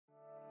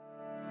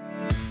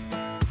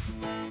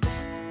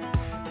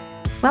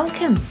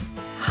Welcome.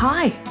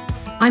 Hi,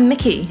 I'm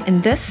Mickey,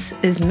 and this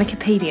is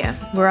Wikipedia,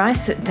 where I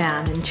sit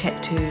down and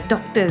chat to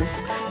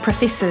doctors,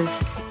 professors,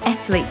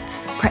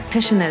 athletes,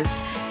 practitioners,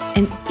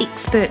 and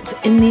experts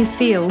in their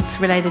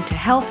fields related to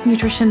health,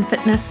 nutrition,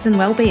 fitness, and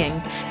well-being.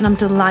 And I'm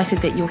delighted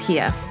that you're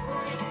here.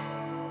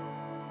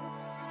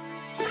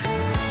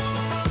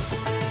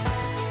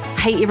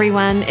 Hey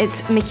everyone,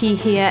 it's Mickey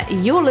here.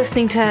 You're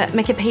listening to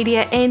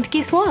Wikipedia, and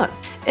guess what?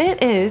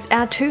 It is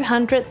our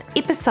 200th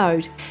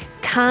episode.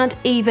 Can't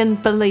even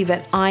believe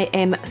it. I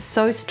am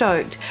so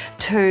stoked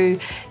to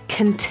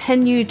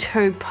continue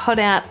to put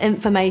out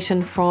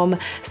information from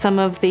some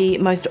of the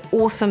most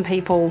awesome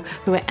people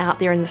who are out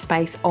there in the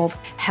space of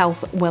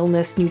health,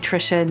 wellness,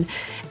 nutrition,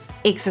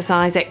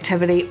 exercise,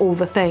 activity, all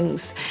the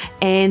things.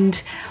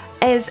 And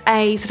as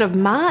a sort of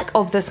mark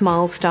of this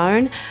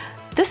milestone,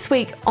 this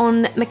week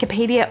on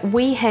Wikipedia,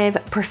 we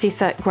have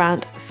Professor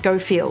Grant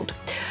Schofield.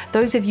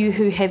 Those of you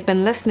who have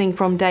been listening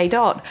from day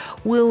dot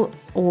will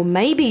or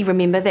maybe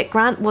remember that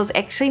Grant was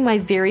actually my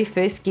very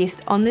first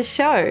guest on the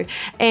show.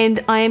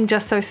 And I am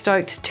just so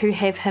stoked to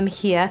have him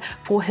here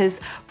for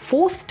his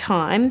fourth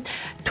time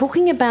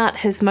talking about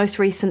his most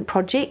recent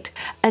project,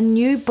 a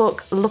new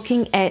book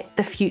looking at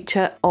the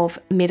future of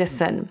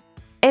medicine.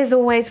 As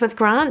always with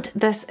Grant,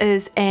 this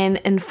is an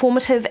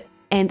informative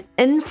and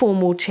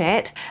informal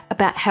chat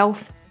about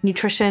health,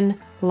 nutrition,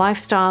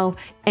 lifestyle,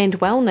 and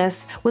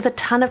wellness with a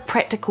ton of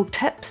practical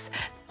tips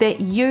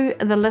that you,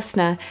 the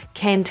listener,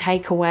 can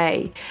take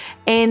away.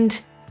 And,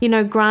 you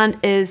know,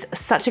 Grant is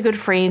such a good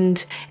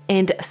friend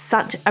and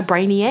such a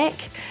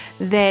brainiac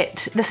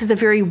that this is a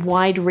very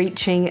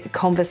wide-reaching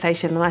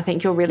conversation, and I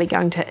think you're really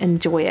going to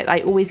enjoy it.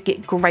 I always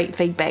get great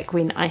feedback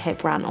when I have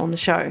Grant on the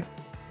show.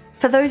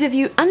 For those of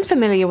you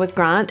unfamiliar with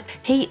Grant,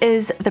 he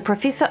is the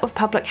Professor of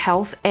Public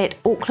Health at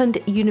Auckland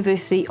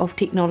University of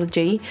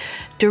Technology,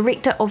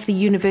 Director of the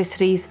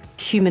university's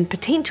Human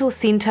Potential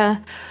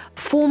Centre,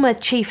 former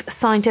Chief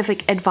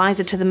Scientific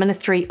Advisor to the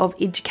Ministry of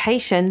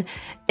Education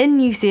in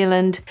New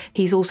Zealand.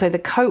 He's also the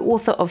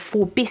co-author of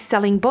 4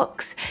 best-selling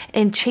books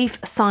and Chief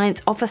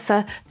Science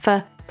Officer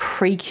for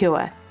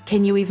Precure.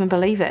 Can you even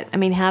believe it? I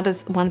mean, how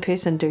does one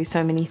person do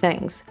so many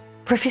things?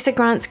 Professor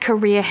Grant's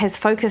career has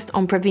focused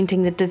on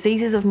preventing the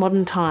diseases of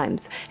modern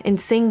times and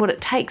seeing what it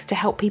takes to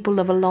help people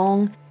live a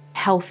long,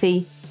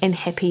 healthy, and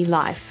happy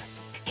life.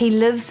 He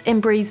lives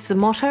and breathes the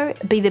motto,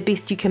 be the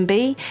best you can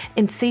be,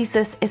 and sees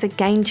this as a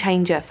game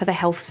changer for the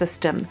health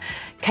system,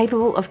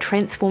 capable of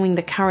transforming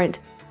the current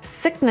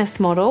sickness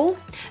model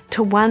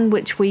to one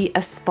which we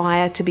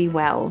aspire to be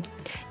well.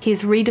 He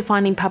is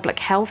redefining public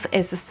health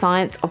as the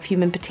science of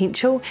human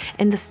potential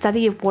and the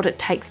study of what it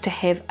takes to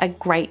have a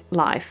great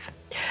life.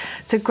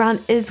 So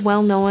Grant is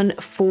well known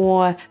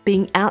for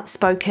being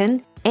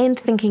outspoken and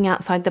thinking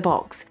outside the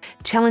box,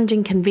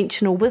 challenging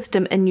conventional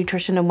wisdom in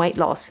nutrition and weight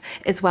loss,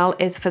 as well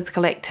as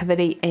physical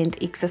activity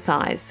and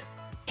exercise.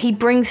 He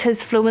brings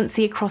his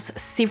fluency across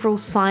several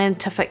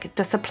scientific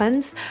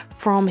disciplines,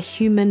 from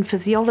human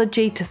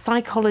physiology to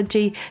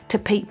psychology to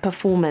peak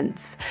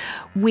performance,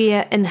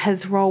 where in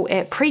his role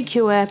at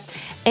Precure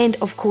and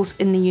of course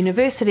in the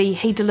university,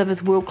 he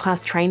delivers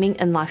world-class training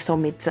in lifestyle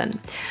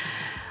medicine.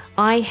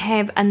 I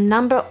have a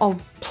number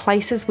of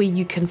places where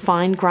you can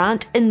find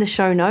Grant in the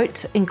show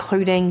notes,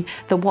 including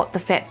the What the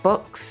Fat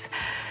books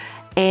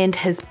and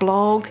his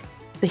blog,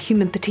 the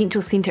Human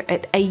Potential Centre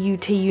at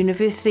AUT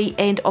University,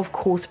 and of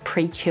course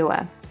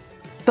Precure.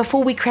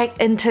 Before we crack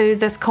into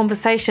this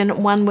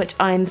conversation, one which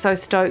I am so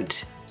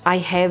stoked I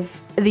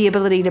have the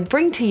ability to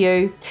bring to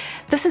you,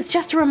 this is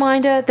just a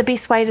reminder, the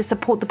best way to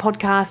support the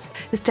podcast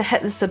is to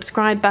hit the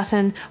subscribe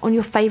button on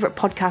your favourite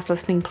podcast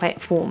listening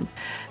platform.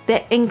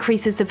 That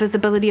increases the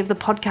visibility of the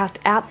podcast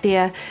out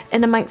there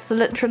and amongst the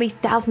literally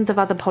thousands of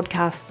other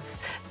podcasts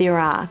there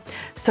are.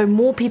 So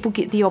more people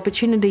get the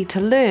opportunity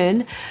to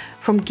learn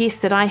from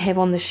guests that I have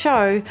on the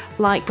show,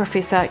 like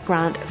Professor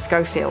Grant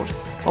Schofield.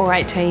 All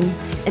right, team,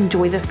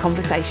 enjoy this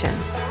conversation.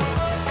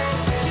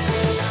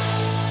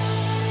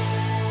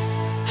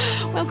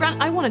 Well,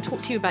 Grant, I want to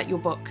talk to you about your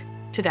book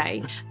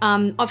today.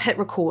 I've hit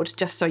record,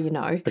 just so you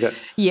know. Okay.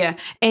 Yeah.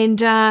 And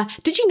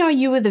did you know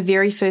you were the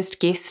very first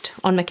guest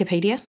on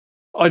Wikipedia?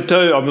 I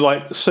do. I'm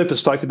like super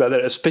stoked about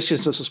that, especially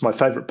since it's my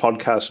favourite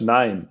podcast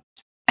name.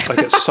 Like,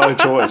 it's so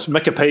joyous.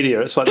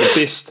 Wikipedia, it's like the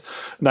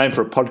best name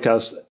for a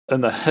podcast in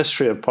the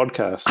history of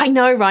podcasts. I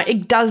know, right?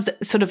 It does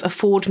sort of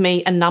afford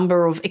me a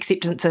number of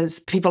acceptances.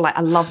 People are like,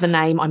 I love the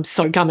name. I'm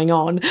so coming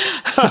on.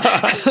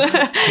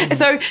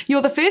 So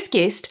you're the first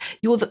guest.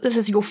 This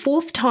is your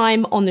 4th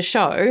time on the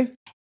show.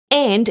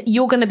 And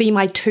you're going to be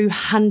my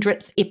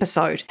 200th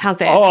episode. How's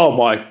that? Oh,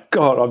 my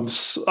God. I'm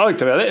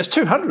stoked about that. It's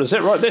 200. Is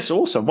that right? That's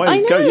awesome.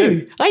 Way to go,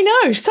 you. I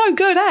know. So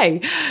good, eh?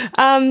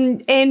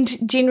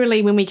 And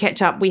generally, when we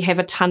catch up, we have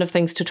a ton of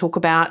things to talk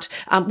about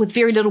with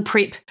very little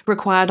prep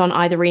required on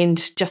either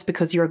end, just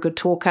because you're a good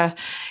talker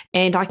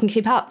and I can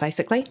keep up,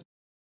 basically.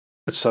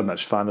 It's so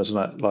much fun, isn't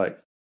it? Like,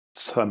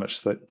 so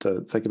much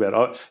to think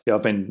about.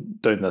 I've been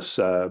doing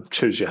this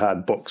Choose Your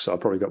Hard book, so I've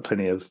probably got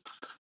plenty of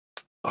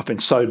I've been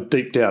so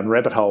deep down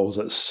rabbit holes.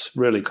 It's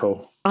really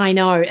cool. I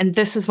know. And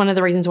this is one of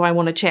the reasons why I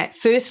want to chat.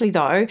 Firstly,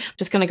 though, I'm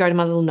just going to go to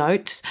my little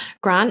notes.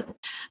 Grant,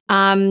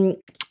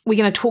 we're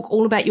going to talk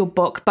all about your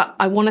book, but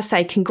I want to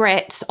say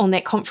congrats on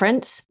that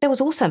conference. That was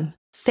awesome.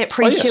 That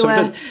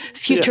Precure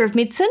Future of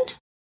Medicine.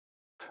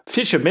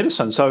 Future of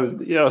Medicine. So,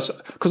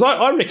 because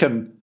I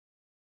reckon,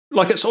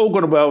 like, it's all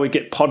good and well. We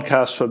get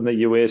podcasts from the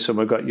US and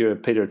we've got your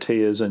Peter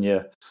Attias and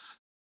your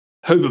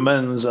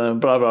Hubermans and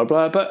blah, blah,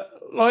 blah. But,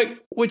 like,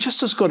 we're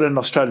just as good in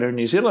Australia and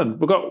New Zealand.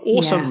 We've got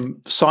awesome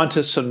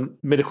scientists and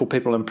medical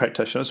people and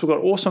practitioners. We've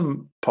got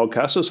awesome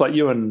podcasters like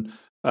you and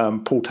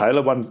Paul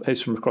Taylor,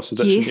 he's from across the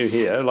ditch and you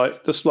here.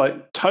 Like, just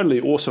like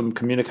totally awesome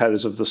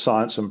communicators of the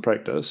science and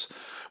practice.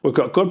 We've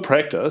got good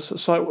practice.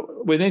 It's like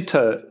we need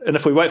to, and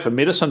if we wait for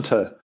medicine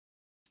to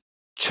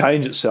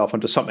change itself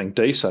into something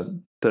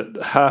decent that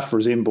half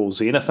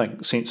resembles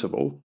anything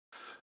sensible,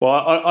 well,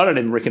 I don't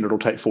even reckon it'll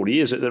take 40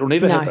 years. It'll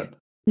never happen.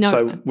 No,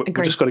 so we've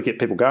just got to get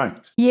people going.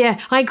 Yeah,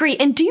 I agree.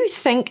 And do you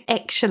think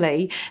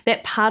actually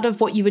that part of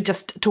what you were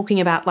just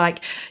talking about,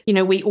 like,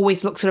 we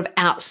always look sort of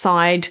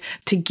outside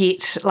to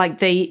get like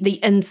the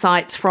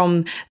insights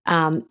from,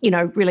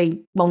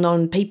 really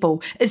well-known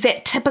people, is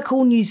that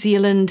typical New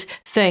Zealand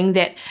thing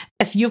that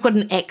if you've got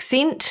an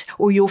accent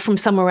or you're from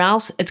somewhere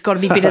else, it's got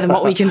to be better than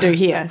what we can do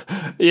here?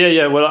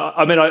 Yeah. Well,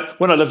 I mean,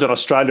 when I lived in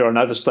Australia, I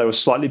noticed they were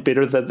slightly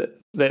better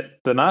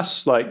than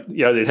us. Like,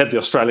 they'd have the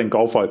Australian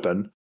Golf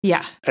Open.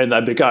 Yeah. And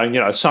they'd be going,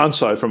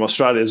 so-and-so from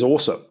Australia is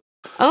awesome.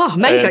 Oh,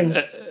 amazing.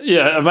 And,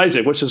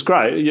 amazing, which is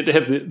great. You'd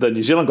have the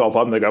New Zealand Golf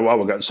Open, they go, well,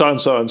 we've got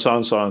so-and-so and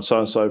so-and-so and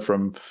so-and-so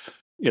from,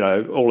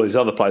 all these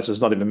other places,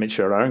 not even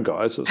mention our own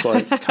guys. It's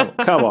like,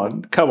 come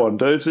on,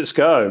 dudes, let's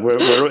go.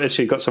 We're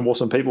actually got some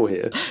awesome people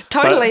here.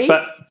 Totally.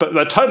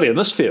 But totally in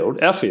this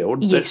field, our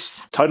field,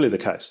 that's totally the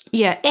case.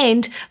 Yeah,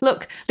 and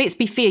look, let's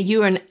be fair,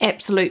 you're an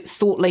absolute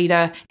thought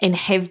leader and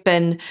have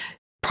been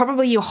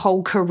probably your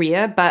whole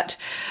career, but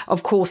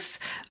of course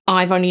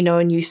I've only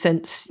known you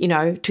since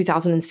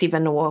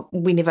 2007 or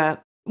whenever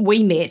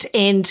we met,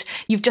 and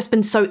you've just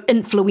been so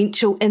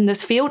influential in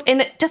this field,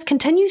 and it just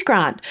continues,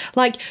 Grant.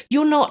 Like,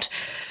 you're not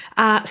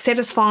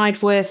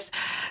satisfied with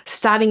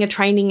starting a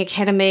training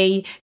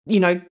academy,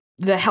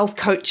 the health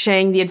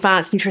coaching, the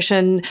advanced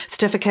nutrition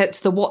certificates,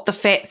 the What the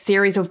Fat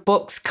series of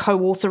books,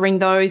 co-authoring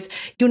those.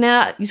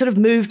 You sort of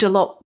moved a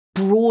lot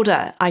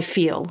broader, I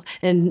feel,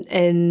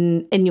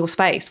 in your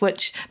space,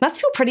 which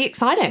must feel pretty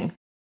exciting.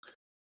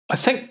 I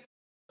think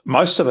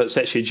most of it's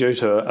actually due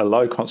to a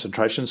low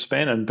concentration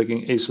span and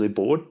being easily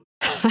bored,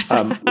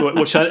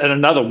 which in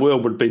another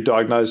world would be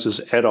diagnosed as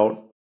adult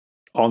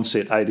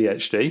onset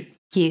ADHD.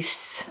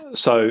 Yes.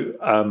 So,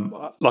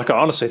 I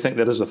honestly think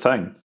that is a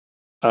thing.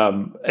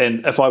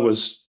 And if I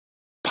was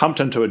pumped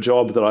into a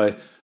job that I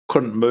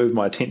couldn't move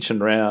my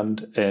attention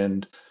around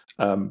and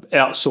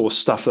outsource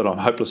stuff that I'm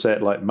hopeless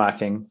at, like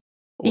marking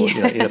or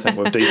anything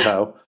with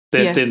detail,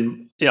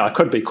 then I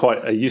could be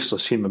quite a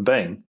useless human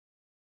being.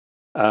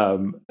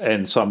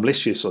 And so I'm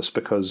less useless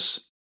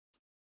because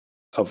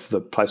of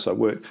the place I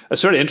work.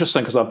 It's really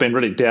interesting because I've been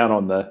really down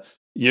on the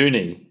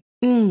uni,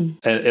 and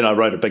I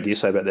wrote a big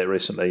essay about that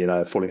recently.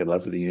 Falling in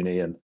love with the uni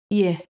and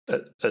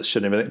it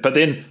shouldn't everything. But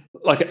then,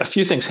 like, a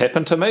few things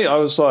happened to me. I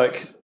was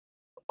like,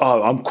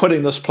 "Oh, I'm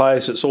quitting this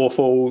place. It's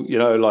awful."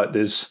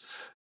 There's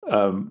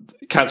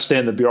can't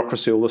stand the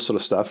bureaucracy, all this sort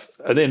of stuff.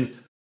 And then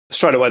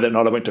straight away that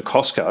night, I went to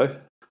Costco,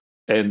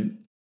 and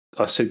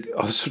I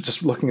was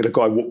just looking at a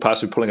guy walk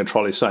past me pulling a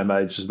trolley, same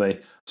age as me. I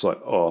was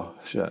like, oh,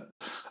 shit.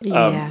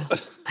 Yeah.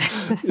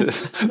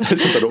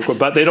 That's a bit awkward.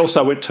 But then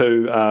also went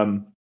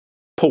to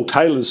Paul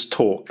Taylor's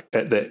talk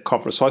at that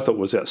conference. I thought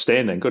was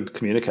outstanding, good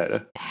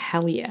communicator.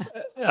 Hell yeah.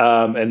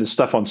 And the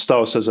stuff on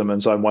stoicism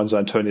and zone 1,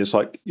 zone 2, and it's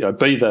like,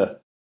 be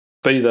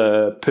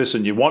the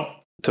person you want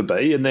to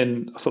be. And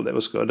then I thought that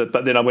was good.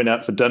 But then I went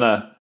out for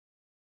dinner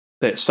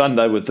that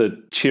Sunday with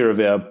the chair of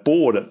our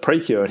board at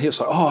Precure, and he was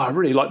like, oh, I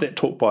really like that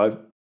talk by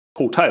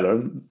Paul Taylor.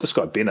 And this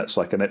guy Bennett's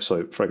like an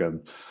absolute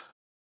friggin'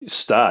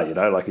 star,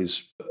 like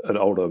he's an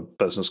older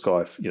business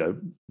guy,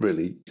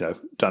 really,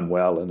 done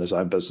well in his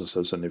own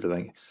businesses and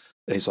everything.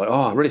 And he's like,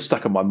 oh, it really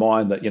stuck in my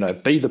mind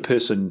that, be the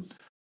person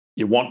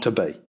you want to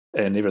be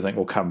and everything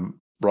will come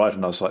right.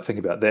 And I was like,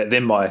 thinking about that.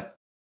 Then my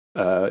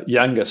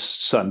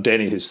youngest son,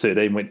 Danny, who's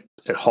 13, went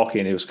at hockey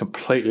and he was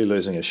completely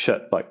losing his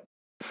shit, like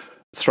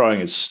throwing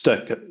his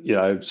stick,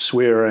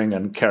 swearing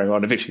and carrying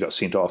on. Eventually got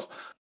sent off.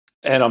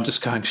 And I'm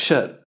just going,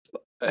 shit,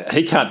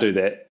 he can't do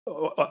that.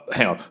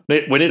 Hang on.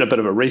 We need a bit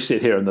of a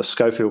reset here in the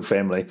Schofield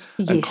family,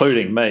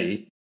 including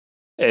me.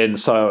 And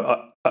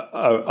so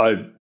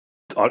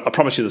I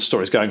promise you the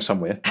story's going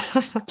somewhere.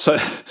 So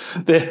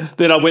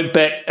then I went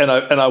back and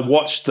I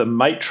watched the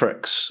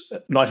Matrix,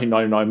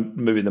 1999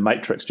 movie The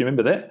Matrix. Do you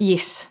remember that?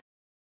 Yes.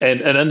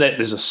 And in that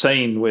there's a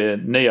scene where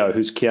Neo,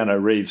 who's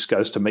Keanu Reeves,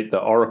 goes to meet the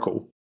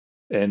Oracle.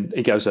 And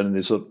he goes in and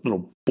there's a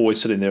little boy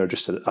sitting there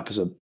just up as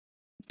a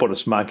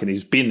Buddhist monk, and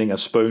he's bending a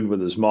spoon with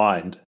his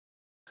mind.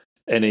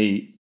 And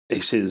he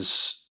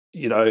says,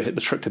 the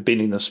trick to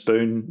bending the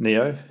spoon,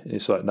 Neo? And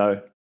he's like,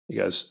 no. He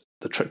goes,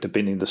 the trick to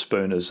bending the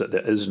spoon is that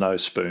there is no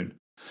spoon.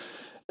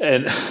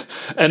 And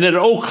then it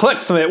all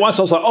clicked for me at once.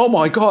 I was like, oh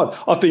my God,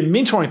 I've been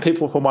mentoring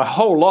people for my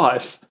whole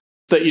life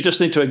that you just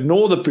need to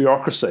ignore the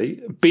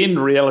bureaucracy, bend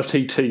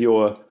reality to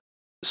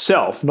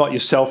yourself, not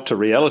yourself to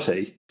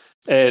reality.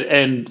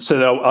 And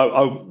so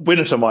I went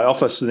into my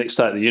office the next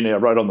day at the uni. I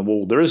wrote on the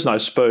wall, there is no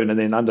spoon. And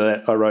then under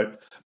that, I wrote,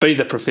 be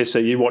the professor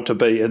you want to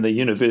be in the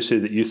university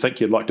that you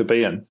think you'd like to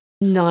be in.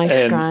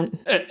 Nice, Grant.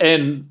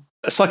 And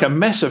it's like a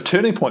massive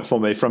turning point for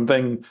me from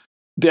being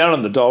down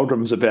in the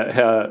doldrums about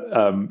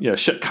how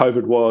shit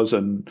COVID was,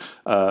 and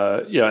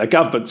our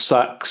government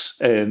sucks,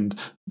 and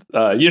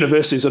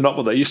universities are not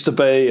what they used to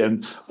be,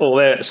 and all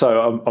that.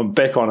 So I'm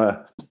back on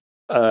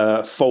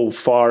a full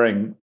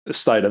firing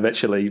state of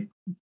actually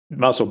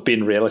might as well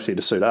bend reality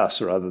to suit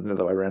us rather than the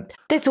other way around.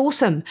 That's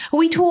awesome.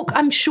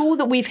 I'm sure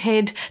that we've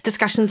had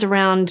discussions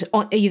around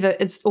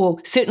or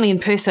certainly in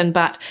person,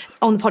 but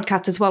on the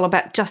podcast as well,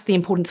 about just the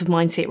importance of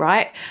mindset,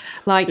 right?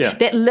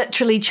 That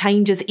literally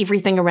changes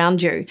everything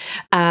around you.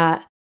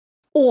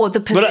 Or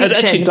the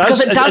perception,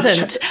 because it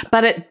doesn't,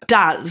 but it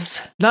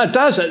does. No, it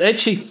does. It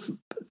actually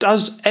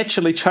does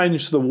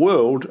change the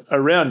world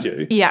around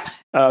you. Yeah.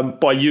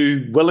 By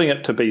you willing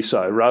it to be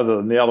so rather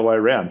than the other way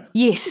around.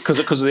 Yes.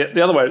 Because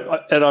the other way,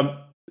 and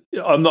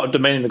I'm not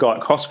demeaning the guy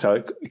at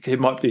Costco. He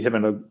might be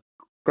having a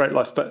great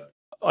life, but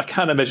I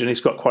can't imagine he's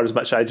got quite as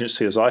much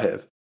agency as I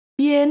have.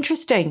 Yeah,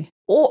 interesting.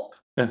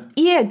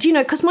 Yeah, do you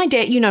know, because my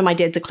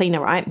dad's a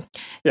cleaner, right?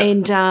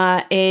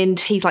 Yeah. And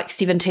he's like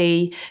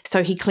 70,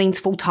 so he cleans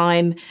full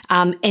time,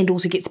 and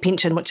also gets a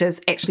pension, which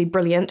is actually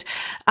brilliant.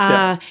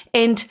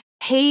 And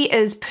he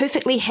is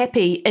perfectly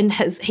happy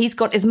he's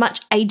got as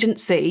much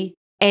agency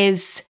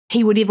as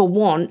he would ever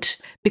want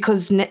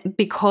because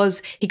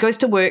he goes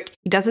to work,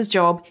 he does his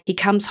job, he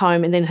comes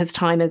home, and then his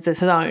time is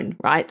his own,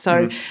 right?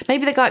 So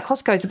maybe the guy at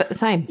Costco is a bit the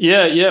same.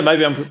 Yeah,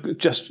 maybe I'm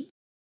just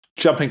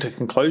jumping to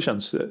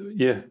conclusions.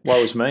 Woe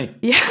is me.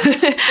 Yeah.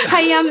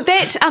 Hey,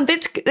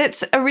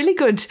 that's a really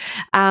good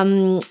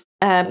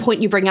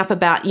point you bring up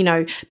about,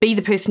 be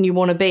the person you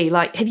want to be.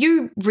 Like, have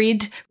you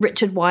read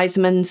Richard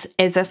Wiseman's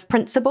As If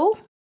principle?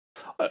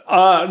 No,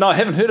 I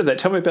haven't heard of that.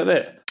 Tell me about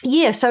that.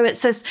 Yeah, so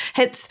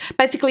it's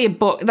basically a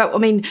book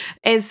that,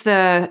 as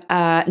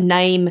the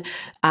name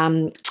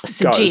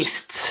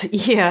suggests,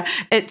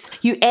 it's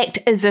you act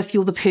as if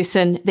you're the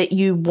person that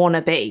you want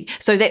to be.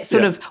 So that's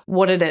sort of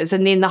what it is.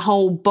 And then the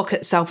whole book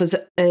itself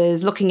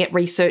is looking at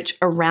research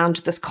around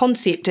this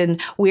concept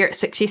and where it's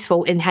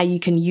successful and how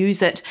you can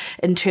use it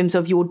in terms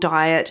of your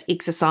diet,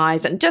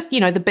 exercise, and just,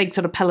 the big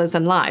sort of pillars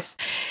in life.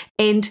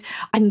 And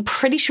I'm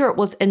pretty sure it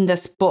was in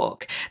this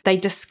book, they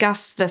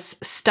discuss this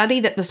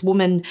study that this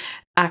woman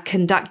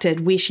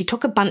conducted where she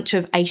took a bunch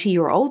of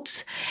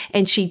 80-year-olds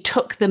and she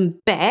took them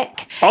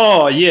back.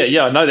 Oh,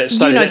 yeah, I know that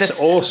study.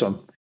 That's awesome.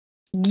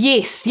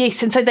 Yes.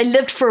 And so they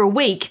lived for a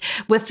week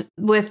with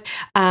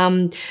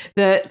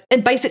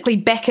basically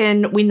back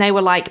in when they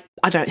were like,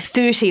 I don't know,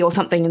 30 or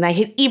something, and they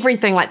had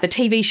everything like the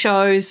TV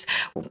shows,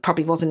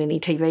 probably wasn't any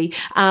TV,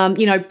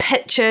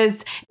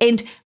 pictures,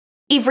 and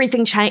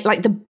everything changed,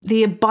 like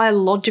their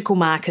biological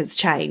markers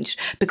changed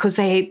because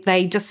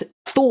they just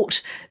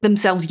thought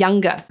themselves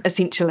younger,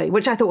 essentially,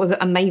 which I thought was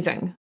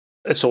amazing.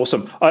 It's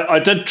awesome. I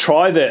did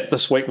try that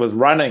this week with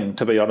running,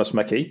 to be honest,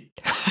 Mickey.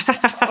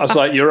 I was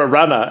like, you're a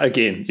runner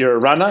again. You're a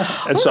runner.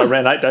 And so I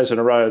ran 8 days in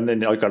a row, and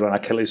then I got an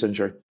Achilles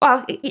injury.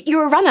 Well,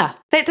 you're a runner.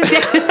 That's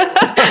exactly,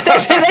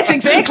 that's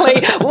exactly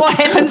what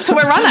happens to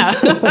a runner.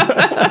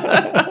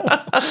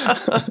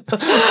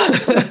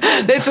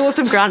 That's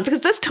awesome, Grant,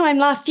 because this time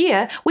last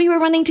year, we were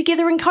running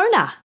together in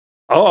Kona.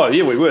 Oh,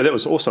 yeah, we were. That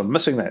was awesome.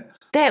 Missing that.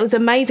 That was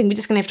amazing. We're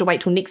just going to have to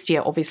wait till next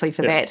year, obviously,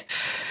 for that.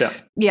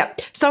 Yeah.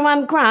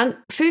 So, Grant,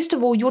 first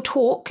of all, your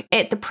talk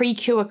at the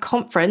Precure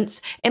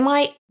conference, am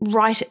I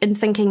right in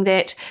thinking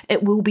that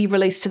it will be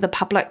released to the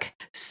public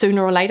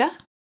sooner or later?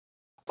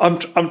 I'm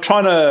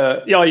trying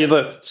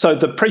to... So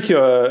the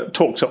Precure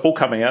talks are all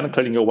coming out,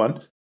 including your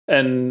one,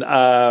 in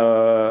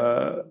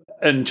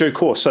due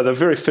course. So the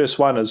very first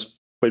one is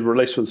we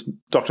released with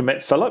Dr.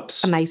 Matt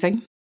Phillips.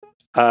 Amazing.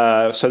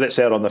 So that's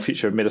out on the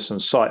Future of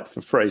Medicine site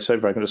for free, so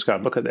everyone can just go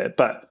and look at that.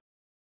 But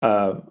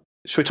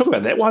should we talk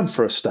about that one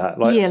for a start?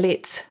 Yeah,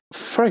 let's.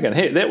 Friggin'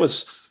 heck, that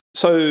was...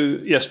 So,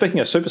 speaking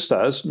of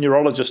superstars,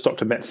 neurologist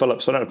Dr. Matt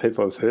Phillips, I don't know if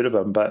people have heard of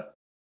him, but...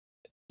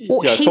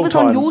 Well, he was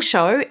on your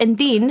show, and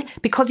then,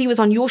 because he was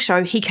on your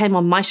show, he came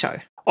on my show.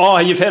 Oh,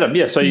 you've had him,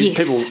 yeah. So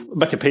people,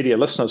 Wikipedia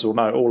listeners will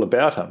know all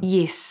about him.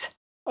 Yes.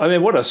 I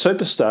mean, what a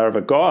superstar of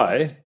a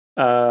guy.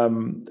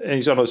 And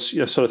he's on his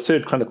sort of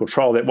third clinical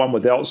trial, that one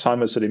with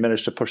Alzheimer's that he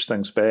managed to push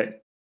things back,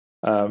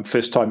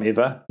 first time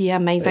ever. Yeah,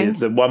 amazing.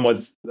 The one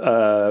with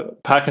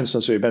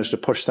Parkinson's where he managed to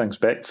push things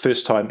back,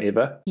 first time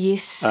ever.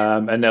 Yes.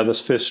 And now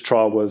this first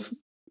trial with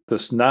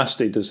this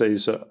nasty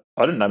disease I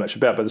didn't know much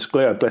about, but this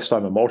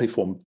glioblastoma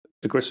multiforme,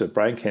 aggressive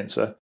brain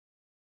cancer.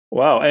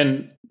 Wow.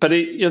 But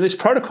these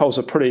protocols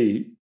are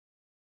pretty,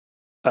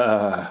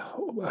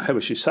 how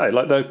would you say,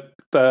 like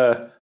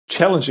the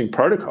challenging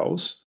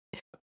protocols.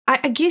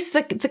 I guess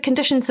the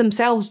conditions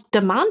themselves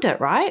demand it,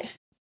 right?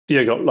 Yeah,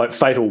 you got like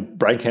fatal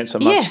brain cancer,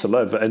 months to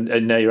live,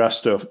 and now you're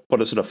asked to,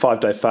 what is it, a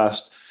 5-day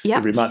fast,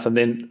 every month, and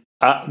then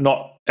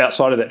not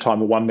outside of that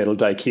time a 1 meal a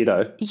day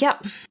keto.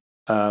 Yep.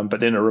 But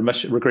then a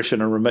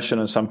regression and remission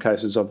in some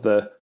cases of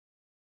the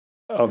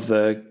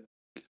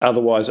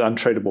otherwise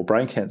untreatable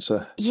brain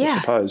cancer. I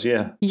suppose.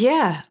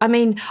 Yeah. I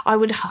mean, I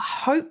would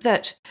hope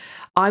that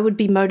I would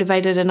be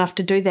motivated enough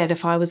to do that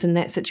if I was in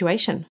that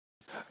situation.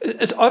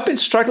 I've been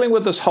struggling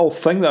with this whole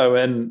thing though,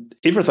 and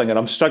everything, and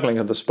I'm struggling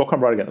with this book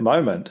I'm writing at the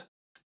moment.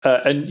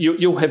 And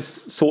you'll have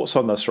thoughts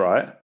on this,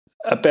 right?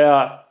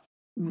 About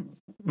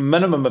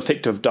minimum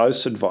effective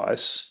dose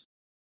advice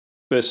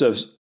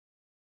versus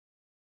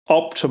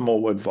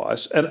optimal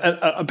advice. And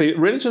I'd be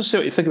really interested to see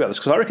what you think about this,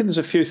 because I reckon there's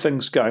a few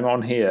things going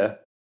on here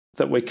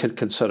that we could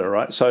consider,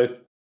 right? So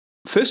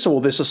first of all,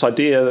 there's this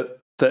idea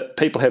that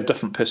people have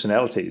different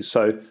personalities.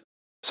 So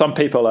some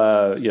people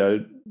are,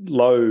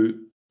 low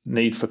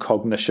need for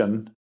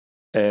cognition,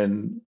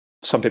 and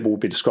some people will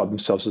be describing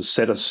themselves as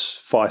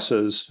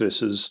satisficers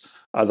versus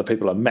other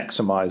people are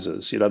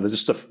maximizers. They're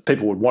just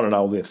people would want to know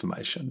all the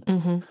information.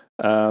 Mm-hmm.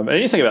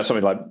 And you think about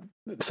something like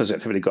physical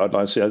activity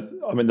guidelines.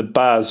 The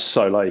bar's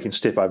so low you can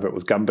step over it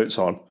with gumboots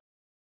on.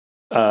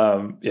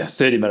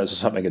 30 minutes or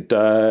something a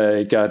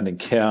day. Gardening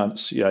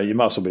counts. You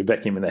might as well be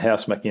vacuuming the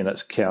house, making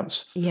it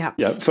counts. Yeah.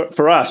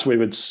 For us, we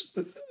would,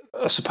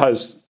 I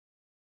suppose,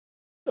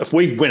 if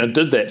we went and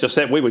did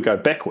that, we would go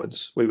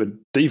backwards. We would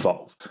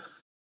devolve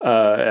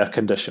our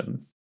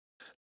condition.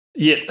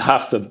 Yet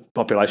half the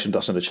population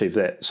doesn't achieve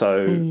that.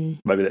 So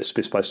maybe that's the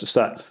best place to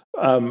start.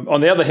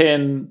 On the other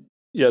hand,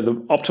 the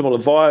optimal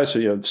advice,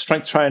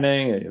 strength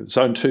training,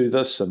 zone 2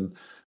 this, and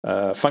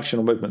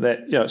functional movement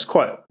that, it's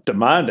quite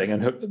demanding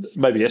and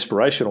maybe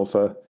aspirational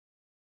for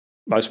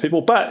most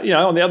people. But,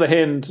 on the other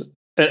hand,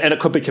 and it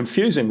could be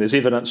confusing. There's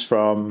evidence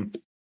from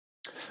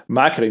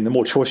marketing, the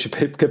more choice you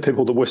give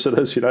people, the worse it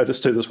is,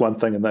 just do this one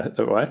thing in that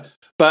way.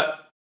 But,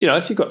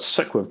 if you got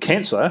sick with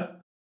cancer,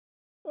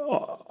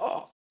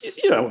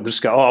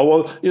 just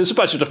go, there's a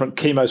bunch of different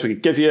chemos we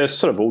could give you,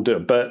 sort of all do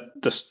it, but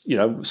just,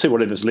 see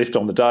whatever's left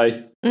on the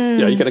day.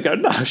 You're going to go,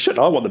 no, shit,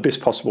 I want the best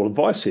possible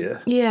advice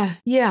here.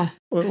 Yeah.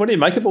 What do you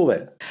make of all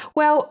that?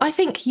 Well, I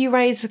think you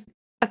raise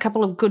a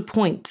couple of good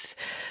points.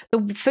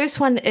 The first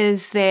one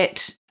is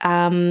that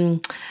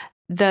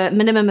the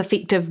minimum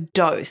effective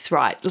dose,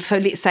 right? So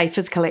let's say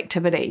physical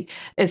activity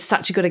is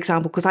such a good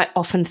example, because I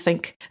often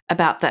think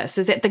about this,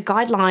 is that the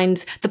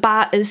guidelines, the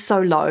bar is so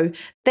low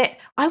that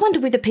I wonder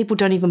whether people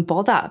don't even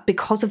bother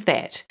because of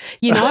that.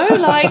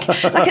 Like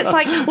it's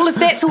like, well, if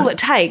that's all it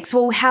takes,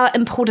 well, how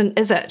important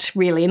is it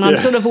really? And I'm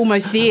sort of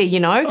almost there,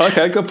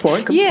 Okay, good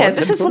point.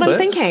 This is what I'm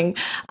thinking.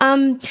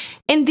 And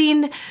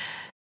then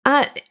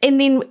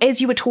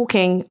as you were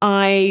talking,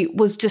 I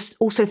was just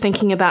also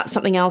thinking about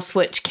something else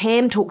which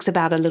Cam talks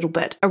about a little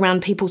bit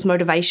around people's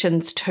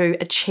motivations to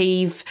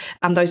achieve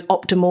those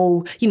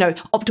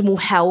optimal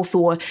health,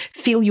 or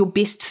feel your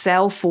best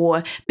self,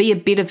 or be a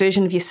better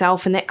version of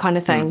yourself, and that kind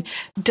of thing.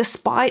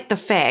 Despite the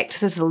fact,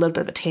 this is a little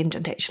bit of a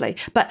tangent actually,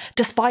 but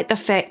despite the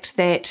fact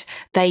that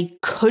they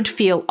could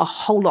feel a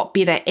whole lot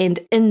better, and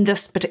in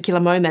this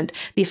particular moment,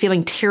 they're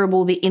feeling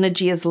terrible, their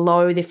energy is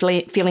low, they're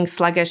feeling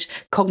sluggish,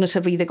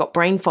 cognitively they've got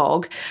brain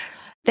fog,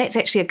 that's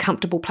actually a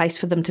comfortable place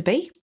for them to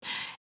be.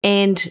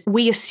 And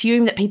we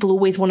assume that people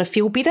always want to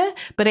feel better,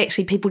 but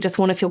actually people just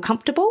want to feel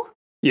comfortable.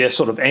 Yeah,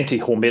 sort of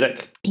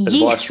anti-hormetic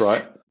advice,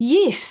 right?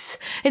 Yes.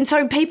 And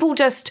so people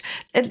just,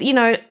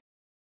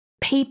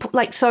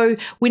 so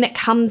when it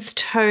comes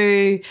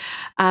to,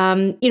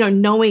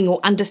 knowing or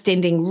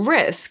understanding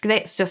risk,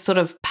 that's just sort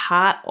of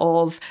part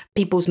of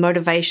people's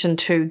motivation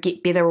to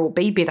get better or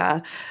be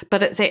better.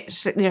 But it's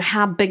actually,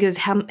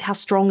 how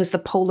strong is the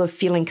pull of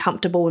feeling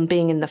comfortable and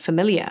being in the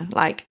familiar?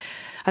 I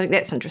think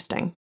that's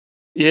interesting.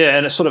 Yeah,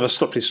 and it's sort of a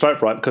slippery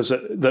slope, right? Because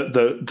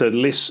the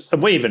less,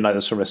 and we even know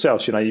this from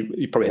ourselves,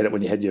 you probably had it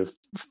when you had your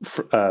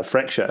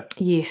fracture.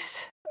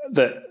 Yes.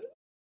 That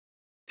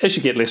as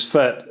you get less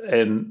fit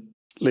and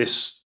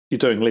you're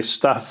doing less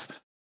stuff,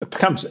 it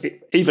becomes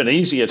even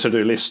easier to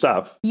do less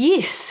stuff.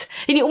 Yes.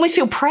 And you almost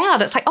feel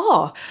proud. It's like,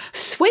 oh,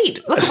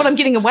 sweet, look at what I'm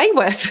getting away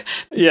with.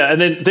 Yeah, and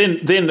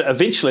then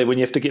eventually when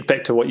you have to get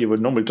back to what you were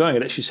normally doing,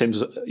 it actually seems,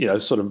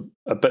 sort of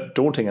a bit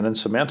daunting and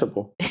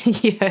insurmountable.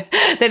 Yeah,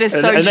 that is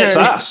so true. And that's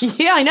us.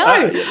 Yeah, I know.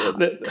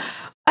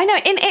 I know.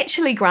 And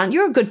actually, Grant,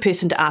 you're a good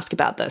person to ask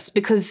about this,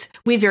 because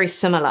we're very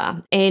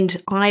similar.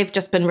 And I've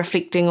just been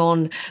reflecting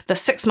on the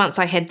 6 months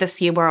I had this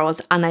year where I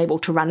was unable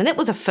to run. And that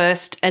was a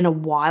first in a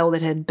while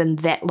that had been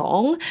that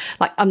long.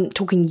 I'm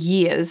talking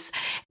years.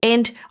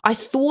 And I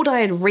thought I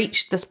had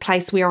reached this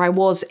place where I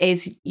was,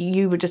 as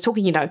you were just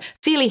talking,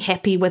 fairly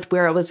happy with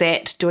where I was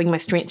at, doing my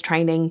strength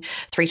training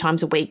 3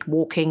 times a week,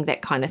 walking,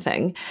 that kind of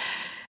thing.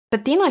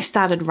 But then I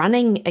started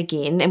running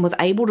again and was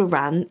able to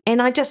run.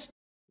 And I just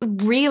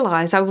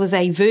realize I was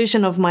a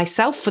version of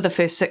myself for the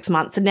first 6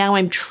 months, and now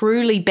I'm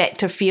truly back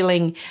to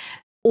feeling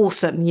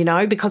awesome,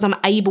 because I'm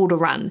able to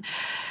run.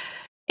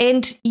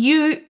 And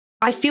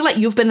I feel like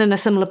you've been in a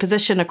similar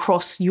position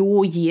across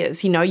your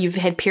years. You've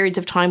had periods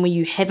of time where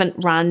you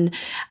haven't run,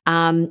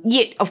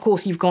 yet of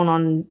course you've gone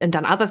on and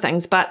done other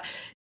things, but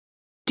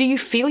do you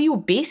feel your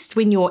best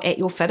when you're at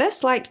your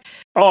fittest? Like,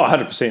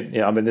 100%.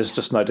 Yeah, I mean, there's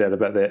just no doubt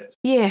about that.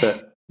 yeah,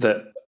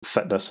 That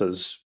fitness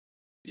is,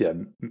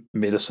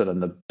 medicine in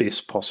the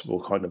best possible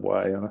kind of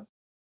way. And I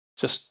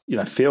just,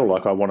 feel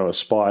like I want to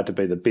aspire to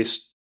be the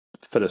best,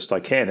 fittest I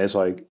can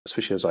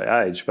especially as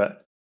I age.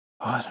 But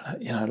I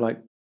don't know,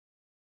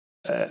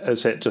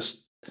 is that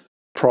just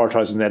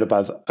prioritizing that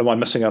above? Am I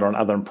missing out on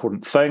other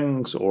important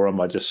things, or am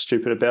I just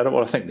stupid about it?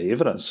 Well, I think the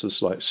evidence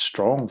is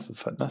strong for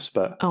fitness,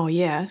 but oh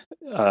yeah,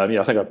 I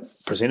think I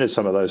presented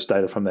some of those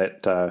data from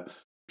that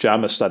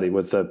JAMA study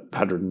with the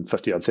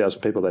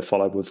 150,000 people they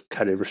followed with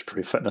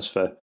cardiorespiratory fitness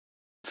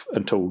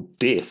until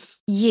death.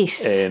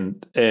 Yes,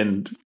 and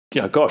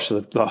gosh,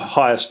 the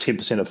highest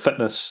 10% of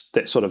fitness,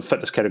 that sort of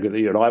fitness category that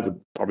you and I would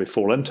probably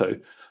fall into.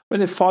 I mean,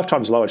 they're 5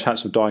 times lower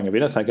chance of dying of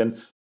anything,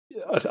 and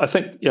I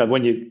think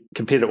when you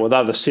compare it with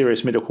other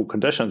serious medical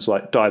conditions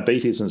like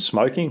diabetes and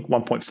smoking,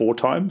 1.4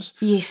 times.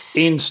 Yes.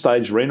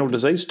 End-stage renal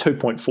disease,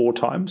 2.4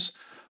 times.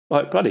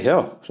 Bloody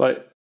hell!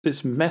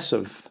 There's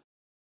massive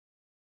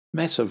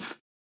benefits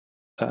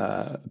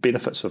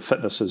of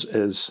fitness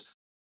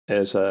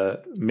as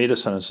a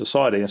medicine in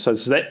society, and so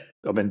is that.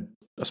 I mean,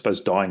 I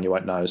suppose dying you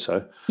won't know.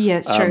 So yeah,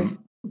 it's true.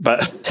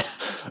 But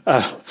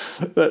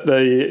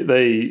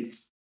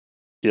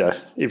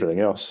everything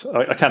else,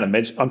 I can't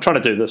imagine. I'm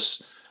trying to do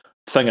this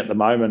thing at the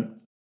moment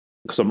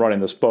because I'm writing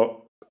this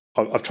book.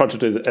 I've tried to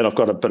do that, and I've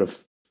got a bit of.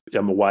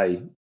 I'm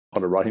away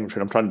on a writing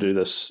retreat. I'm trying to do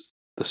this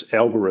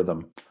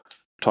algorithm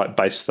type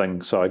based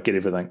thing, so I get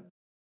everything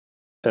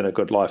in a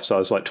good life. So I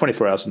was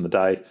 24 hours in the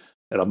day,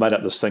 and I've made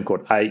up this thing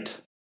called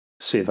 8,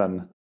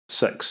 7,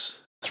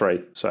 6,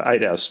 3. So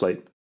 8 hours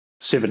sleep,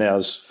 7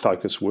 hours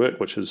focused work,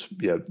 which is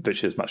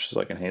virtually as much as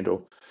I can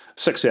handle.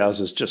 6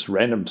 hours is just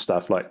random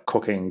stuff like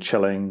cooking,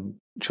 chilling,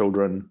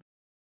 children.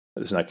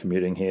 There's no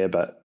commuting here,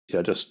 but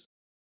just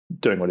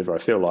doing whatever I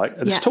feel like.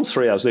 And there's still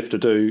 3 hours left to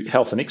do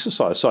health and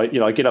exercise. So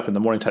I get up in the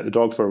morning, take the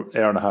dog for an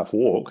hour and a half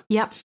walk.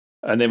 Yep.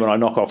 And then when I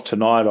knock off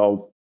tonight,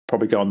 I'll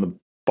probably go on the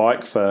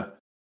bike for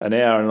an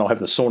hour, and I'll have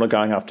the sauna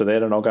going after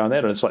that, and I'll go on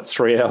that, and it's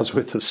 3 hours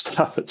worth of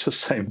stuff. It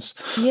just seems.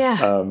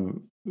 Yeah.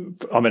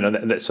 I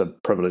mean, that's a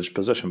privileged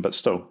position, but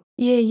still.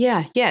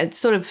 Yeah.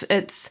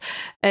 It's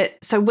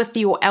so with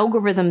your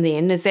algorithm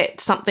then, is that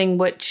something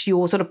which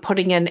you're sort of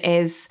putting in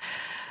as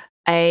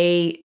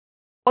I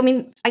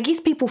mean, I guess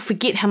people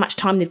forget how much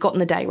time they've got in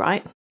the day,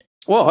 right?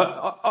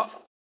 Well,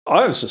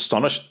 I was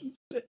astonished,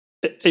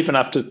 even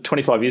after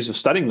 25 years of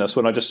studying this,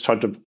 when I just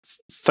tried to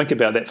think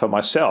about that for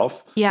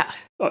myself. Yeah.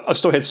 I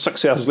still had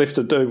 6 hours left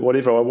to do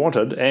whatever I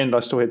wanted, and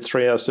I still had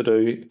 3 hours to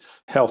do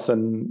health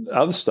and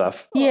other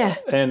stuff. Yeah.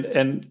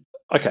 And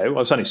okay, well,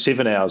 it's only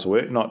 7 hours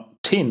work, not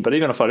 10, but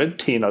even if I did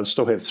 10, I'd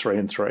still have 3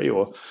 and 3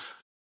 or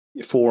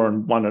 4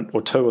 and 1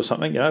 or 2 or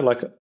something.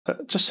 It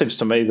just seems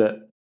to me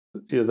that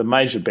the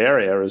major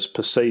barrier is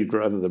perceived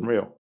rather than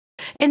real.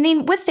 And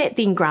then with that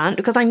then, Grant,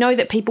 because I know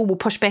that people will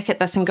push back at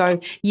this and go,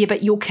 yeah,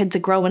 but your kids are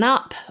growing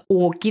up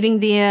or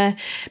getting there.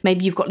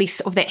 Maybe you've got less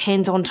of that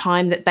hands-on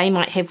time that they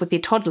might have with their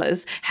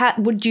toddlers. How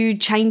would you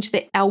change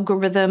the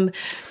algorithm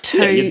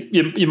to...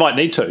 Yeah, you might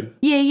need to.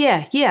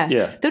 Yeah.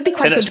 That'd be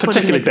quite good. And it's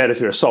particularly bad if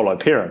you're a solo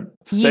parent.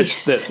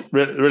 Yes. That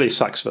really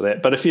sucks for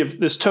that. But if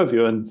there's 2 of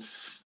you and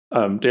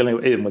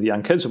dealing with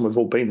young kids, and we've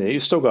all been there,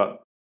 you've still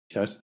got...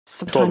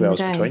 12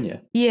 hours between you.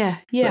 Yeah.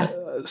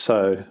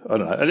 So, I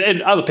don't know.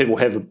 And other people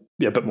have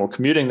a bit more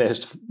commuting. They have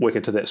to work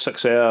into that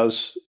 6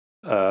 hours.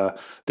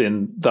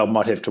 Then they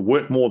might have to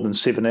work more than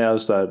 7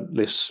 hours. They're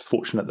less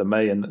fortunate than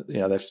me, and they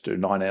have to do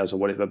 9 hours or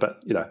whatever.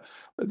 But,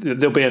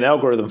 there'll be an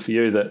algorithm for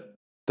you that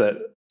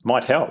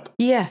might help.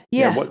 Yeah.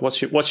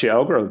 What's your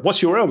algorithm?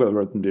 What's your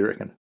algorithm, do you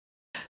reckon?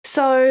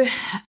 So,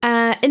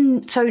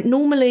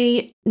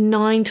 normally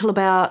 9 till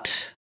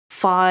about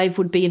 5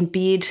 would be in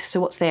bed.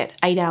 So what's that?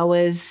 8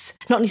 hours,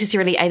 not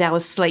necessarily 8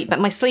 hours sleep, but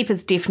my sleep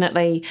is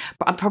definitely,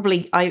 I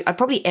probably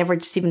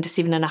average 7 to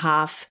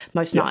 7.5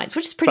 most nights,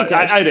 which is pretty good.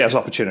 8 hours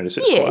opportunities.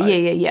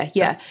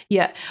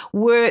 Yeah.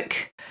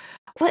 Work.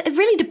 Well, it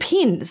really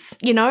depends,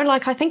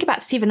 I think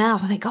about 7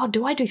 hours. I think, God,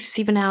 do I do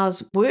 7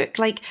 hours work?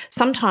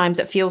 Sometimes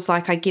it feels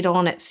like I get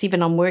on at 7,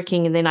 I'm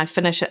working, and then I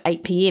finish at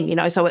 8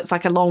 p.m., so it's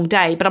like a long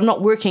day, but I'm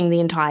not working the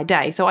entire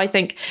day. So I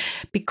think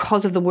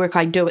because of the work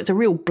I do, it's a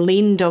real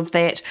blend of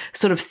that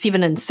sort of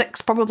 7 and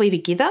 6 probably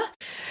together.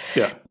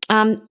 Yeah.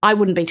 I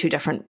wouldn't be too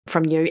different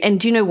from you. And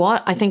do you know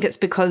what? I think it's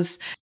because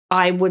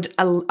I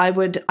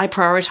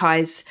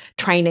prioritize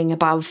training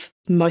above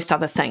most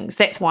other things.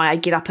 That's why I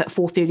get up at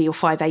 4:30 or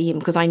 5 a.m.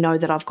 because I know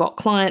that I've got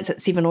clients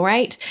at 7 or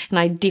 8, and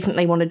I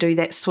definitely want to do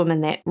that swim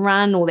and that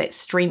run or that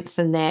strength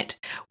and that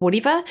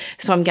whatever.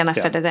 So I'm going to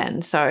fit it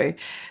in. So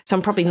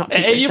I'm probably not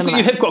too similar.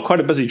 You have got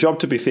quite a busy job,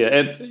 to be fair,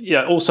 and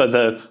also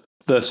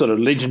the sort of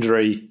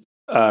legendary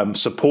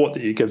support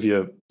that you give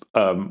your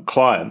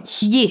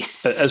clients.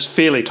 Yes, is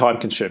fairly time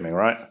consuming,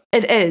 right?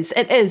 It is,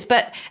 and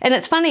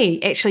it's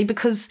funny actually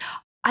because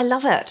I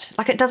love it.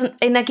 It doesn't,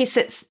 and I guess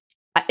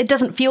it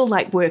doesn't feel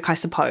like work, I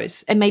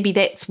suppose. And maybe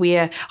that's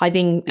where I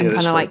then am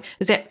kind of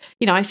is that,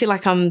 I feel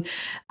like I'm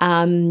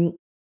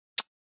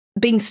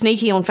being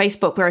sneaky on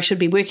Facebook where I should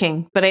be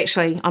working, but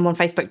actually I'm on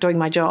Facebook doing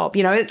my job.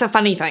 It's a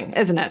funny thing,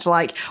 isn't it?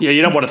 Like, yeah,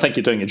 you don't want to think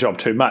you're doing your job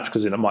too much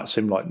because then it might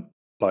seem like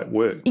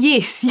work.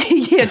 Yes,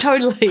 yeah,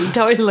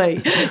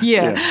 totally.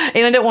 Yeah.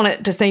 And I don't want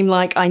it to seem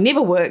like I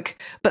never work,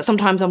 but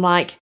sometimes I'm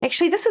like,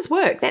 actually, this is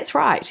work. That's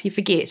right. You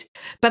forget.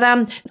 But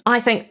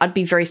I think I'd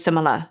be very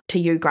similar to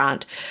you,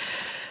 Grant.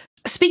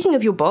 Speaking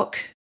of your book,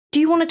 do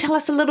you want to tell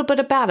us a little bit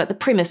about it, the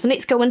premise? And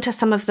let's go into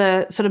some of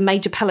the sort of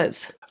major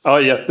pillars. Oh,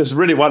 yeah. There's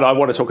really one I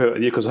want to talk about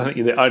with you because I think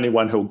you're the only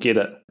one who'll get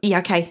it. Yeah,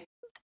 okay.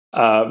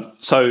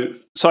 So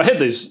I had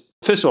these.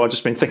 First of all, I've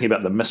just been thinking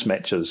about the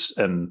mismatches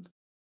in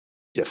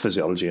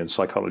physiology and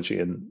psychology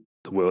in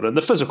the world. And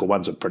the physical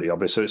ones are pretty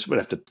obvious, so we don't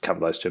have to cover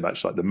those too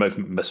much, like the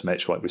movement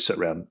mismatch, like we sit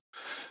around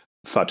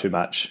far too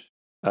much.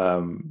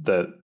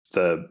 The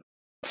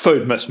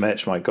food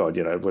mismatch, my God,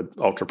 with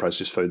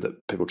ultra-processed food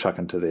that people chuck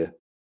into their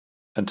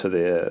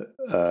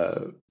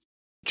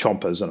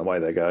chompers and away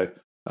they go.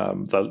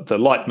 The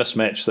light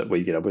mismatch that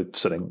we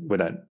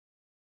don't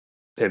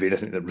have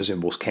anything that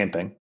resembles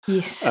camping.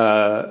 Yes.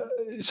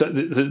 So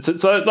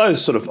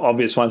those sort of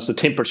obvious ones, the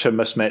temperature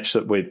mismatch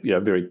that we're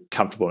very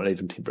comfortable in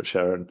even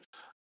temperature, and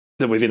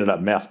that we've ended up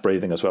mouth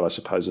breathing as well, I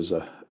suppose, as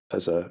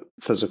a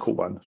physical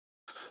one.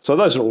 So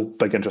those are all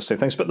big interesting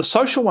things. But the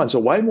social ones are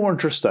way more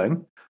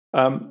interesting.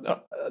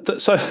 So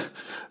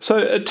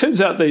it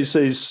turns out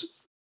these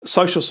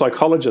social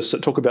psychologists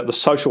that talk about the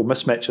social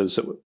mismatches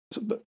that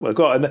we've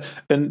got,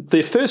 and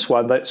their first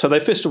one, they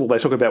first of all they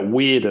talk about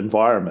weird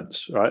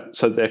environments, right?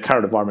 So their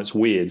current environment's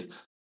weird,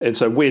 and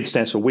so weird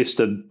stands for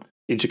Western,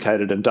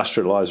 educated,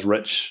 industrialized,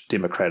 rich,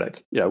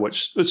 democratic,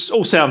 which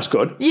all sounds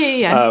good.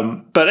 Yeah.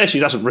 But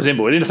actually doesn't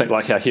resemble anything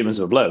like how humans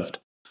have lived,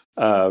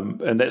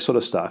 and that sort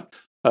of stuff.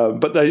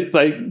 But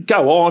they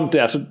go on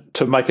down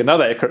to make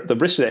another acronym. The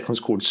rest of the acronym is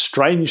called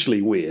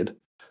strangely weird,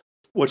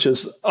 which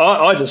is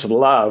I just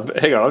love.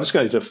 Hang on, I'm just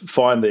going to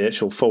find the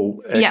actual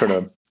full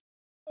acronym.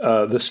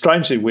 Yeah. The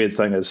strangely weird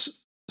thing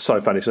is so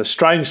funny. So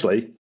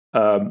strangely,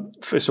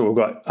 first of all,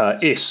 we've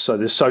got S. So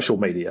there's social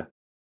media,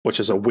 which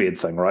is a weird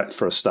thing, right?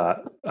 For a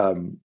start,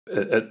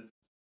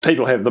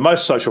 people have the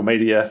most social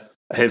media,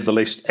 have the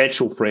least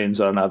actual friends,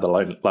 and are the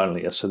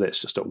loneliest. So that's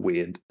just a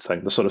weird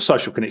thing. The sort of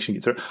social connection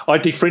you get through. I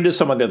defriended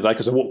someone the other day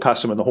because I walked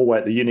past them in the hallway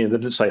at the uni and they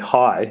didn't say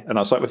hi, and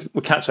I was like,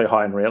 "We can't say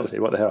hi in reality.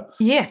 What the hell?"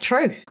 Yeah,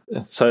 true.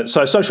 So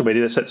social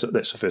media. That's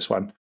the first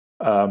one.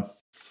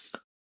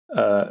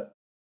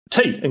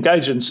 T,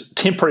 engage in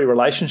temporary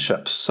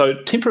relationships. So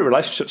temporary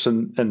relationships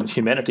in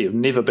humanity have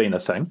never been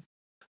a thing.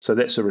 So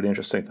that's a really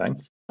interesting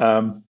thing.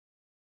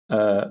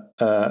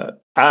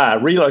 R,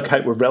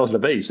 relocate with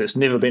relative ease. That's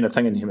never been a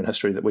thing in human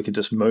history that we could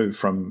just move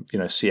from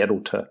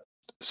Seattle to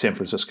San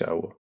Francisco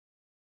or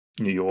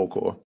New York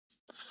or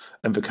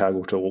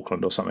Invercargill to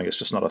Auckland or something. It's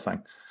just not a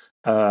thing.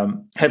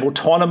 Have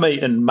autonomy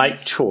and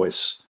make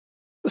choice.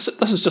 This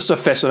is just a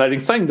fascinating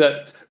thing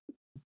that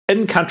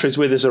in countries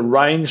where there's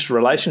arranged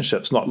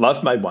relationships, not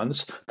love-made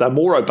ones, they're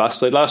more robust,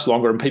 they last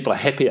longer, and people are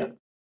happier.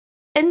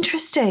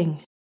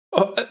 Interesting.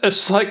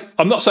 It's like,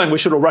 I'm not saying we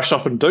should all rush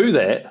off and do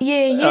that.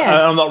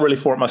 Yeah. I'm not really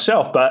for it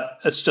myself, but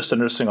it's just an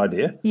interesting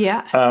idea.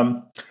 Yeah.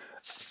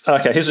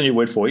 Okay, here's a new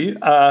word for you.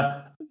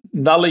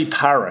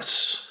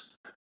 Nulliparous.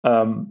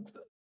 So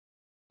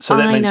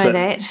that means I know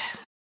that.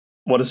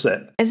 What is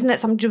that? Isn't it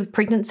something to do with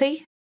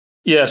pregnancy?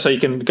 Yeah, so you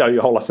can go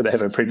your whole life without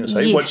having a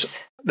pregnancy, yes. which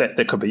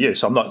that could be you.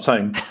 So I'm not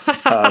saying.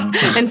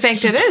 In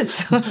fact, it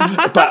is.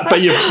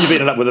 but you've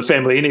ended up with a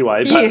family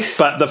anyway. But, yes.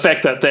 But the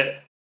fact that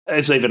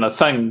as even a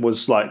thing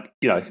was like,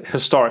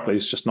 historically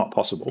it's just not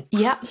possible.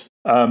 Yeah.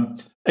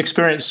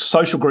 Experience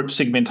social group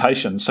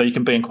segmentation. So you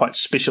can be in quite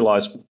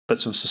specialised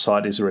bits of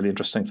society is a really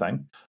interesting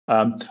thing.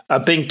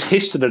 Being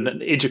tested in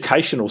an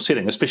educational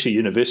setting, especially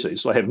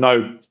universities, they have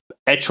no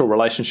actual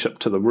relationship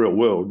to the real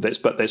world.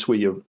 That's where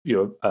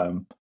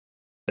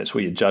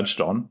you're judged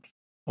on,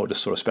 or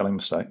just sort of spelling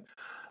mistake.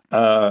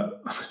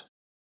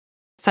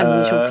 It's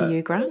unusual for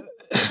you, Grant.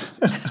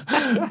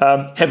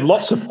 Have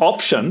lots of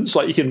options,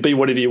 like you can be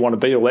whatever you want to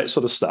be, all that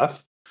sort of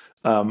stuff.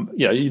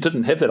 You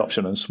didn't have that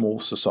option in small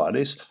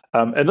societies.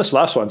 And this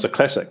last one's a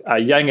classic.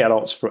 Young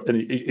adults,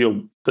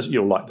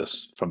 you'll like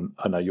this from,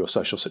 I know, your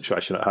social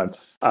situation at home.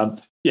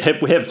 We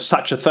have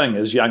such a thing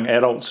as young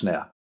adults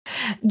now.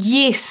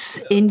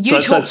 Yes, and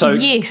yes.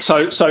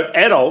 So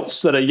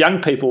adults that are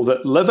young people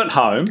that live at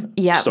home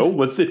still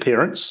with their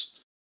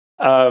parents,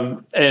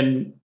 and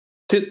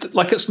there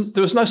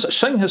was no such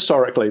thing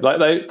historically.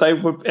 Like they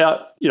were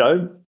out,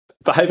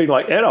 behaving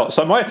like adults.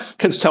 So my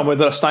kids tell me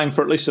they're staying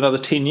for at least another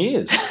 10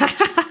 years.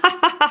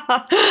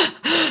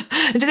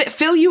 Does it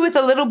fill you with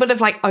a little bit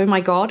of like, oh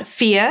my God,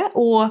 fear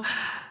or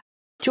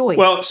joy?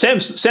 Well,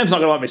 Sam's not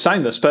going to like me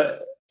saying this,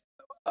 but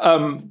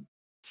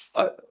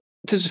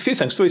there's a few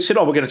things. So he said,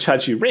 we're going to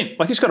charge you rent.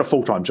 Like, he's got a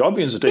full-time job.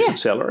 He earns a decent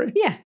salary.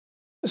 Yeah.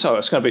 So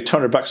it's going to be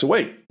 $200 a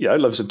week.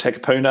 Lives in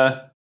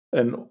Takapuna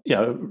and,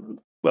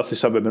 wealthy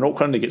suburb in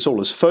Auckland. He gets all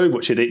his food,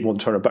 which he'd eat more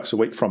than $200 a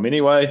week from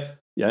anyway.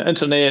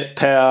 Internet,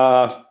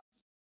 power,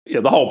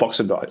 the whole box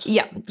of guys.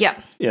 Yeah.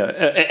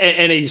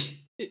 And he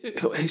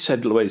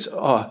said to Louise,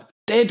 Dad,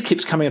 Dad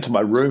keeps coming into my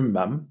room,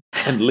 Mum,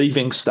 and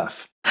leaving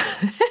stuff.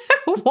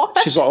 What?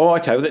 She's like, oh,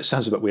 okay, well, that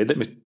sounds a bit weird. Let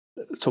me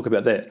talk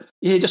about that.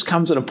 Yeah, he just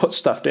comes in and puts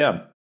stuff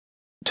down.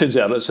 Turns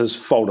out it's his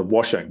folded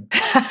washing.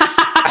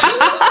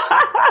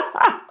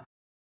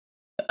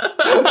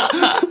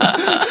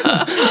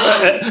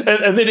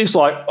 and then he's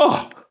like,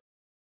 oh,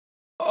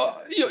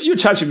 you're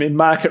charging me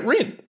market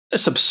rent.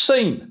 It's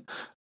obscene.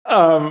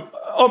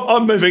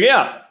 I'm moving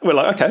out. We're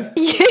like, okay.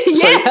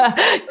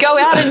 Yeah. Go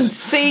out and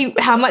see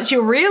how much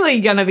you're really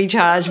going to be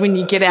charged when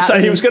you get out. So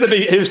he was going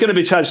to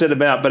be charged that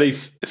amount, but he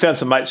found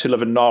some mates who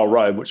live in Nile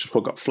Road, which is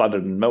what got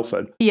flooded in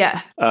Milford.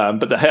 Yeah.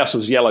 But the house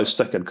was yellow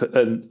stickered,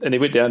 and he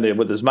went down there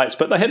with his mates,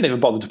 but they hadn't even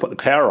bothered to put the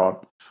power on.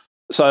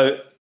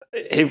 So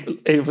he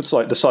was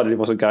like decided he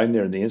wasn't going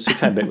there in the end. So he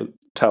came back with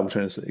tail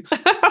between his legs.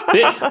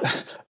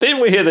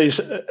 then we hear these,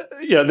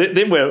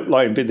 then we're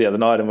lying in bed the other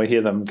night and we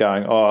hear them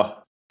going, oh.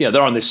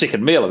 They're on their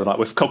second meal of the night.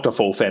 We've cooked a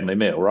full family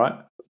meal, right?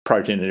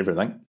 Protein and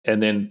everything.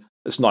 And then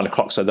it's 9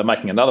 o'clock, so they're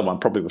making another one,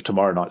 probably with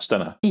tomorrow night's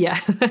dinner. Yeah,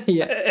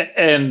 yeah.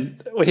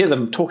 And we hear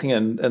them talking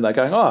and they're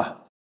going, oh,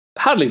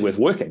 hardly worth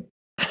working.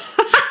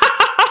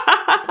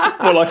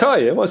 We're like, oh,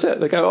 yeah, what's that?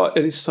 They go, oh,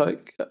 and he's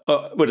like,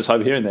 we're just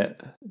overhearing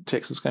that.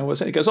 Jackson's going, what's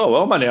that? He goes, oh,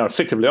 well, I'm only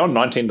effectively on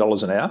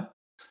 $19 an hour.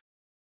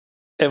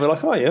 And we're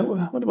like, oh, yeah,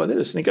 well, what about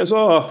this? And he goes,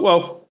 oh,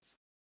 well,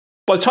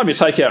 by the time you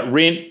take out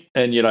rent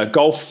and,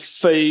 golf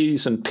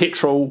fees and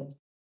petrol,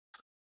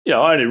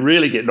 I only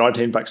really get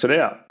 $19 an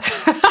hour.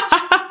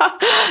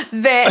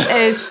 That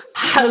is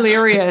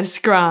hilarious,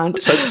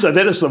 Grant. So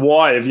that is the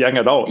why of young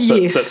adults.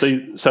 Yes.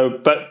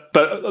 But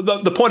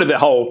the point of that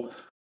whole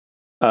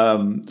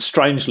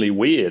strangely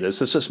weird is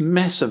there's this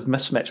massive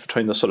mismatch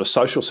between the sort of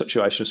social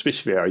situation,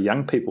 especially for our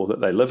young people that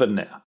they live in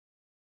now.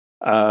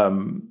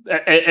 And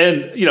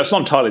it's not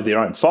entirely their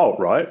own fault,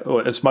 right?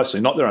 Or it's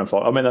mostly not their own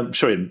fault. I mean, I'm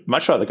sure you'd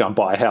much rather go and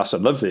buy a house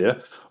and live there,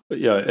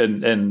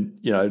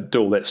 and do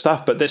all that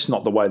stuff. But that's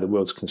not the way the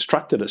world's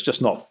constructed. It's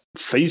just not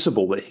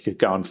feasible that he could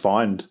go and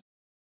find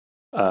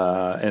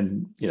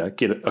and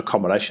get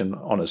accommodation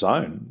on his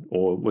own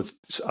or with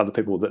other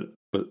people that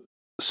were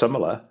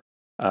similar.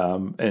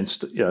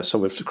 So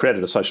we've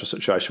created a social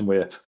situation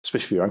where,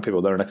 especially for young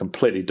people, they're in a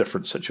completely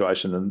different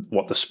situation than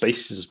what the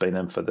species has been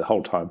in for the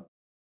whole time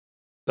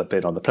they've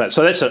been on the planet.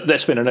 So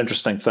that's been an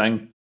interesting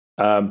thing.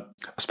 I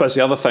suppose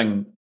the other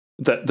thing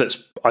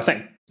that's I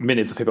think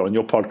many of the people on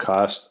your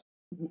podcast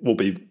will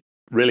be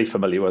really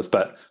familiar with,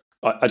 but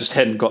I just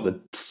hadn't got the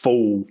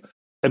full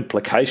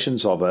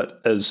implications of it,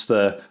 is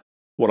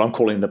what I'm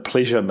calling the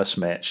pleasure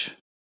mismatch.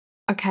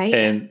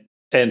 Okay.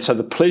 And so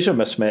the pleasure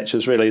mismatch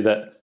is really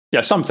that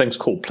some things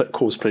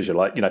cause pleasure,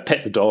 like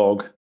pet the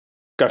dog,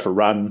 go for a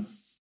run,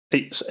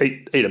 eat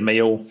a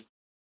meal,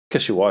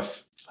 kiss your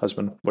wife,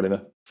 husband,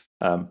 whatever.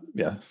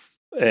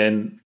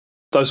 And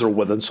those are all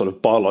within sort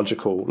of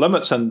biological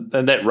limits, and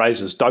that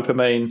raises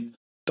dopamine.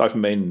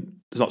 Dopamine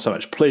is not so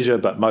much pleasure,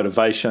 but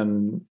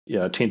motivation,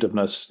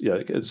 attentiveness.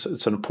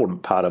 It's an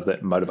important part of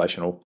that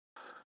motivational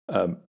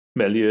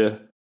milieu,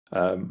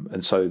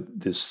 and so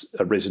there's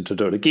a reason to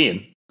do it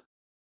again.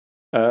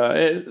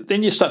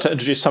 Then you start to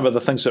introduce some of the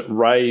things that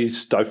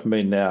raise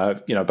dopamine now,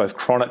 both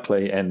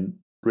chronically and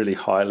really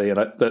highly.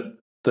 And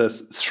the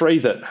three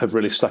that have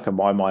really stuck in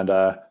my mind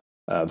are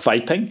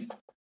vaping.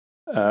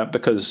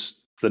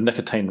 Because the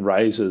nicotine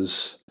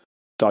raises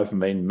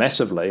dopamine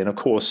massively. And, of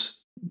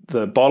course,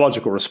 the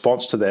biological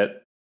response to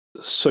that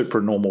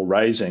supranormal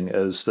raising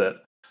is that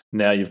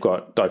now you've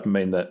got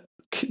dopamine that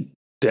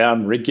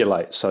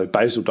down-regulates, so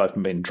basal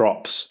dopamine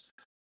drops.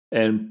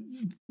 And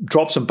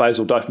drops in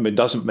basal dopamine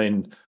doesn't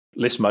mean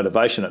less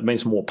motivation, it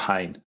means more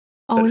pain.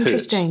 Oh,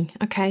 interesting.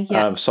 Hurts. Okay,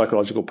 yeah.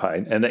 Psychological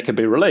pain. And that can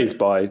be relieved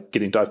by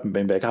getting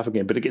dopamine back up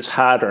again. But it gets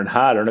harder and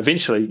harder. And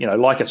eventually,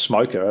 like a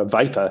smoker, a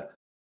vapor,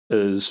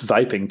 is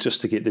vaping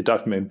just to get their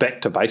dopamine back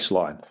to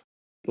baseline,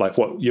 like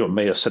what you and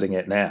me are sitting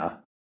at now.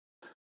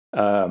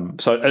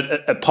 So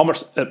it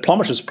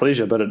plummets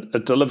pleasure, but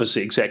it delivers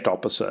the exact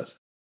opposite.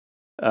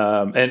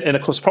 And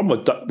of course, the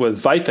problem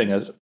with vaping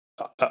is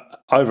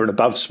over and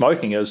above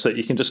smoking is that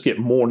you can just get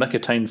more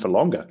nicotine for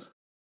longer.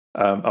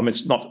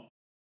 It's not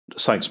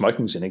saying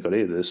smoking's any good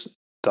either. There's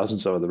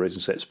dozens of other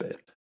reasons that's bad.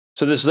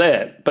 So there's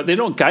that, but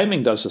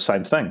gaming does the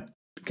same thing.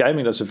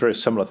 Gaming does a very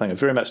similar thing.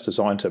 It's very much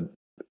designed to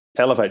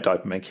elevate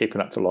dopamine,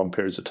 keeping up for long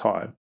periods of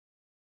time.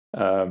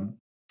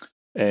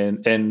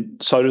 And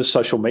so does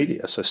social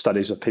media. So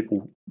studies of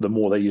people, the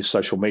more they use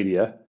social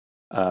media,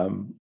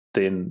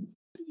 then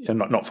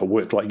not for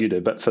work like you do,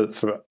 but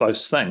for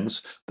those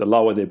things, the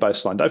lower their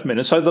baseline dopamine.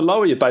 And so the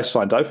lower your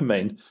baseline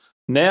dopamine,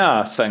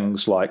 now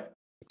things like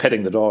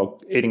petting the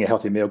dog, eating a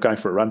healthy meal, going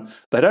for a run,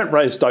 they don't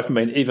raise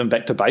dopamine even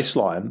back to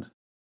baseline.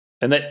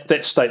 And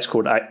that state's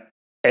called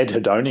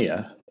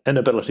anhedonia,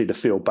 inability to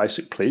feel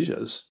basic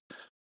pleasures.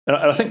 And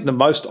I think the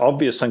most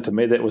obvious thing to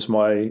me, that was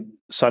my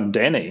son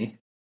Danny.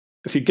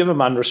 If you give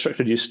him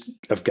unrestricted use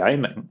of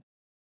gaming,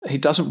 he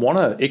doesn't want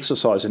to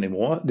exercise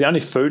anymore. The only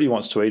food he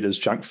wants to eat is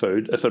junk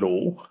food, if at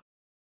all.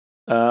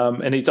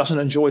 And he doesn't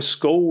enjoy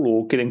school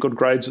or getting good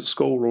grades at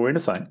school or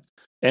anything.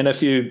 And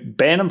if you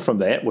ban him from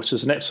that, which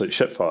is an absolute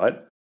shit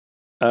fight,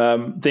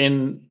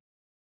 then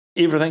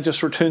everything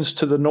just returns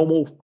to the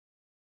normal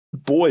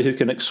boy who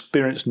can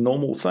experience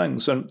normal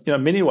things. And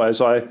in many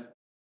ways,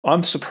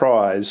 I'm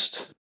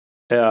surprised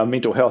our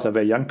mental health of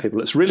our young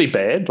people. It's really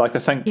bad. Like I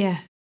think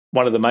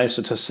one of the main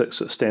statistics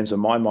that stands in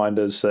my mind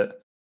is that,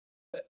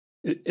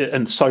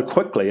 and so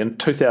quickly in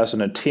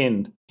 2010,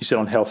 New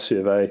Zealand Health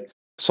Survey,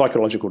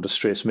 psychological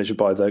distress measured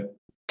by the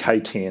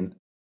K10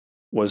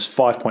 was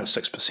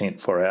 5.6%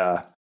 for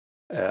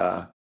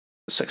our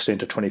 16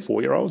 to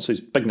 24-year-olds. It's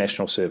a big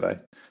national survey.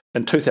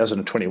 In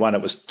 2021,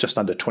 it was just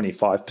under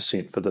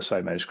 25% for the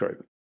same age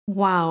group.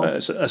 Wow.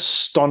 It's an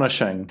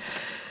astonishing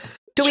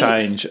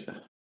change.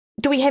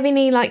 Do we have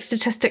any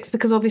statistics?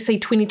 Because obviously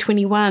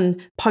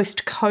 2021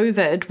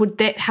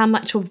 post-COVID, how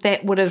much of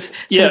that would have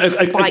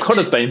it could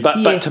have been,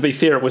 but to be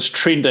fair, it was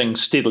trending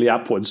steadily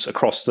upwards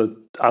across the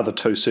other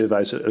two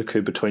surveys that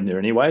occurred between there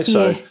anyway.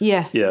 So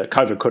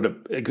COVID could have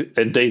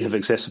indeed have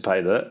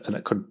exacerbated it, and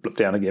it could blip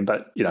down again.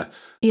 But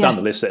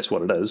nonetheless, that's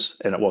what it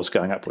is, and it was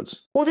going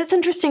upwards. Well, that's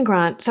interesting,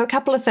 Grant. So a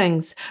couple of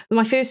things.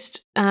 My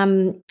first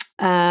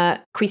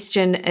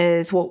question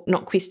is, well,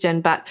 not question,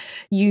 but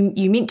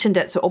you mentioned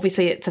it, so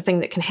obviously it's a thing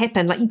that can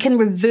happen. Like, you can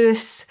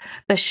reverse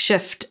the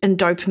shift in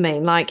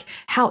dopamine. Like,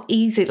 how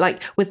easy,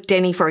 like with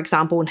Danny, for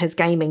example, in his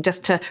gaming,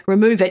 just to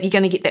remove it, you're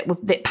going to get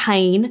that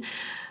pain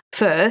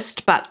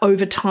first, but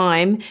over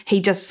time he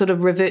just sort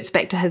of reverts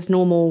back to his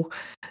normal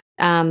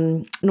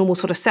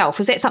sort of self.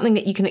 Is that something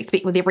that you can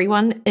expect with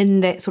everyone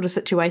in that sort of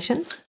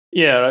situation?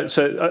 Yeah,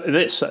 so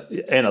that's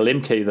Anna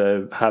Lemke,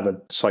 the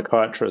Harvard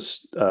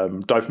psychiatrist,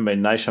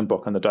 Dopamine Nation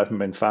book on the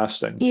dopamine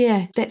fasting.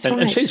 Yeah, that's right.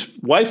 And she's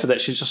way for that.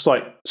 She's just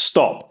like,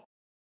 stop,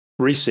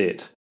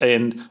 reset.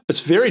 And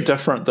it's very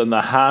different than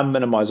the harm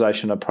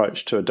minimization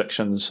approach to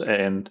addictions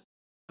and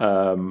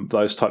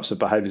those types of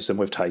behaviors that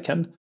we've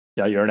taken.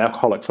 You're an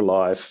alcoholic for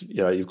life,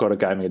 you've got a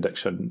gaming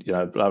addiction,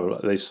 blah, blah, blah,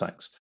 these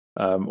things.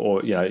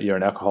 Or, you're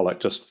an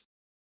alcoholic, just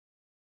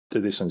do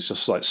these things,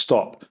 just like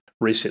stop.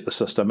 Reset the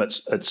system.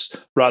 It's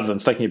rather than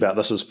thinking about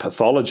this as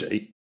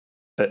pathology,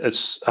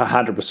 it's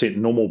 100%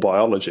 normal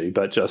biology,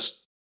 but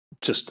just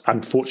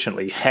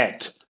unfortunately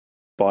hacked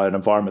by an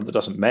environment that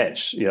doesn't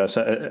match.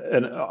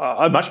 And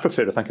I much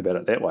prefer to think about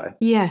it that way.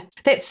 Yeah,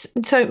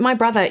 so my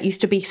brother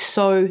used to be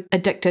so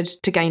addicted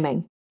to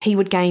gaming. He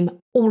would game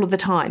all of the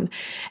time,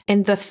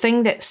 and the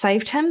thing that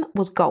saved him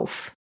was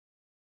golf.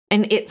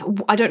 And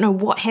I don't know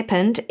what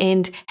happened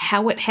and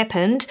how it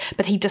happened,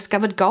 but he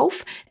discovered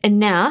golf, and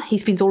now he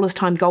spends all his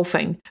time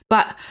golfing.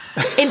 But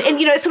and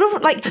it's sort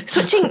of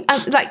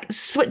like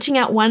switching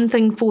out one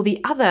thing for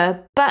the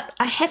other. But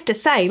I have to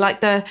say,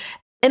 like, the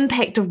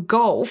impact of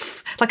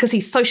golf, like, because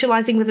he's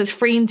socializing with his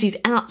friends, he's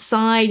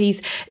outside,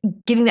 he's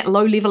getting that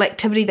low level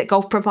activity that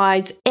golf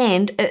provides,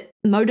 and it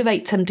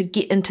motivates him to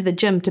get into the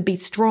gym, to be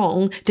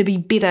strong, to be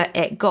better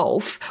at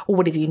golf, or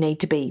whatever you need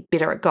to be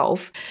better at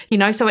golf,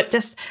 so it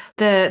just,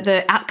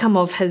 the outcome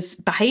of his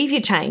behavior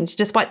change,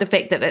 despite the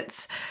fact that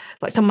it's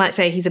like, some might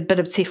say he's a bit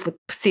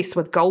obsessed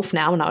with golf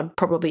now, and I'd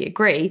probably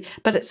agree,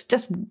 but it's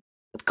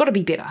got to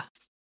be better.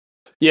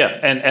 Yeah,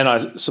 and I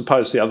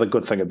suppose the other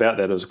good thing about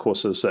that is, of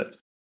course, is that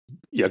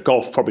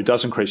golf probably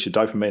does increase your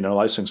dopamine and all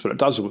those things, but it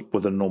does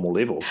within normal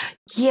levels.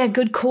 Yeah,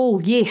 good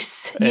call.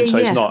 Yes. And so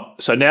he's not.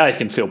 So now he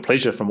can feel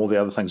pleasure from all the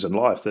other things in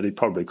life that he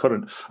probably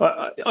couldn't.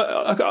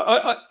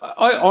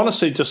 I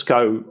honestly just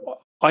go,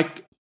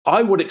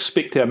 I would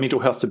expect our mental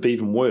health to be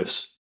even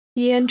worse.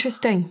 Yeah,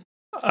 interesting.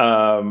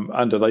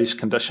 Under these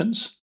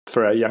conditions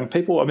for our young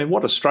people. I mean,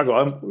 what a struggle.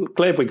 I'm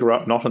glad we grew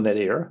up not in that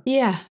era.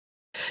 Yeah.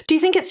 Do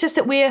you think it's just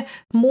that we're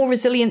more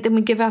resilient than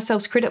we give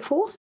ourselves credit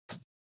for?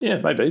 Yeah,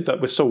 maybe,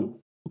 but we still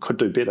could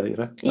do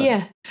better,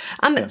 Yeah.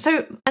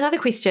 So another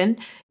question,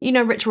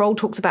 Rich Roll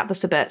talks about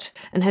this a bit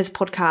in his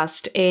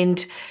podcast,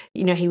 and,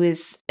 he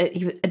was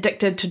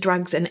addicted to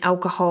drugs and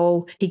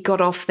alcohol. He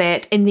got off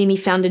that, and then he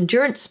found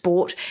endurance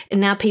sport, and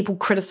now people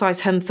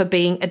criticize him for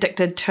being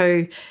addicted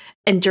to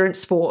endurance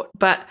sport.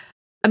 But,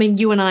 I mean,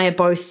 you and I are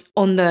both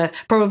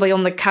probably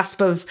on the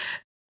cusp of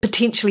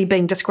potentially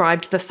being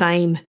described the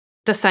same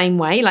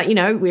way. Like,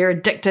 we're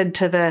addicted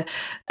to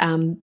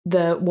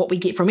the what we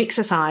get from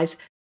exercise.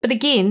 But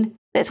again,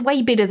 that's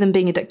way better than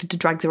being addicted to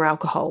drugs or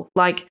alcohol.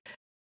 Like,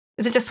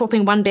 is it just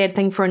swapping one bad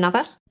thing for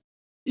another?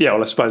 Yeah,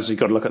 well, I suppose you've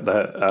got to look at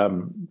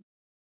the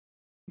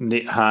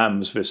net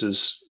harms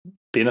versus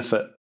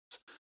benefit.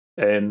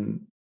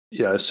 And,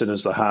 as soon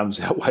as the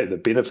harms outweigh the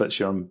benefits,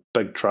 you're in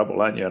big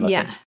trouble, aren't you? And I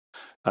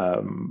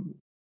think,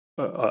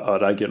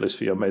 I'd argue, at least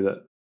for you and me,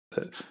 that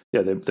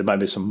there may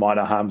be some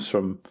minor harms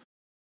from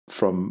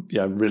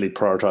really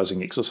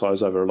prioritising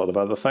exercise over a lot of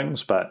other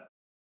things, but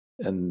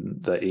in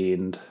the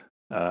end,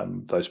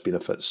 those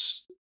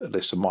benefits, at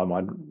least in my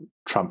mind,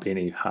 trump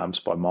any harms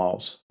by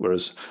miles.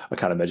 Whereas I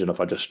can't imagine if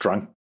I just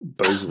drank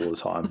booze all the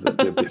time, that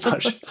there'd be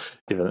much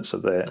evidence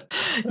of that.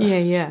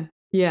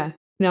 Yeah.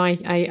 No,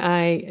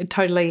 I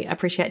totally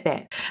appreciate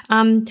that.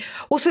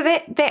 Also,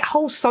 that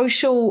whole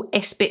social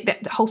aspect,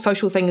 that whole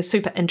social thing is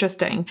super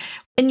interesting.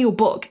 In your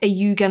book, are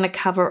you going to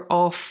cover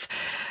off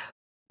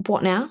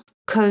what now?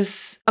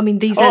 Because, I mean,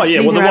 these are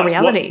our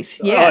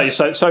realities. All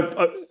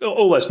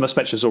those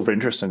mismatches are all very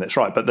interesting. That's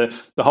right. But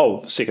the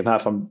whole second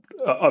half,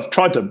 I've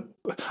tried to,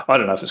 I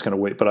don't know if it's going to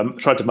work, but I'm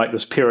tried to make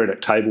this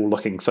periodic table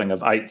looking thing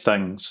of 8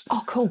 things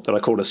that I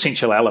called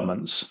essential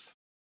elements.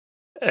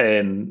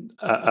 And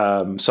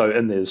so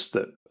in there's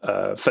the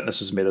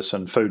fitness is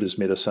medicine, food is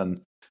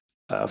medicine.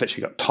 I've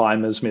actually got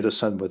time is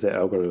medicine with that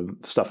algorithm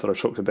stuff that I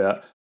talked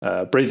about.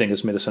 Breathing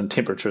is medicine,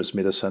 temperature is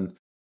medicine.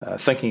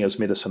 Thinking is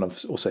medicine.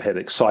 I've also had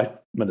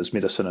excitement as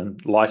medicine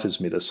and light is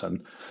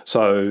medicine.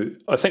 So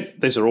I think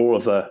these are all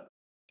of the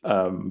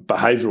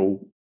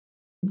behavioural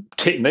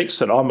techniques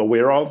that I'm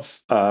aware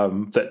of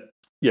that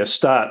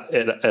start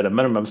at a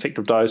minimum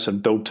effective dose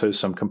and build to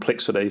some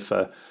complexity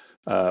for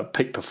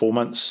peak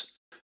performance.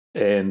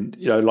 And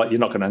you're not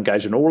going to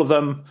engage in all of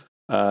them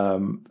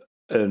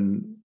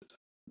in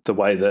the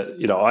way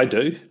that I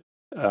do,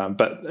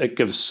 but it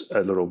gives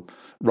a little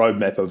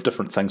roadmap of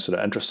different things that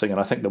are interesting. And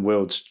I think the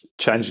world's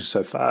changing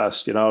so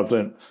fast. I've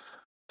learned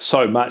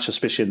so much,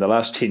 especially in the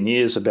last 10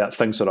 years, about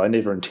things that I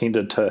never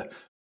intended to.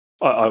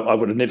 I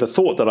would have never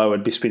thought that I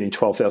would be spending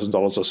 $12,000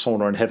 a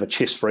sauna and have a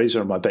chest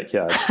freezer in my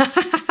backyard.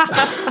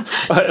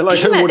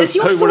 Damn it, is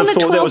your sauna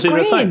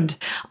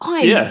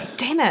 $12,000?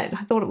 Damn it.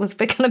 I thought it was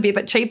going to be a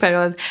bit cheaper.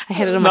 I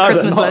had it on my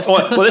Christmas list.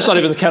 Well, that's not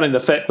even counting the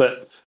fact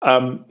that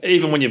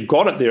even when you've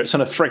got it there, it's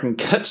in a freaking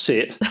kit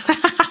set.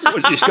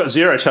 You've got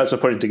zero chance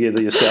of putting it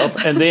together yourself.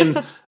 And then,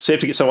 so you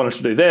have to get someone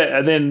to do that.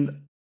 And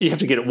then you have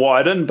to get it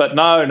wired in. But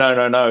no.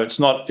 It's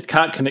not. It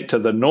can't connect to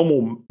the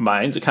normal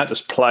mains. It can't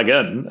just plug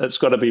in. It's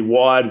got to be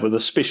wired with a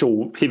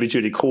special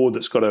heavy-duty cord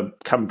that's got to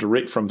come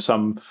direct from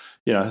some,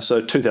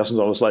 so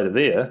 $2,000 later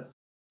there.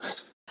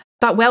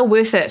 But well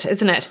worth it,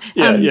 isn't it?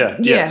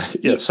 Yeah.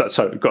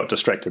 So got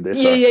distracted there.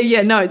 Sorry.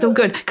 Yeah. No, it's all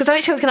good. Because I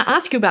actually was going to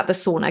ask you about the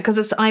sauna,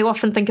 because I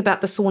often think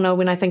about the sauna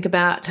when I think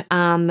about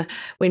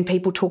when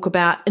people talk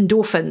about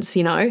endorphins,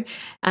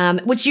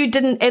 which you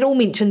didn't at all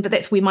mention, but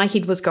that's where my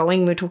head was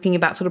going. We're talking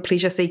about sort of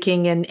pleasure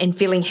seeking and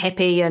feeling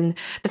happy, and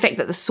the fact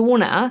that the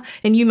sauna,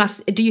 and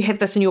do you have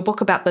this in your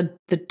book about the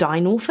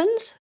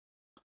dynorphins?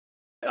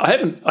 I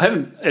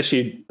haven't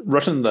actually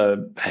written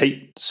the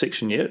heat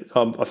section yet.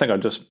 I think I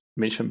just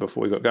mentioned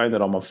before we got going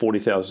that I'm on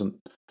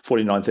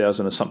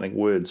 49,000 and something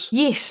words.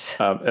 Yes.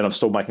 And I'm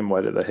still making my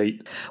way to the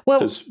heat. Well,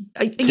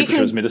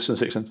 temperature is medicine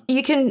section.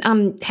 You can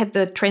have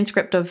the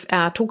transcript of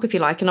our talk if you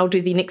like, and I'll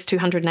do the next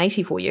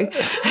 280 for you.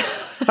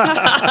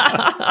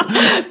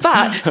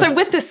 But so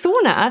with the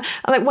sauna,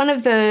 like one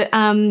of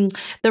the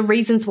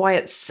reasons why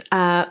it's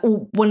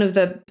one of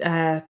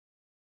the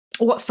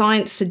what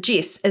science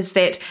suggests is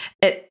that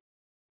it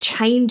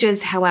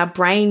changes how our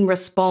brain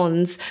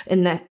responds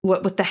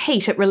with the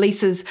heat. It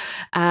releases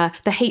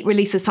the heat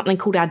releases something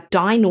called our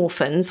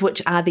dynorphins,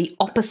 which are the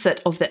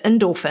opposite of the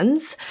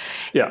endorphins,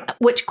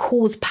 which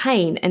cause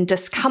pain and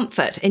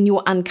discomfort, and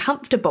you're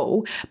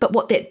uncomfortable. But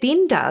what that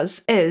then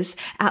does is,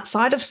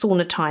 outside of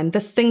sauna time, the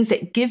things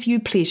that give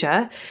you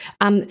pleasure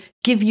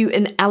give you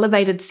an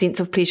elevated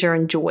sense of pleasure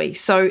and joy.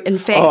 So in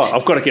fact,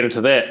 I've got to get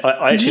into that.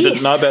 I actually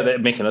didn't know about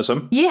that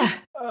mechanism. Yeah.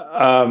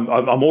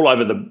 I'm all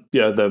over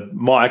the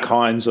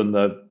myokines and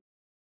the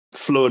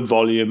fluid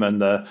volume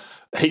and the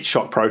heat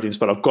shock proteins,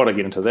 but I've got to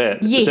get into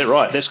that. Yes. Is that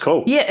right? That's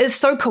cool. Yeah, it's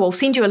so cool. I'll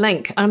send you a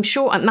link. I'm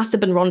sure it must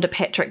have been Rhonda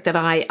Patrick that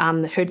I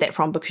heard that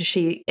from, because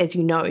she, as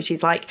you know,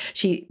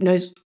 she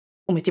knows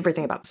almost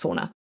everything about the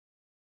sauna.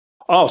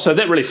 Oh, so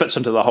that really fits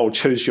into the whole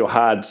choose your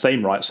hard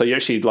theme, right? So you're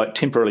actually like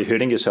temporarily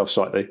hurting yourself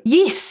slightly.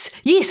 Yes,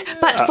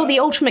 but for the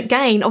ultimate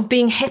gain of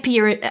being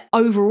happier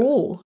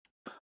overall.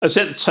 Is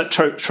that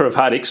true of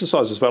hard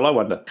exercise as well, I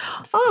wonder?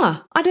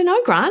 Oh, I don't know,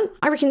 Grant.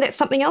 I reckon that's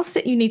something else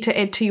that you need to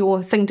add to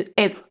your thing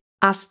to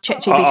ask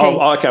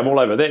ChatGPT. Okay, I'm all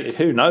over that.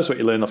 Who knows what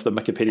you learn off the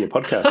Wikipedia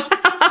podcast?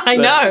 I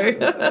know.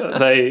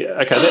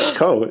 That's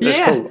cool. That's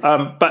cool.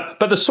 But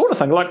the sort of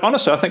thing, like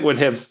honestly, I think we'd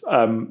have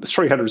 300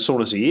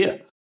 saunas a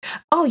year.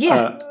 Oh,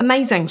 yeah.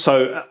 Amazing.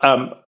 So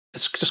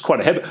it's just quite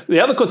a habit. The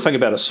other good thing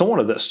about a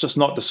sauna that's just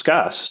not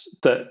discussed,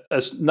 that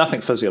is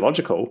nothing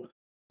physiological,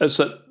 is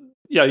that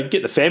you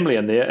get the family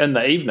in there in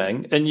the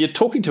evening and you're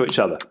talking to each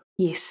other.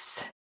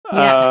 Yes.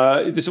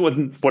 Yeah.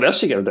 What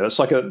else are you going to do? It's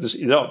like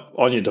you're not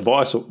on your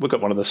device. We've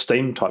got one of the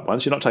Steam type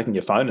ones. You're not taking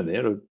your phone in there.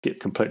 It'll get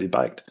completely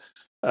baked.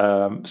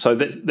 So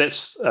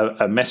that's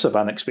a massive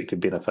unexpected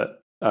benefit.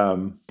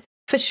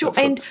 For sure.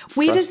 And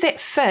where does that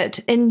fit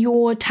in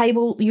your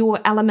table, your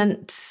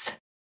elements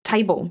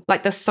table,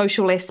 like the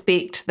social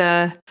aspect,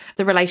 the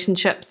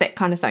relationships, that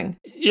kind of thing?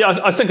 Yeah,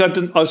 I think I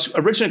was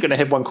originally going to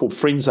have one called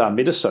Friends Are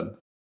Medicine,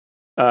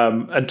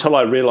 until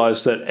I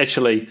realised that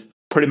actually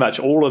pretty much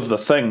all of the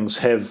things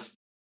have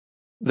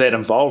that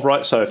involved,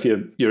 right? So if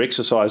you're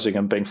exercising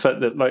and being fit,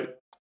 that like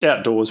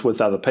outdoors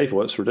with other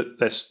people,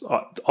 that's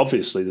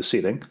obviously the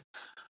setting.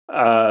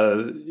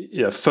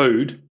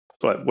 Food.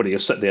 Like, what do you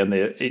sit down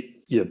there, eat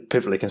your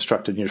perfectly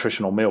constructed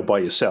nutritional meal by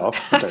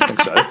yourself? I don't think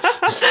so.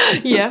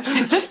 Yeah.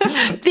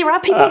 There are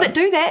people that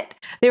do that.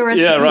 There are.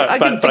 Yeah, right.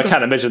 But I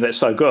can't imagine that's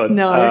so good.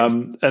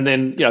 No. And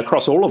then,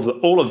 across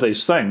all of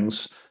these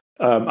things,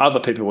 other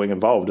people being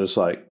involved is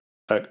like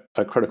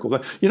a critical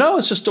thing. You know, I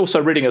was just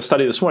also reading a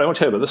study this morning. I want to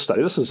tell you about this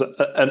study. This is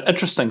an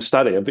interesting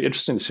study. It'd be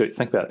interesting to see what you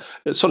think about it.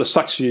 It sort of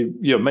sucks you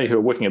and me who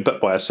are working a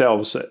bit by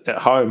ourselves at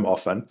home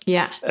often.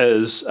 Yeah.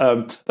 Is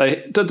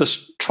they did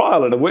this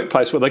trial in a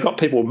workplace where they got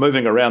people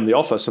moving around the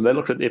office and they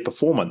looked at their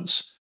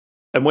performance.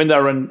 And when they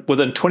were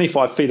within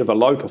 25 feet of a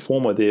low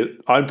performer, their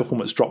own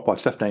performance dropped by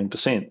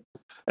 15%.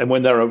 And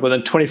when they were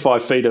within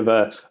 25 feet of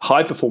a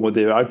high performer,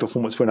 their own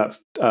performance went up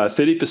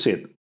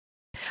 30%.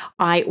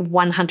 I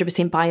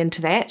 100% buy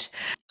into that.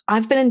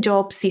 I've been in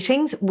job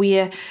settings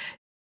where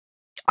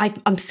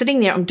I'm sitting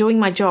there, I'm doing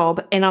my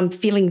job, and I'm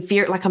feeling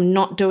very like I'm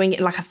not doing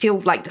it, like I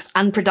feel like this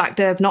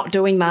unproductive, not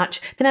doing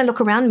much. Then I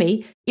look around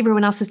me,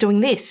 everyone else is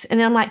doing less. And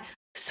then I'm like,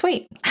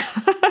 sweet.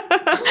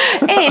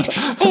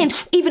 and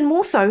even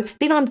more so,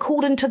 then I'm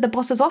called into the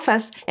boss's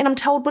office and I'm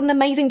told what an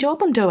amazing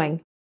job I'm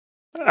doing.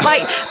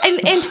 Like, and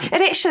it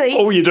actually...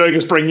 All you're doing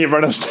is bringing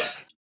everyone else down.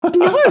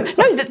 No,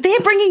 they're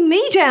bringing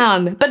me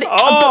down. But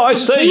I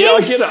see.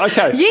 Yes, yeah, I get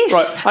it. Okay,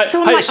 yes. Right.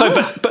 So I'm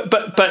like,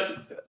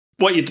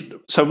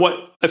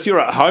 but if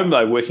you're at home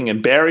though, working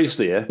in Barry's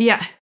there,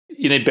 yeah,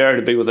 you need Barry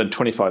to be within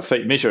 25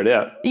 feet. Measure it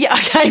out. Yeah.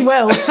 Okay.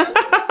 Well,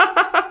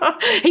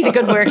 he's a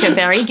good worker,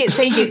 Barry. He gets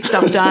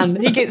stuff done.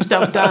 You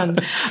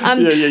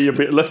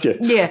lift you.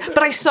 Yeah,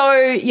 but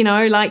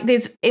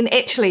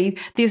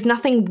there's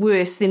nothing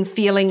worse than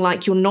feeling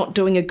like you're not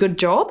doing a good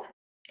job.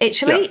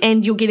 Actually,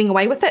 and you're getting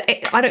away with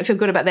it. I don't feel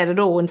good about that at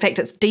all. In fact,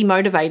 it's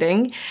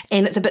demotivating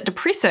and it's a bit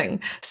depressing.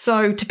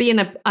 So to be in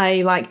a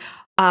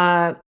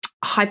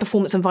high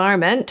performance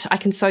environment, I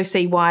can so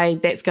see why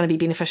that's going to be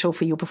beneficial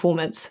for your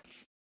performance.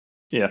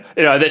 Yeah,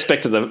 that's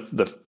back to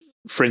the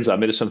friends are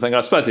medicine thing.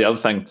 I suppose the other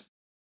thing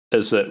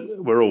is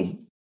that we're all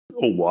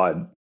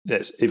wired.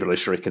 That's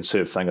evolutionary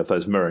conserved thing of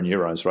those mirror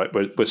neurons, right?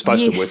 We're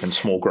supposed to work in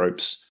small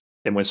groups.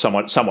 And when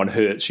someone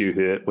hurts, you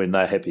hurt. When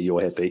they're happy, you're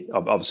happy.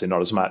 Obviously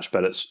not as much,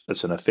 but it's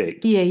an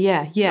effect.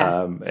 Yeah.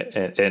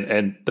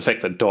 And the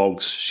fact that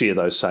dogs share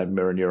those same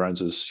mirror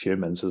neurons as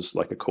humans is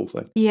like a cool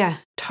thing. Yeah,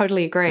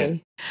 totally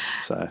agree.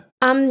 Yeah.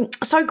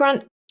 So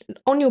Grant,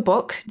 on your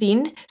book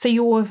then, so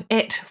you're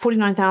at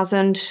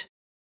 49,000.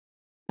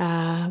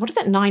 What is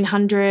it?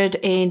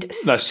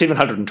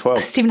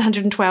 712.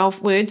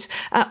 712 words.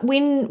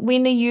 When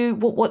are you?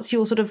 What's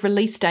your sort of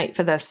release date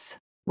for this?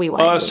 I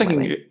was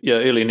thinking,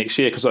 early next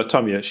year, because I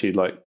told you actually,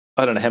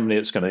 I don't know how many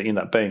it's going to end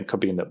up being.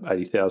 Could be end up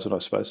 80,000, I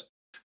suppose.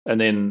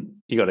 And then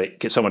you got to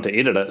get someone to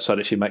edit it so it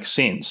actually makes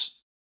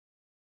sense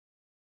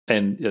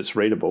and it's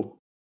readable.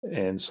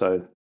 And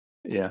so,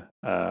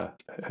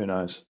 who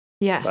knows?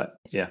 Yeah, but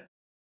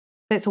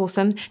that's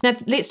awesome. Now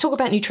let's talk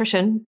about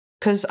nutrition,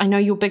 because I know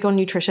you're big on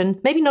nutrition.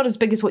 Maybe not as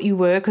big as what you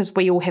were, because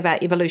we all have our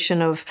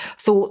evolution of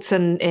thoughts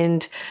and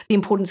the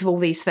importance of all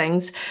these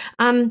things.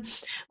 Where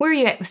are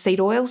you at with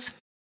seed oils?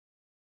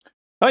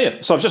 Oh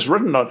yeah, so I've just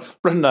written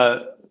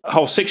a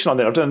whole section on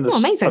that. I've done this.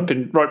 Amazing. I've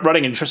been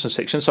writing a nutrition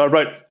section. So I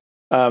wrote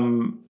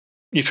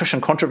nutrition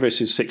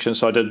controversies section.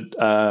 So I did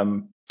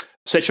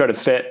saturated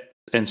fat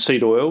and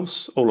seed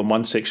oils all in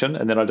one section,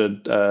 and then I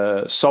did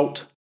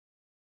salt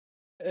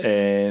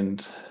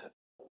and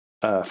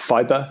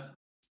fiber.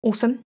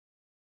 Awesome.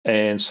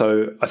 And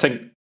so I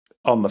think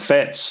on the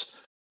fats,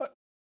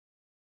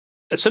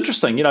 it's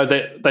interesting.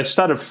 They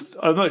started.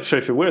 I'm not sure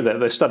if you're aware of that.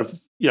 They started.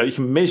 You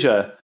can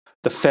measure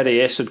the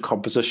fatty acid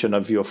composition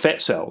of your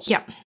fat cells.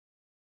 Yeah.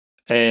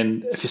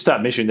 And if you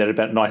start measuring that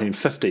about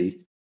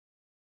 1950,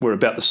 we're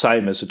about the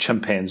same as a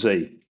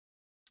chimpanzee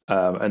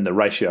in the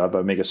ratio of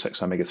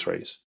omega-6,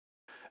 omega-3s.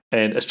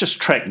 And it's just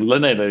tracked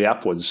linearly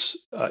upwards,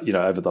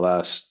 over the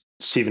last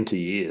 70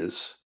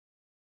 years.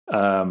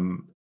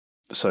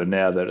 So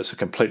now that it's a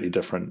completely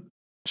different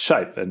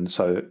shape. And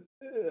so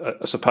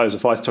I suppose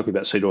if I talk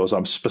about seed oils,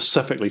 I'm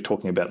specifically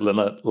talking about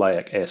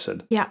linoleic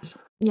acid. Yeah.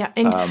 Yeah,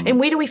 and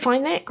where do we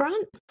find that,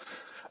 Grant?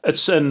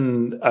 It's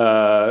in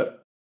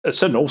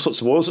all sorts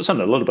of oils. It's in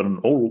a little bit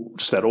in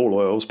just about all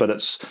oils, but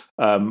it's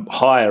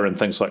higher in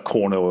things like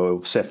corn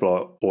oil,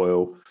 safflower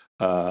oil,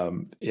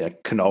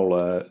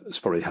 canola. It's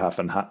probably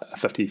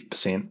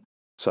 50%.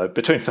 So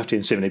between 50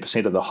 and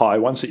 70% of the high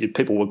ones that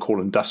people would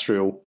call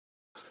industrial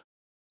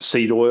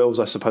seed oils,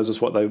 I suppose is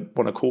what they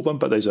want to call them.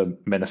 But these are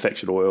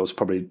manufactured oils,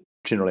 probably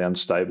generally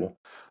unstable.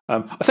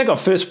 I think on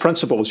first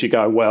principles, you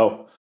go,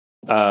 well,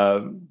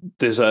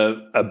 there's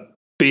a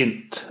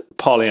bent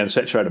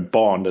polyunsaturated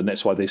bond, and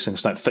that's why these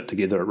things don't fit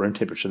together at room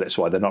temperature. That's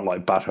why they're not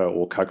like butter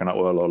or coconut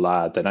oil or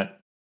lard.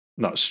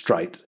 Not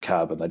straight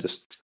carbon. They're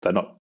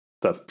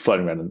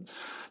floating around in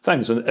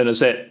things. And is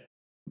that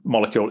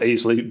molecule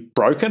easily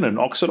broken and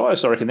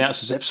oxidized? I reckon the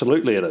answer is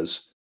absolutely it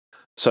is.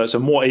 So it's a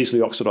more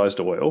easily oxidized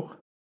oil.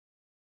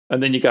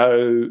 And then you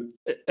go,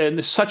 and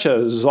there's such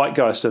a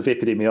zeitgeist of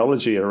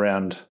epidemiology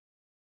around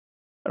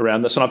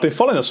this. And I've been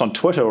following this on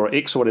Twitter or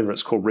X or whatever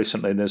it's called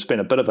recently, and there's been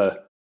a bit of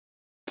a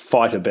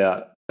fight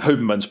about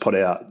Huberman's put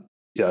out,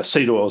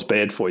 seed oil's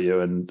bad for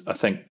you. And I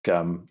think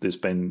there's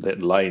been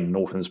that Lane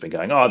Norton's been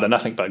going, they're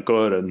nothing but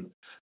good. And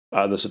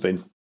others have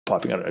been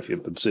piping. I don't know if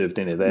you've observed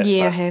any of that.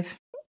 Yeah, I have.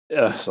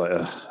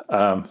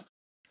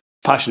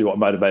 partially what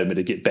motivated me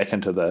to get back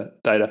into the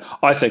data.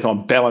 I think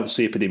on balance,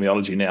 the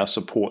epidemiology now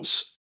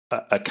supports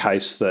a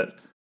case that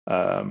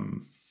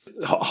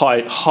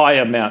high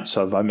amounts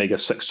of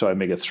omega-6 to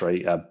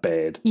omega-3 are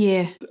bad.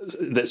 Yeah.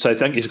 So I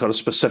think he's got to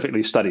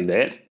specifically study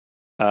that.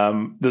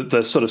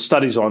 The sort of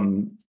studies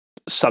on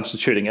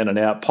substituting in and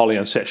out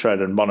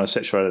polyunsaturated and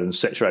monosaturated and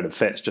saturated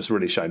fats just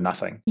really show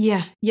nothing.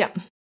 Yeah, yep.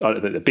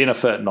 The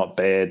benefit, not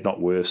bad,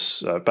 not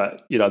worse.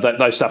 But,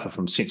 those suffer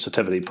from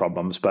sensitivity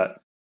problems. But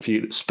if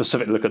you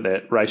specifically look at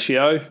that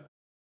ratio,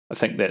 I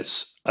think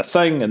that's a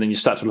thing. And then you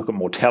start to look at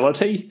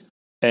mortality.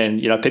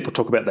 And, people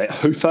talk about that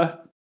Hoover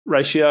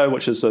ratio,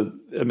 which is the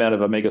amount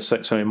of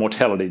omega-6. I mean,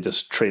 mortality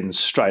just trends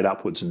straight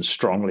upwards and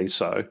strongly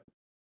so.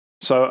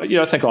 So,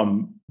 I think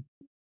on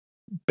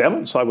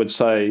balance, I would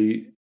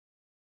say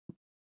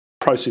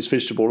processed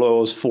vegetable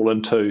oils fall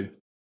into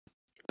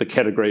the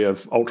category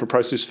of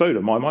ultra-processed food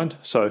in my mind.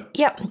 So,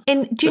 yep.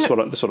 And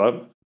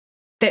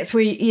that's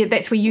where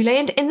you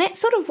land, and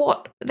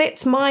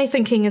that's my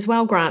thinking as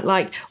well, Grant.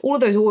 Like all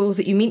of those oils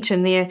that you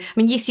mentioned there. I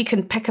mean, yes, you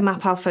can pick them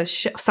up off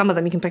some of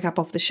them you can pick up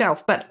off the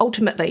shelf, but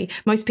ultimately,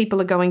 most people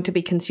are going to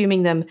be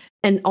consuming them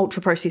in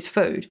ultra-processed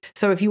food.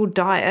 So, if your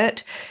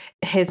diet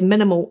has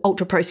minimal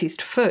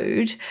ultra-processed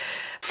food,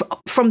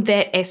 from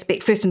that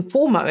aspect, first and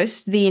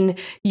foremost, then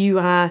you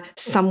are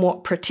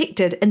somewhat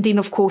protected. And then,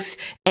 of course,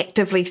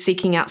 actively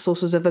seeking out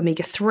sources of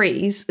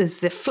omega-3s is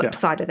the flip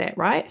side of that,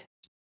 right?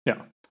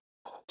 Yeah.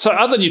 So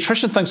other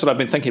nutrition things that I've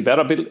been thinking about,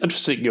 I'd be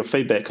interested in your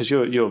feedback because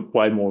you're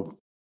way more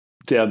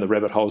down the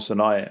rabbit holes than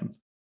I am.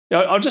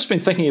 I've just been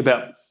thinking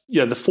about,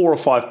 the 4 or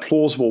 5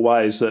 plausible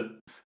ways that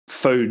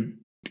food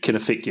can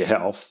affect your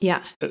health.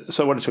 Yeah.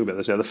 So I want to talk about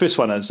this now. The first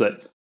one is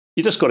that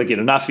you just got to get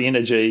enough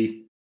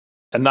energy,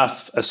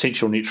 enough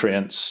essential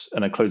nutrients,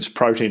 and includes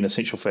protein,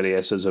 essential fatty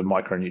acids, and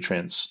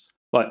micronutrients.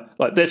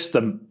 Like that's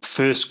the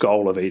first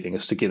goal of eating,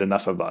 is to get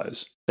enough of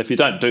those. If you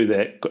don't do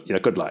that,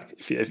 good luck.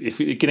 If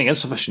you're getting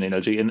insufficient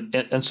energy and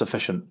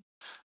insufficient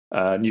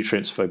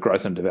nutrients for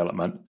growth and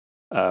development,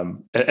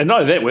 and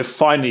not only that, we're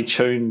finely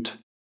tuned.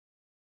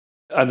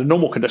 Under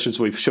normal conditions,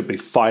 we should be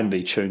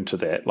finely tuned to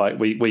that. Like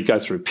we go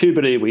through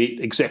puberty, we eat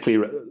exactly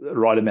the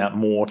right amount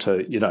more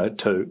to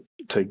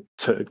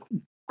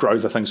grow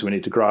the things we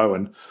need to grow,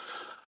 and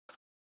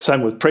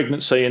same with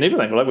pregnancy and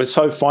everything. Like we're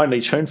so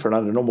finely tuned for it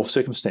under normal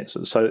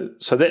circumstances. So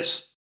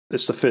that's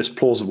the first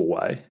plausible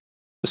way.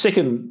 The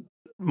second,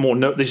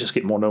 let's just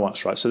get more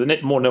nuanced, right? So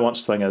the more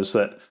nuanced thing is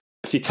that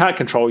if you can't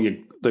control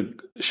the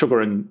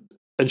sugar and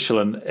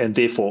insulin and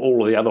therefore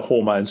all of the other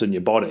hormones in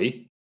your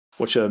body,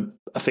 which are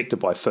affected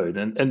by food,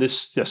 and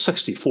there's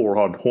 64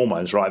 odd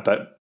hormones, right?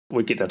 But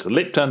we get into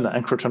leptin, the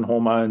incretin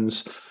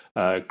hormones,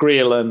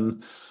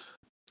 ghrelin,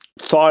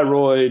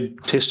 thyroid,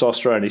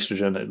 testosterone,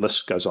 estrogen, the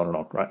list goes on and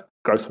on, right?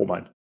 Growth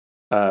hormone.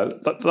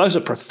 Those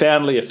are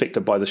profoundly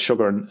affected by the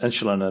sugar and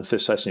insulin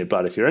infestation in your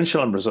blood. If you're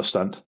insulin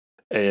resistant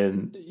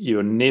and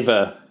you're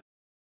never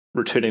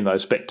returning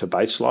those back to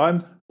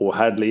baseline, or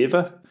hardly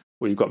ever,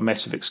 where you've got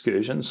massive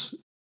excursions,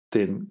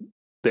 then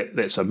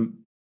that's a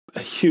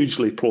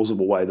hugely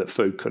plausible way that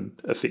food could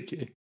affect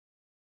you.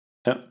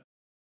 Yeah.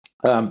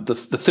 The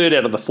third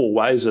out of the 4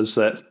 ways is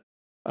that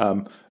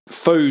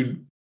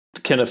food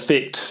can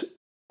affect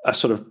a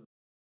sort of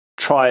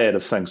triad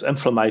of things: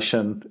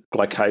 inflammation,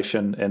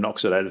 glycation, and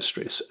oxidative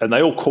stress. And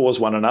they all cause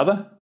one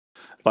another.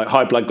 Like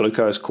high blood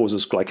glucose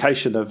causes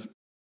glycation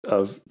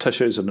of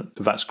tissues and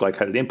advanced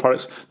glycated end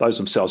products. Those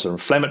themselves are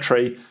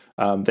inflammatory.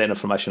 That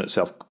inflammation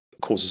itself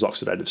causes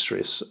oxidative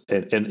stress,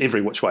 and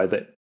every which way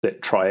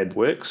that triad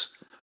works.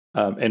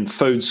 And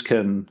foods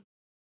can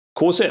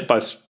cause that,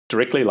 both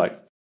directly,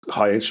 like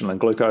high insulin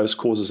glucose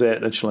causes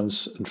that.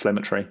 Insulin's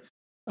inflammatory.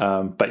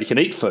 But you can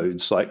eat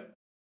foods, like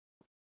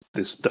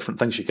there's different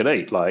things you can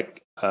eat,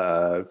 like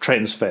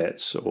trans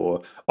fats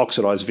or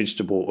oxidized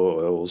vegetable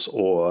oils,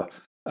 or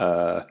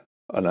I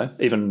don't know,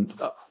 even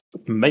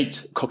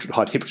meat cooked at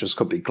high temperatures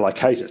could be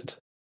glycated.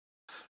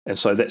 And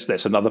so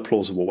that's another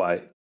plausible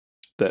way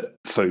that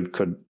food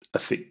could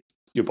affect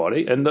your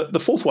body. And the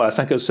fourth way, I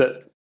think, is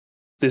that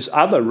there's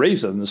other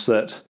reasons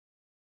that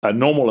a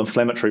normal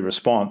inflammatory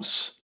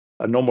response,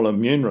 a normal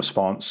immune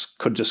response,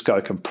 could just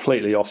go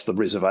completely off the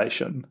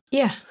reservation.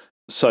 Yeah.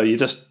 So you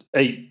just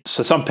eat.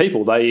 So some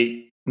people, they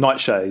eat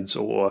nightshades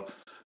or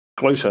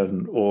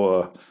gluten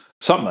or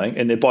something,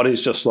 and their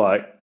body's just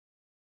like,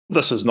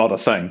 this is not a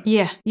thing.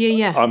 Yeah.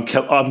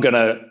 I'm going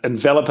to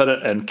envelop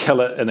it and kill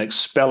it and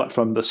expel it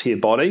from this here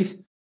body,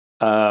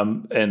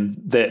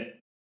 and that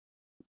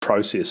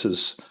process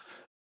is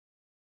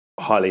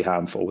highly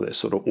harmful. That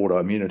sort of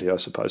autoimmunity, I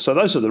suppose. So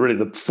those are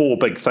really the 4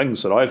 big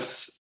things that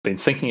I've been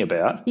thinking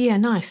about. Yeah,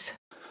 nice.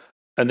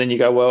 And then you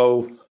go,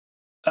 well,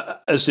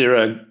 is there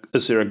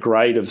a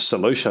grade of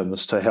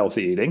solutions to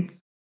healthy eating?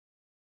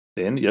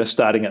 Then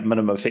starting at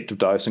minimum effective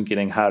dose and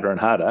getting harder and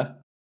harder.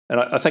 And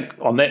I think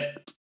on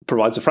that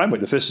provides a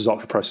framework. The first is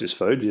ultra processed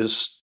food. You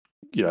just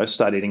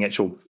start eating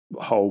actual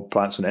whole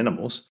plants and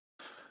animals,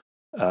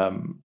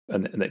 and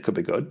that could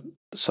be good.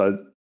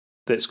 So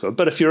that's good.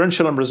 But if you're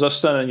insulin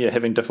resistant and you're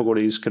having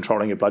difficulties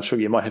controlling your blood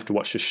sugar, you might have to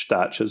watch your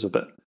starches a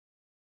bit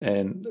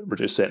and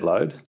reduce that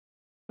load.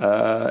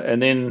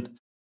 And then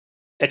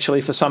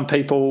actually for some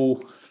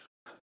people,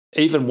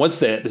 even with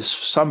that, there's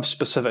some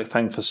specific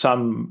thing for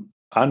some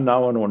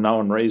unknown or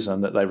known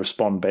reason that they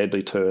respond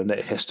badly to, and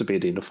that has to be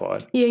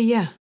identified.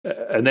 Yeah.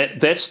 And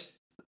that's,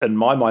 in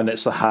my mind,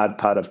 that's the hard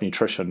part of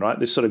nutrition, right?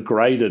 There's sort of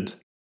graded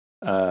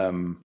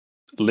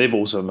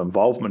levels of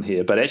involvement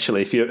here, but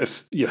actually, if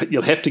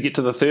you'll have to get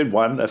to the third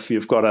one if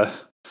you've got an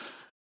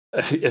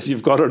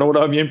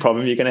autoimmune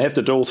problem, you're going to have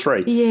to do all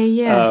three.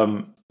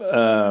 Yeah.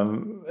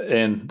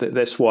 And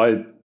that's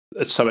why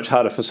it's so much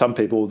harder for some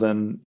people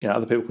than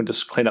other people can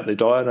just clean up their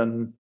diet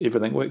and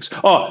everything works.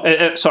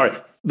 Sorry,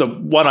 the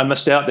one I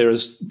missed out there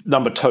is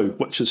number 2,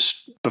 which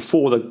is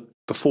before the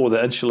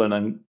insulin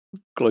and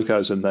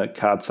glucose and the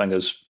carb thing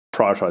is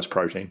prioritize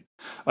protein.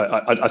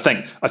 I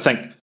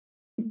think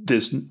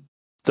there's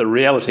the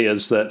reality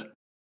is that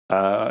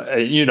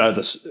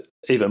this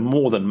even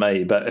more than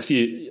me, but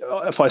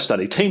if I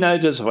study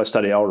teenagers, if I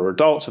study older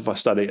adults, if I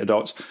study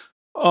adults,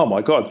 oh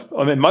my God,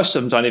 I mean, most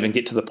of them don't even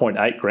get to the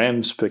 0.8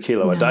 grams per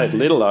kilo a day,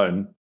 let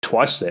alone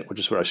twice that, which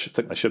is where I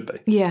think they should be.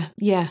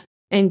 Yeah.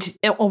 And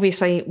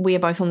obviously, we are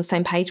both on the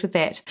same page with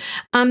that.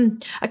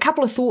 A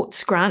couple of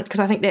thoughts, Grant, because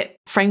I think that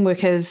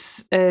framework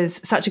is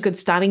such a good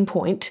starting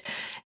point.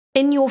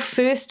 In your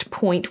first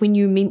point, when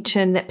you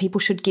mention that people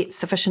should get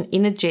sufficient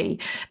energy,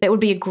 that would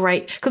be a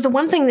great, because the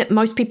one thing that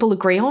most people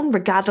agree on,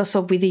 regardless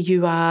of whether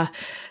you are,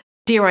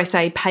 dare I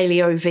say,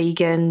 paleo,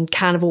 vegan,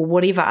 carnivore,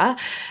 whatever,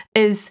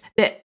 is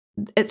that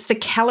it's the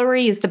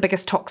calorie is the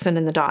biggest toxin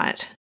in the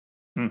diet.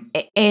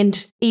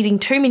 And eating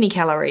too many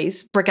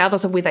calories,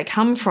 regardless of where they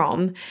come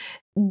from,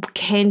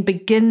 can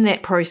begin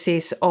that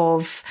process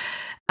of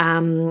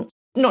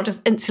not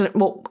just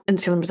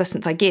insulin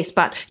resistance, I guess,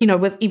 but,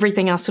 with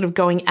everything else sort of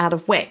going out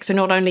of whack. So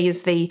not only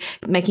is the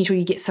making sure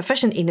you get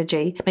sufficient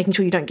energy, making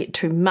sure you don't get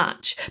too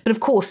much, but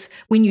of course,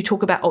 when you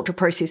talk about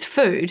ultra-processed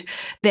food,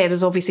 that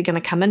is obviously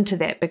going to come into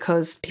that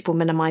because people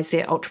minimize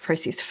their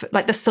ultra-processed food.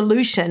 Like the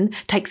solution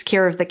takes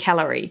care of the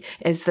calorie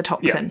as the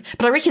toxin. Yeah.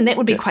 But I reckon that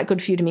would be quite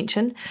good for you to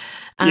mention.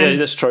 Yeah,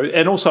 that's true.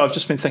 And also I've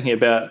just been thinking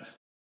about,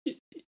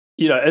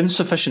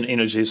 insufficient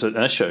energy is an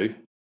issue.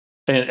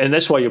 And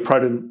that's why your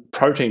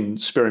protein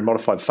sparing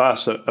modified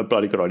fasts are a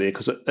bloody good idea,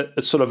 because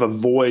it sort of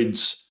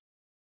avoids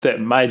that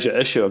major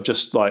issue of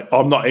just like,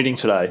 I'm not eating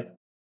today.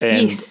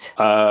 And, yes.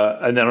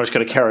 And then I'm just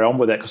going to carry on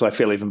with that because I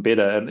feel even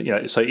better.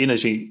 And, so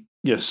energy,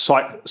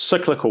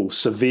 cyclical,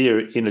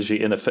 severe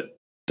energy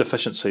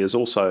deficiency is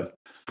also,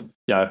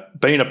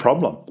 been a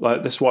problem.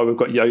 Like that's why we've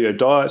got yo-yo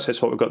diets.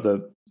 That's why we've got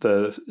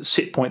the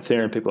set point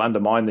theory and people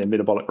undermine their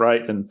metabolic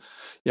rate. And,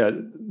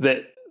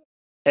 that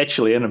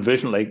actually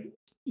inadvertently,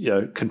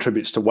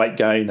 contributes to weight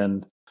gain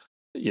and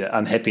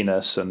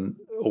unhappiness and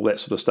all that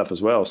sort of stuff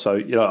as well. So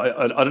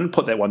I didn't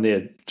put that one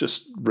there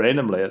just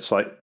randomly. It's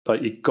like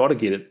you got to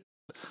get it,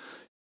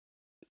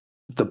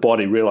 the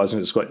body realizing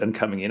it's got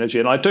incoming energy.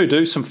 And I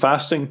do some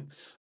fasting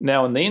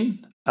now and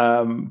then,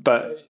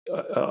 but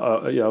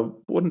I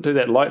wouldn't do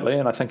that lightly.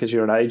 And I think as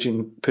you're an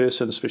aging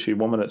person, especially a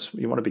woman,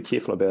 you want to be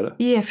careful about it.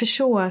 Yeah, for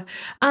sure.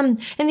 And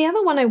the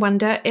other one I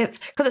wonder if,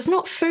 because it's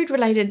not food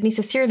related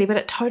necessarily, but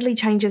it totally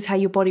changes how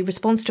your body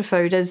responds to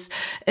food, is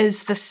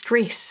the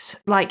stress.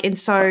 And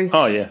so.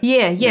 Oh yeah.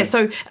 Yeah.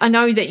 So I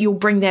know that you'll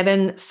bring that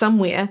in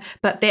somewhere,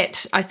 but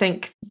that I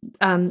think,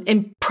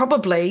 and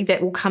probably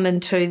that will come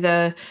into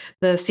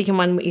the second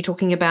one where you're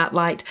talking about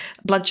like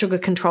blood sugar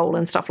control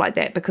and stuff like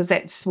that, because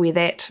that's where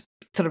that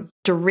sort of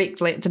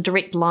it's a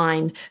direct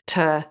line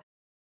to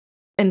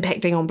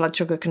impacting on blood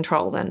sugar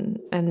control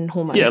and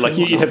hormones. Yeah, like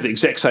you have the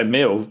exact same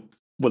meal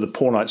with a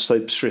poor night's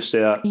sleep, stressed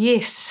out,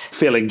 yes,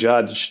 feeling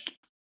judged,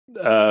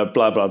 blah,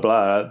 blah,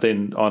 blah,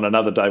 then on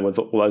another day with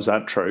all those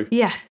aren't true.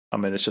 Yeah. I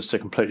mean, it's just a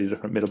completely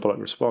different metabolic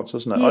response,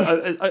 isn't it?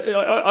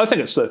 Yeah. I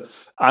think it's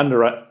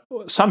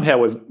somehow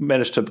we've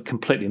managed to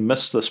completely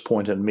miss this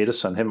point in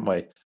medicine, haven't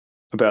we,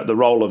 about the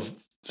role of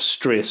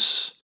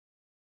stress.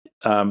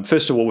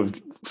 First of all,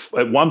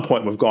 at one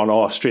point we've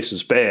gone, stress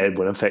is bad,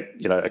 when in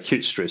fact,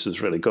 acute stress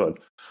is really good.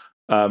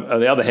 On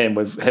the other hand,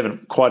 we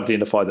haven't quite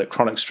identified that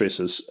chronic stress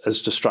is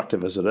as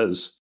destructive as it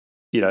is,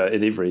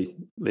 at every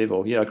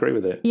level. Yeah, I agree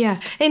with that.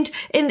 Yeah, and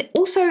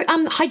also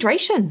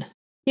hydration.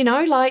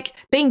 Like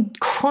being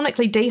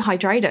chronically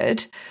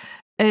dehydrated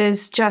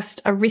is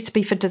just a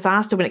recipe for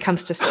disaster when it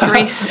comes to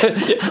stress.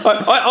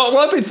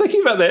 I've been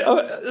thinking about that.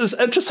 It's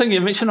interesting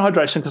you mentioned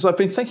hydration, because I've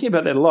been thinking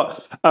about that a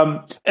lot.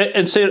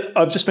 And so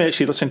I've just been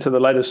actually listening to the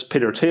latest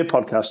Peter Attia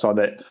podcast on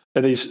that.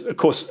 And he's, of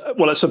course,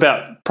 it's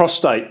about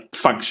prostate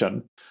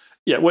function.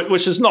 Yeah,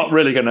 which is not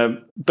really going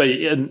to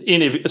be in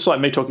any of it. It's like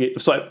me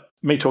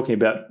talking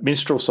about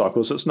menstrual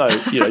cycles. It's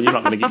you're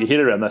not going to get your head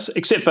around this,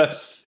 except for,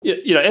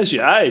 as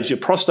you age, your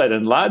prostate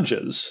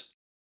enlarges.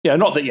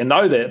 Not that you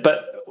know that,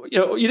 but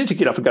you need to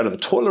get up and go to the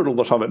toilet all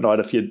the time at night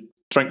if you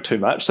drink too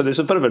much. So there's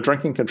a bit of a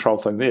drinking control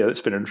thing there.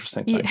 That's been an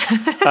interesting thing.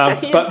 Yeah.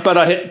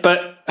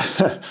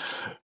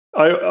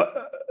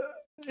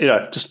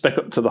 Just back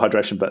up to the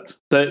hydration bit.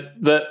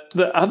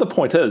 The other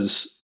point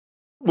is,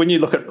 when you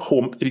look at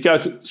if you go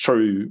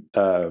through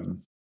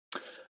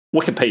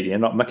Wikipedia,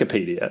 not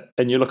Wikipedia,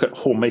 and you look at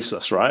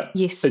hormesis, right?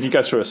 Yes. And you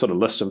go through a sort of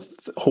list of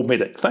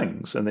hormetic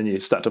things, and then you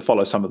start to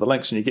follow some of the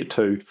links, and you get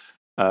to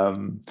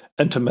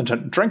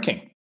intermittent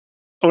drinking.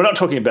 We're not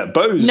talking about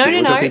booze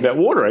here. We're talking about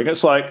watering.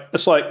 It's like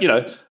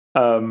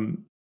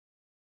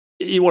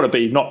you want to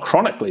be not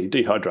chronically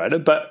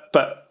dehydrated,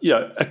 but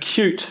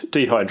acute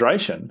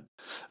dehydration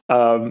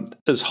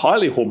is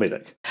highly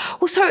hormetic.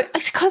 Well, so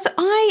because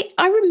I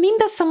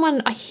remember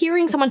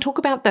hearing someone talk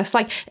about this.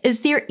 Like,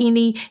 is there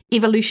any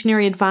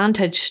evolutionary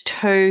advantage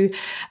to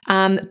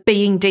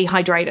being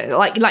dehydrated?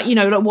 Like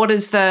what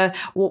is the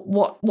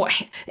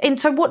what? And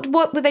so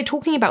what were they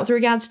talking about with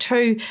regards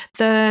to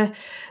the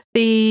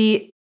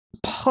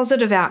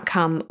positive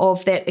outcome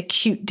of that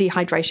acute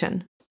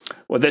dehydration?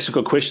 Well, that's a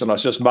good question. I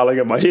was just mulling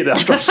in my head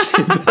after I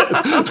said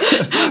that.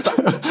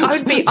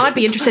 I'd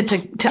be interested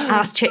to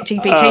ask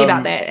ChatGPT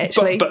about that,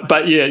 actually.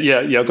 But yeah,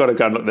 I've got to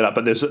go and look that up.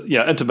 But there's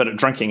intermittent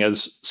drinking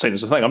is seen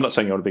as a thing. I'm not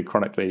saying you want to be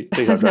chronically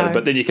dehydrated, no.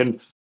 But then you can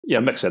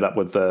mix that up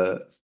with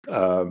the.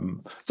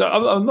 So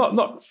I'm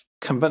not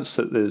convinced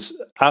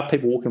that are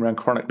people walking around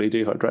chronically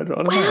dehydrated.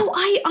 I don't know.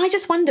 I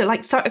just wonder,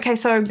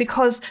 so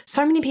because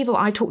so many people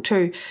I talk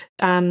to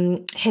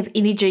have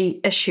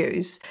energy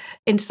issues,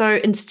 and so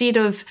instead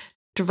of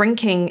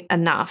drinking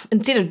enough,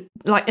 instead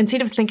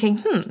of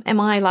thinking, am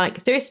I like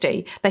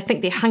thirsty, they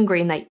think they're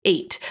hungry and they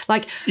eat.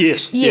 Like,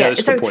 yes, yeah,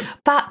 that's a good point.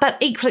 But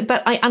equally,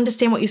 but I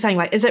understand what you're saying.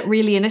 Like, is it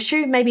really an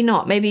issue? Maybe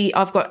not. Maybe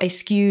I've got a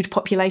skewed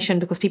population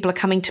because people are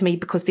coming to me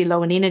because they're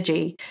low in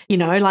energy.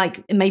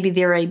 Like maybe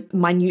they're a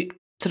minute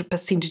sort of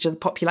percentage of the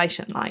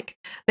population. Like,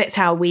 that's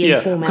how we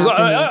inform our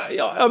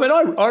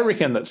opinions. I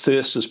reckon that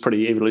thirst is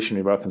pretty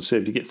evolutionary well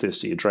conserved. You get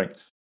thirsty, you drink,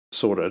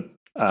 sorted.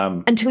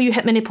 Until you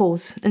hit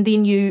menopause, and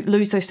then you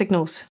lose those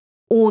signals,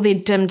 or they're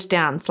dimmed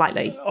down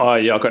slightly. Oh,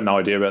 yeah, I've got no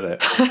idea about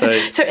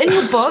that. So in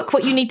your book,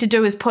 what you need to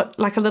do is put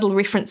like a little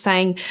reference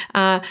saying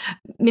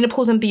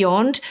menopause and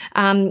beyond,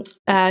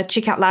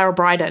 check out Lara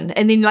Bryden,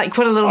 and then like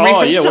put a little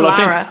reference to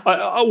Lara.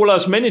 I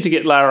was meaning to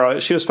get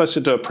Lara. She was supposed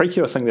to do a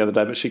Precure thing the other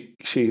day, but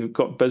she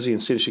got busy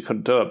and said she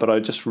couldn't do it. But I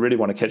just really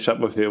want to catch up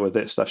with her with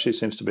that stuff. She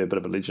seems to be a bit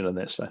of a legend in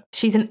that space.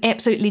 She's an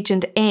absolute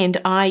legend, and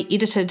I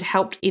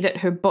helped edit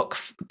her book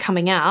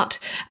coming out,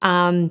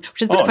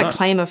 which is a bit of a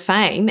claim of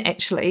fame,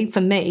 actually,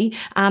 for me.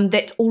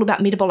 That's all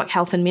about metabolic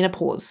health and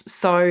menopause.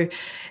 So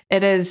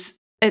it's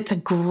a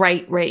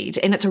great read,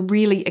 and it's a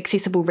really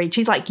accessible read.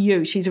 She's like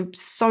you. She's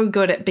so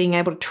good at being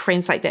able to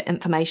translate that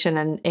information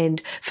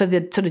and for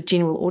the sort of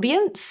general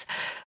audience.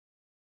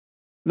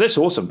 That's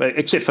awesome,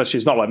 except for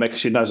she's not like me because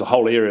she knows a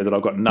whole area that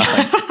I've got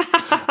nothing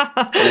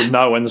or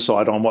no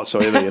insight on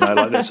whatsoever.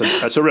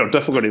 That's a real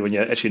difficulty when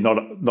you're actually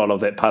not of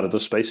that part of the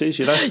species.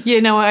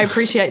 Yeah, no, I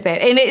appreciate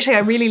that, and actually,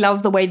 I really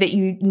love the way that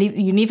you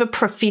never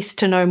profess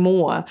to know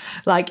more,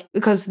 like,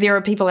 because there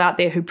are people out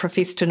there who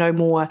profess to know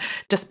more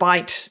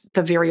despite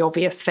the very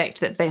obvious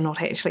fact that they're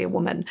not actually a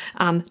woman.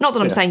 Not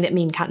that I'm saying that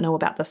men can't know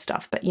about this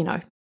stuff, but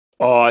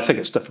Oh, I think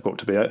it's difficult,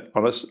 to be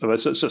honest.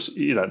 It's just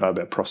you don't know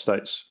about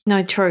prostates.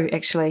 No, true,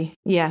 actually.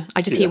 Yeah,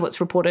 I just hear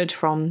what's reported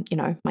from,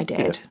 my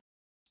dad. Yeah.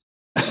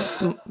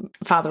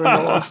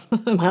 Father-in-law,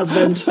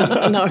 husband. So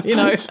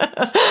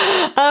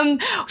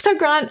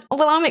Grant,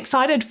 well, I'm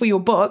excited for your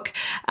book.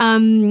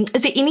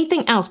 Is there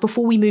anything else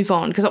before we move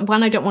on? Because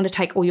one, I don't want to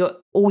take all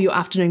your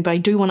afternoon, but I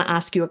do want to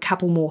ask you a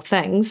couple more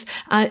things.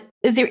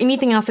 Is there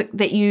anything else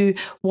that you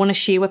want to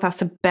share with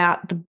us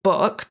about the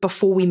book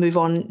before we move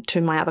on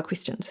to my other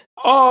questions?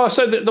 Oh,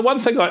 so the one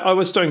thing I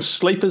was doing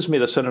sleep as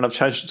medicine, and I've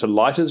changed it to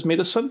light as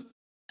medicine.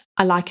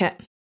 I like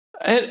it.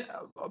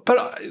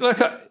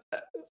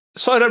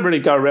 So I don't really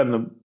go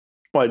around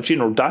my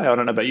general day. I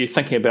don't know about you,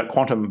 thinking about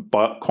quantum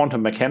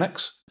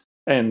mechanics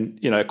and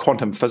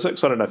quantum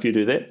physics. I don't know if you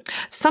do that.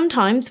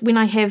 Sometimes when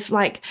I have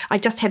I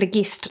just had a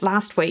guest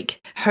last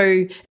week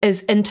who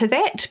is into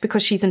that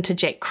because she's into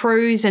Jack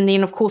Kruse, and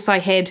then of course I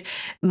had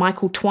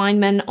Michael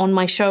Twineman on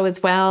my show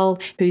as well,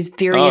 who's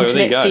very into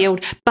that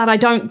field. But I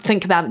don't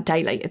think about it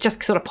daily. It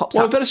just sort of pops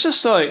up. But it's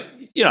just like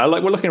we're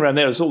looking around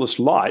there. There's all this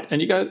light,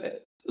 and you go,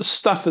 this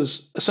stuff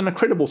it's an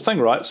incredible thing,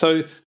 right?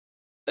 So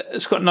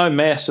it's got no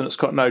mass and it's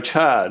got no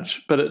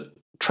charge, but it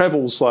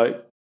travels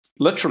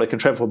literally can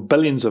travel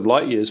billions of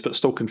light years but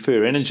still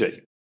confer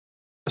energy.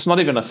 It's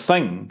not even a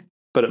thing,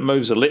 but it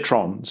moves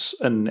electrons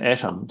in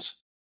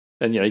atoms,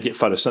 and you get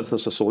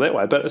photosynthesis all that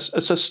way. But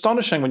it's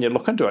astonishing when you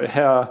look into it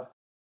how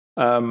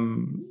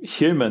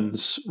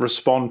humans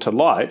respond to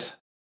light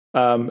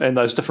and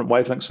those different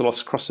wavelengths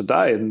across the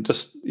day, and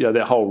just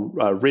that whole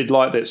red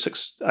light, that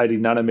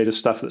 680 nanometer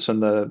stuff that's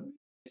on the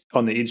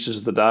edges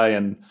of the day,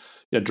 and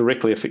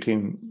directly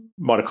affecting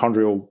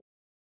mitochondrial,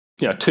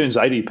 turns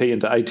ADP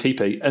into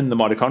ATP in the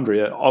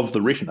mitochondria of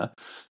the retina.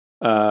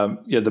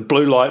 The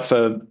blue light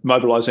for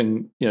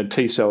mobilizing,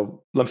 T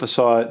cell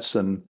lymphocytes,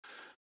 and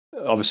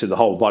obviously the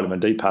whole vitamin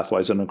D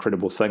pathway is an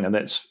incredible thing, and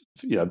that's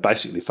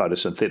basically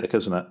photosynthetic,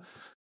 isn't it?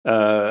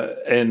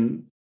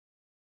 And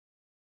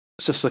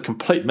it's just a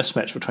complete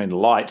mismatch between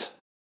light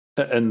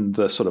in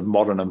the sort of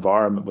modern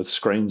environment with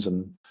screens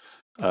and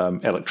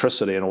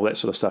electricity and all that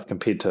sort of stuff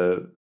compared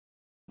to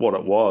what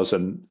it was,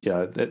 and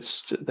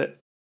that's that.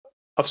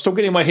 I'm still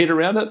getting my head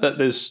around it. That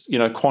there's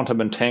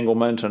quantum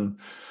entanglement and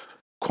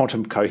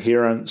quantum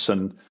coherence,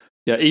 and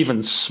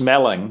even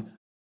smelling.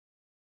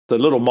 The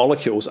little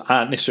molecules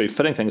aren't necessarily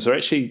fitting things. They're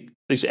actually,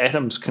 these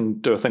atoms can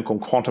do a thing called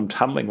quantum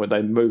tunneling, where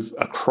they move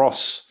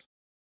across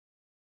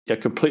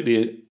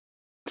completely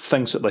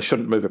things that they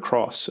shouldn't move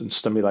across and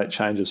stimulate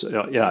changes.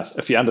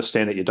 If you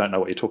understand it, you don't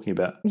know what you're talking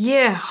about.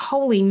 Yeah,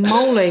 holy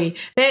moly.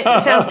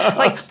 That sounds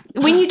like,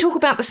 when you talk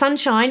about the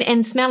sunshine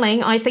and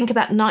smelling, I think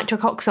about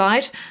nitric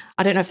oxide.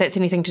 I don't know if that's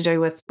anything to do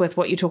with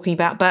what you're talking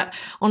about, but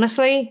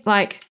honestly,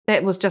 like,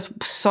 that was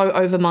just so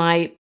over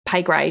my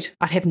pay grade.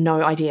 I'd have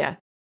no idea.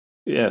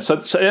 Yeah, so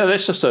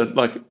that's just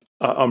I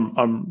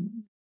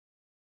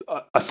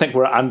think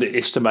we're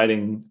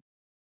underestimating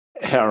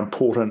how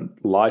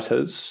important light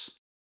is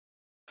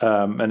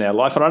in our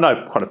life, and I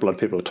know quite a lot of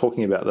people are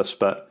talking about this,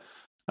 but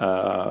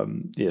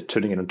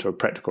turning it into a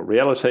practical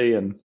reality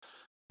and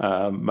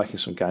making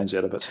some gains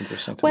out of it's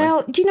interesting to me.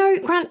 Well, do you know,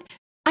 Grant?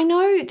 I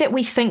know that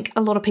we think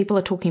a lot of people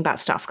are talking about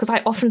stuff, because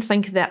I often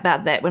think about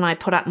that when I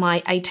put up my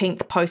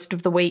 18th post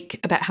of the week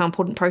about how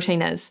important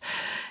protein is.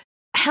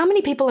 How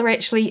many people are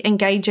actually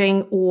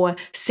engaging or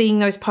seeing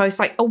those posts?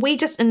 Like, are we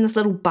just in this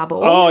little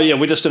bubble? Oh, yeah,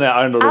 we're just in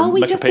our own little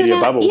Wikipedia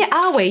bubble. Yeah,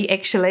 are we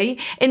actually?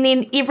 And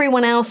then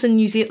everyone else in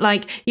New Zealand,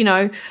 like,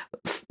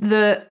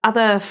 the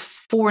other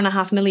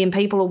 4.5 million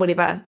people or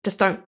whatever, just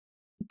don't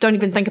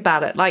even think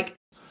about it. Like,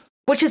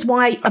 which is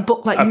why a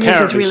book like yours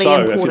is really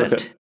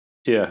important.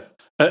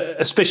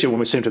 Especially when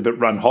we seem to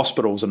run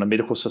hospitals and the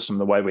medical system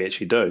the way we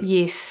actually do.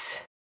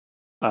 Yes.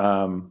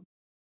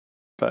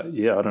 But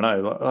yeah, I don't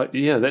know.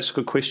 That's a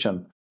good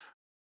question.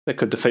 That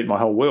could defeat my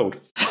whole world.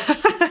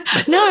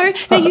 No,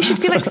 you should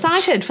feel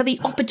excited for the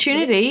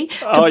opportunity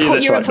to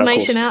put your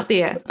information out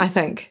there, I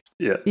think.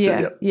 Yeah.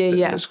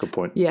 That's a good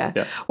point.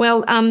 Yeah.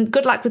 Well,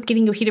 good luck with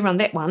getting your head around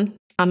that one.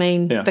 I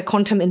mean, the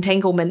quantum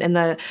entanglement and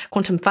the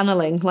quantum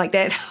funneling, like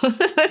that,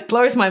 that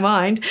blows my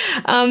mind.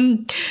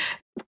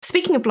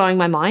 Speaking of blowing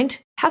my mind,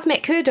 how's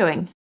Matt Kerr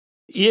doing?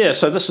 Yeah,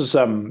 so this is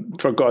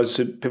for guys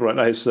who people don't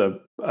know. He's one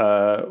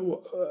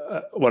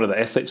of the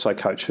athletes I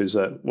coach, was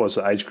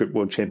the age group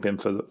world champion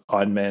for the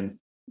Ironman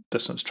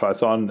distance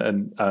triathlon,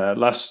 and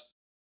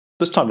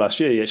this time last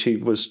year he actually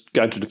was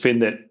going to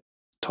defend that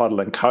title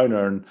in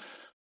Kona, and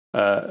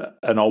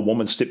an old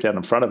woman stepped down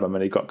in front of him,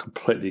 and he got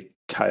completely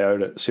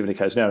KO'd at 70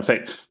 k's an hour. In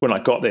fact, when I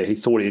got there, he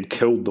thought he had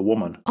killed the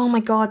woman. Oh my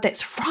God,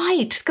 that's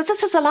right, because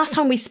this is the last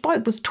time we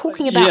spoke, was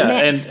talking about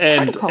Matt's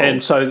protocol.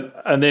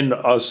 And then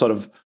I was sort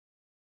of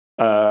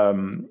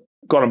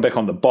got him back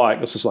on the bike.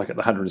 This is like at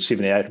the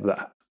 178 of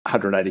the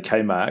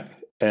 180k mark,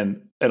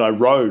 and I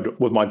rode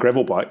with my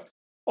gravel bike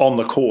on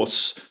the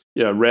course,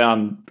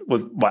 round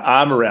with my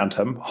arm around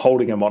him,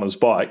 holding him on his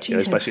bike.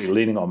 He's basically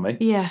leaning on me.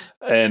 Yeah.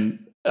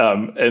 And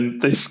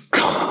these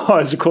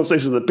guys, of course,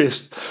 these are the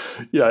best,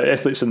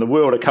 athletes in the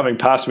world, are coming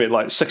past me at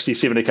like 60,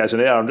 70 k's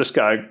an hour. I'm just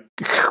going,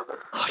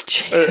 oh,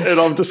 Jesus. And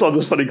I'm just on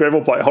this funny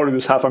gravel bike holding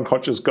this half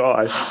unconscious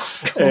guy. Oh,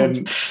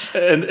 and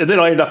then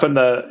I end up in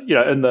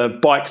the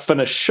bike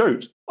finish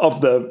chute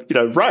of the,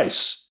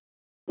 race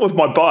with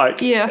my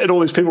bike, and all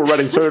these people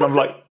running through, and I'm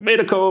like,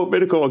 medical.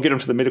 I'll get him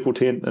to the medical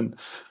tent, and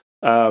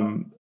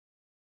I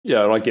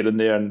get in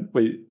there, and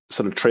we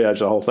sort of triage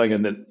the whole thing,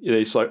 and then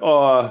he's like,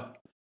 and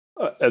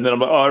then I'm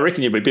like, I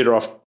reckon you'd be better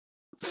off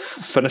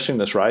finishing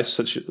this race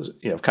since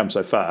you've come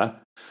so far.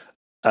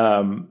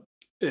 And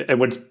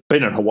we'd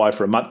been in Hawaii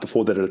for a month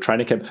before that at a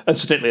training camp.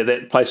 Incidentally, at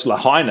that place,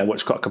 Lahaina,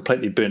 which got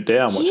completely burnt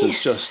down, which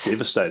is just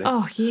devastating.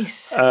 Oh,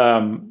 yes.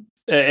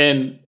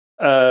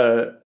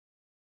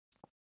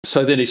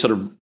 So then he sort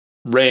of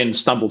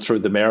stumbled through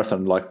the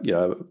marathon like,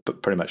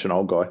 pretty much an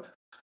old guy.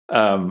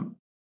 And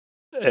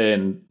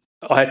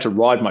I had to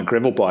ride my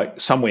gravel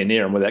bike somewhere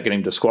near him without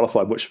getting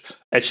disqualified, which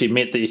actually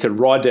meant that you could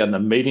ride down the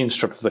median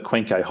strip of the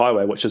Queen-K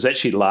Highway, which is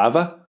actually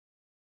lava.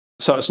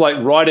 So it's like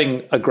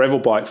riding a gravel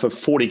bike for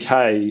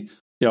 40k,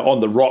 on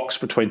the rocks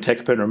between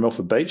Takapuna and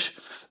Milford Beach.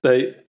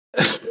 That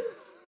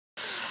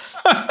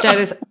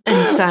is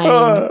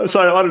insane. So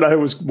I don't know who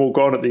was more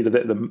gone at the end of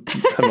that than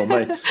him or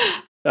me.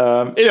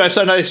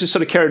 He's just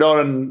sort of carried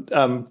on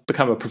and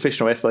become a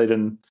professional athlete,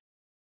 and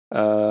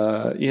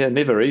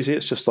never easy.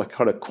 It's just like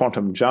kind of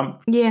quantum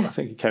jump. Yeah. I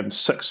think he came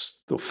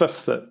 6th or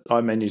 5th at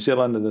Ironman New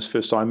Zealand in his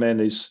first Ironman.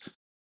 He's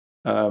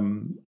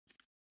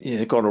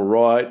got all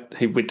right.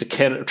 He went to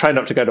Canada, trained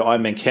up to go to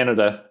Ironman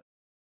Canada.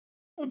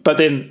 But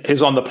then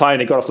he's on the plane,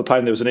 he got off the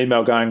plane, there was an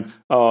email going,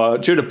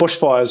 due to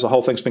bushfires, the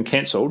whole thing's been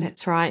cancelled.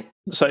 That's right.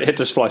 So he had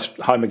to fly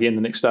home again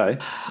the next day.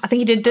 I think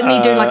he did. Didn't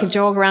he do like a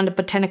jog around the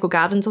botanical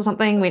gardens or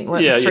something? Went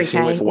 3K. He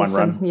went for one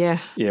run. Yeah,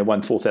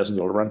 one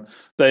 $4,000 run.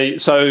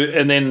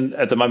 And then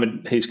at the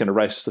moment he's going to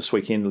race this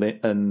weekend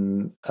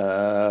in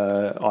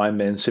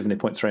Ironman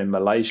 70.3 in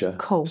Malaysia.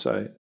 Cool.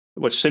 So,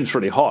 which seems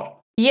really hot.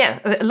 Yeah,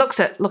 it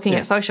looking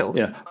at social.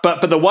 Yeah,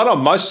 but the one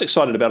I'm most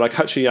excited about, I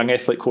coach a young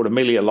athlete called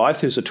Amelia Lyth,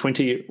 who's a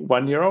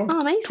 21-year-old. Oh,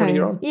 amazing.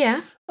 20-year-old.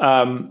 Yeah.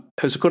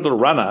 Who's a good little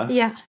runner.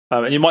 Yeah.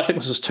 And you might think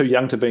this is too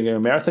young to be in a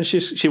marathon.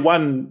 She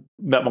won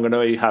Mount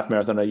Maunganui half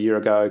marathon a year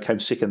ago, came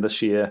second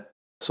this year.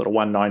 sort of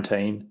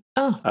 119.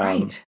 Oh,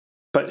 great.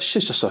 But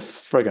she's just a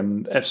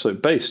friggin'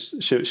 absolute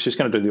beast. She's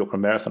going to do the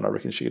Auckland Marathon. I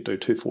reckon she could do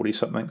 2:40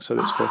 something. So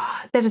that's cool.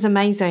 That is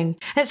amazing.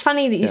 It's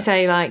funny that you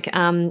say, like,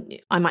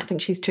 I might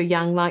think she's too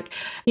young. Like,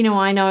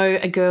 I know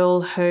a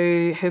girl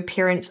who her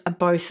parents are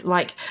both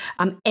like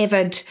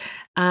avid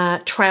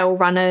trail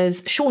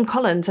runners, Sean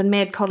Collins and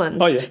Mad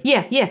Collins. Oh,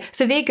 yeah. Yeah.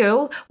 So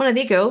one of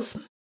their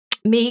girls,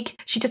 Meg,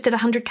 she just did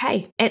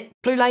 100K at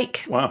Blue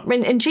Lake. Wow.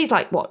 And she's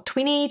like, what,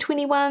 20,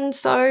 21?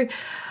 So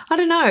I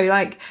don't know.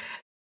 Like,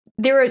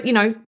 there are,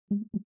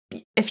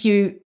 if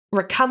you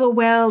recover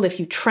well, if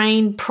you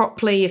train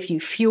properly, if you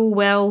fuel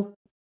well,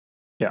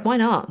 why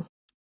not?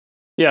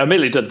 Yeah, I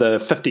immediately did the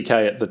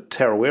 50K at the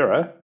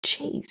Tarawera.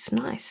 Jeez,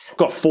 nice.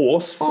 Got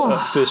fourth,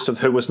 first of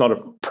who was not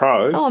a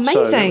pro. Oh,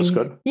 amazing. So that was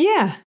good.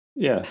 Yeah.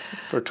 Yeah,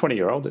 for a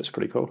 20-year-old, that's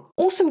pretty cool.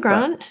 Awesome,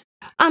 Grant.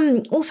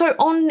 Also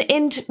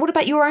and what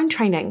about your own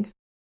training?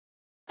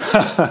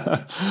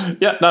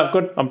 Yeah, no,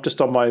 good. I'm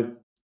just on my,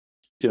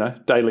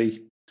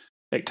 daily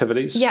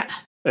activities. Yeah.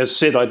 As I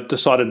said, I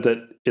decided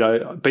that,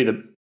 be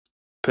the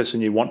person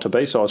you want to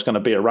be. So I was going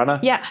to be a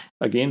runner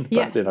again,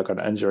 but then I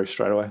got an injury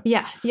straight away.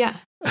 Yeah.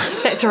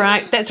 That's all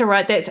right. That's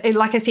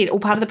like I said, all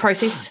part of the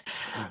process.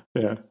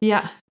 Yeah.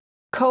 Yeah.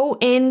 Cool.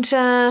 And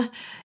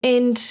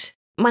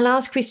my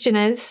last question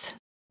is,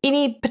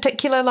 any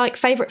particular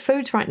favourite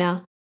foods right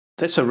now?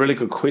 That's a really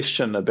good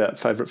question about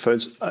favourite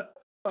foods. So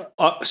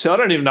I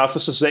don't even know if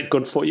this is that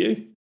good for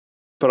you,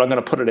 but I'm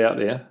going to put it out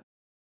there.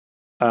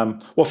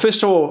 Well,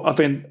 first of all,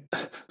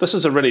 this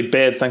is a really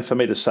bad thing for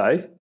me to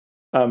say,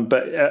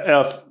 but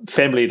our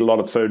family eat a lot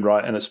of food,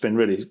 right? And it's been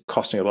really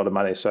costing a lot of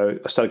money. So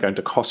I started going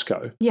to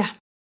Costco. Yeah.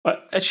 I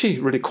actually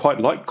really quite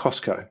like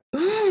Costco.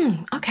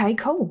 Okay,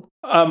 cool.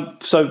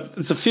 So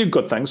there's a few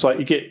good things.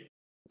 Like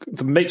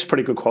the meat's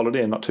pretty good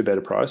quality and not too bad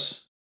a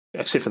price,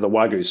 except for the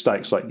Wagyu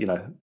steaks, like,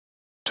 $200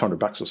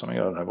 or something.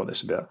 I don't know what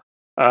that's about.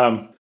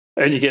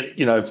 And you get,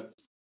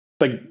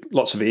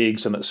 lots of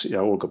eggs, and it's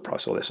all good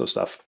price, all that sort of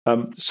stuff.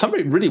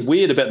 Something really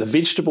weird about the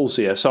vegetables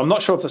here. So I'm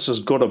not sure if this is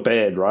good or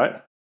bad,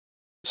 right?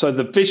 So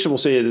the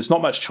vegetables here, there's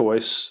not much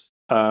choice.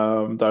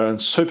 They're in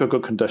super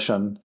good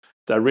condition.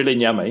 They're really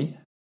yummy.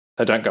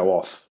 They don't go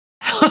off.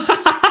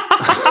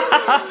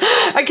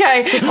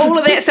 Okay, all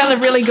of that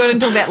sounded really good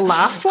until that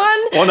last one.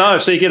 Well, no.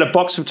 So you get a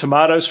box of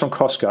tomatoes from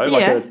Costco,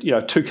 like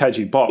a 2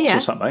 kg box or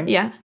something.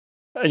 Yeah.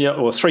 And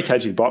or a 3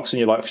 kg box, and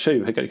you're like,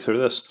 "Shoo, we're getting through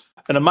this."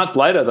 And a month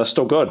later, they're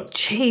still good.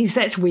 Jeez,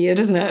 that's weird,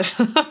 isn't it?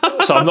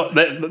 So I'm not.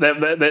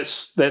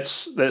 That's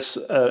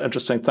an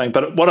interesting thing.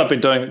 But what I've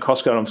been doing at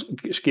Costco, and I'm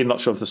again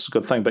not sure if this is a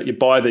good thing, but you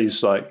buy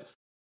these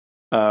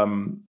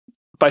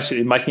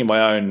basically making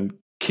my own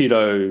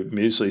keto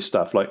muesli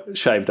stuff, like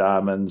shaved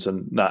almonds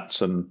and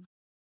nuts and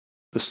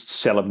this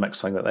salad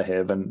mix thing that they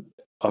have, and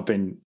I've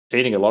been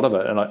eating a lot of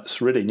it, and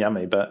it's really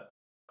yummy, but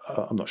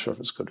I'm not sure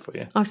if it's good for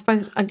you. I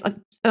suppose,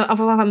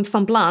 if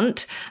I'm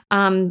blunt,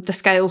 the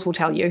scales will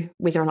tell you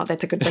whether or not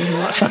that's a good thing or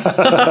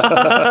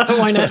not.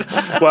 Why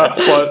not?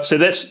 well, so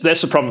that's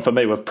the problem for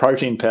me with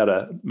protein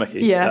powder,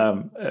 Mickey.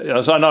 Yeah.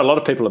 So I know a lot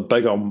of people are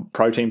big on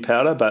protein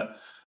powder, but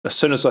as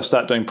soon as I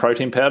start doing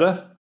protein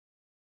powder,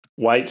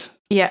 weight.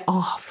 Yeah.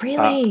 Oh,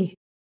 really?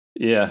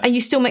 Yeah. Are you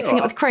still mixing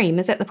it with cream?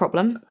 Is that the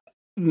problem?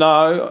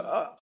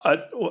 No,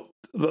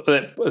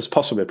 that is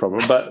possibly a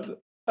problem,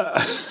 but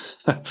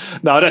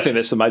no, I don't think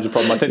that's the major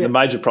problem. I think the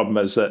major problem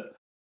is that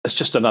it's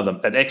just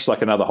it acts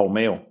like another whole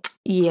meal.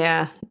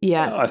 Yeah.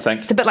 I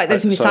think it's a bit like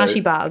those Musashi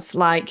bars,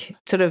 like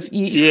sort of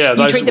you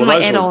treat them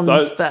like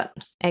add-ons, but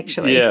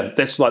actually,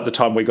 that's like the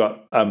time we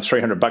got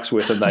 $300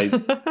 worth, and they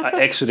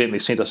accidentally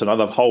sent us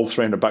another whole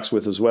 $300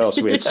 worth as well.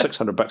 So we had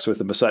 $600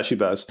 worth of Musashi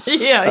bars.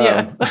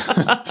 Yeah.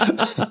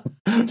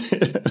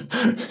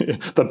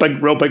 The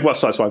real big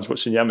size ones,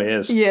 which are yummy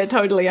as. Yeah,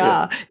 totally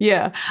are.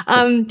 Yeah.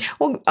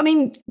 Well, I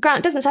mean, Grant,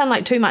 it doesn't sound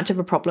like too much of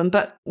a problem,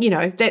 but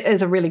that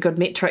is a really good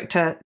metric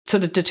to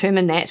sort of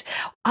determine that.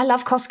 I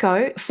love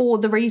Costco for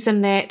the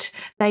reason that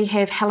they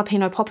have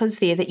jalapeno poppers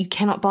there that you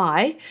cannot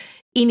buy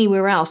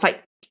anywhere else.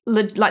 Like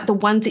the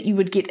ones that you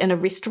would get in a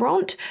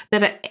restaurant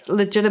that are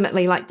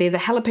legitimately they're the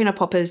jalapeno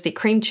poppers, they're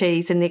cream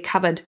cheese, and they're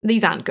covered.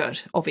 These aren't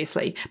good,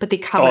 obviously, but they're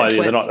covered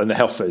with... they're not in the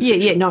health food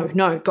section.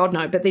 No, God,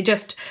 no. But they're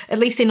just, at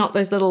least they're not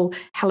those little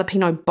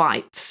jalapeno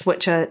bites,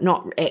 which are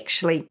not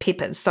actually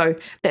peppers. So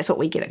that's what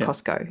we get at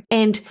Costco.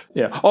 And...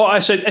 Yeah. Oh,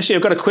 actually,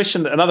 I've got a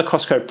question, another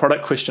Costco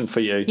product question for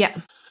you. Yeah.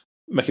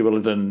 Mickey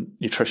Williden,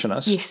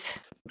 nutritionist. Yes.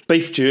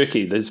 Beef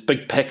jerky. There's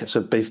big packets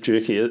of beef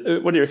jerky.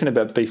 What do you reckon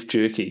about beef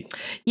jerky?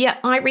 Yeah,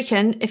 I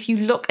reckon if you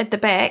look at the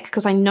back,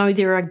 because I know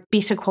there are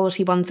better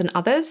quality ones than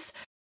others,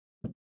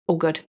 all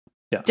good.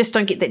 Yeah. Just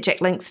don't get that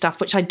Jack Link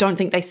stuff, which I don't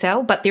think they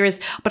sell, but there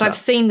is. But I've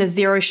seen the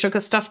zero sugar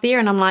stuff there,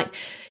 and I'm like,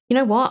 you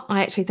know what?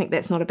 I actually think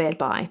that's not a bad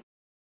buy.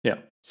 Yeah.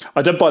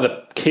 I did buy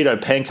the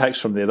keto pancakes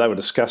from there. They were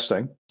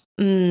disgusting.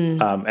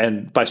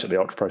 And basically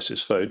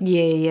ultra-processed food.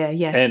 Yeah.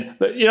 And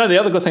the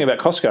other good thing about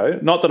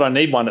Costco, not that I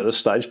need one at this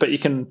stage, but you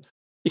can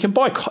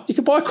buy a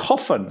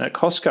coffin at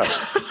Costco.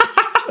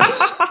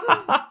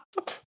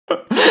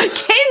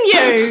 Can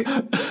you?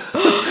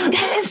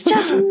 That is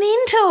just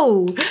mental.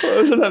 mental?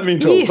 Isn't that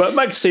mental? Yes. But it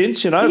makes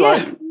sense, Yeah.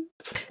 like,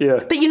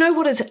 yeah. But you know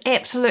what is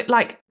absolute,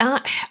 like,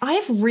 I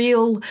have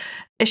real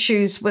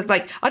issues with,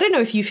 like, I don't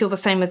know if you feel the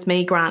same as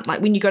me, Grant,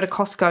 like when you go to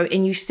Costco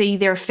and you see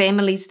there are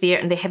families there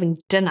and they're having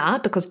dinner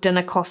because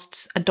dinner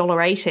costs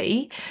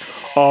 $1.80.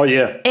 Oh,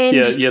 yeah. And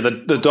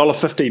the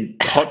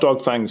 $1.50 hot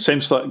dog thing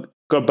seems like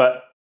good,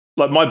 but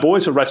like my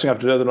boys are racing up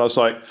to dinner and I was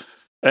like,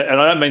 and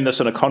I don't mean this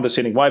in a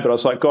condescending way, but I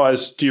was like,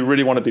 guys, do you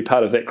really want to be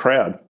part of that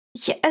crowd?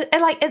 Yeah,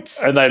 like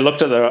it's... And they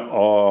looked at it,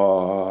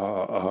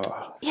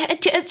 Yeah,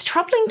 it's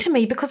troubling to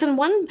me because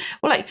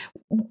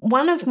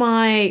one of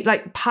my,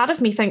 like, part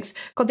of me thinks,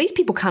 God, these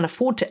people can't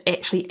afford to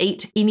actually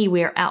eat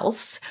anywhere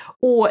else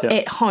or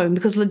at home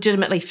because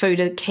legitimately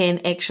food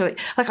can actually,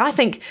 like, I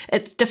think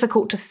it's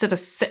difficult to sort of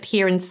sit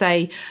here and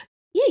say,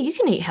 yeah, you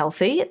can eat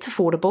healthy. It's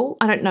affordable.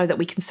 I don't know that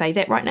we can say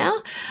that right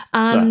now.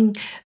 No.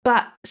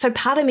 But so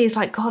part of me is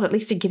like, God, at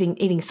least they're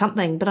eating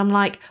something. But I'm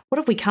like, what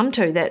have we come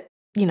to that,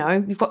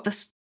 we've got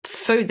this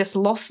food, this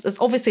loss,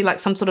 it's obviously like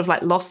some sort of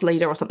like loss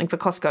leader or something for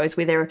Costco's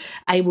where they're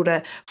able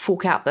to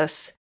fork out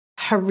this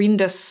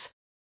horrendous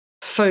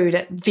food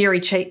at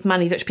very cheap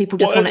money that people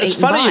just want to eat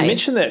and buy. It's funny you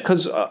mention that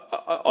because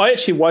I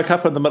actually woke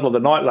up in the middle of the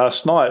night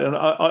last night and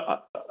I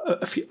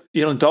if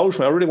you'll indulge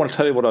me, I really want to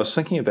tell you what I was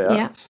thinking about.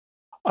 Yeah.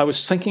 I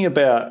was thinking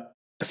about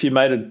if you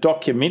made a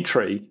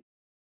documentary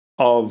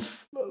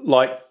of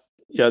like,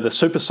 the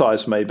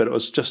Supersize Me, but it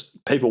was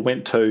just people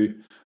went to,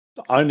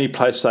 the only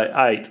place they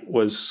ate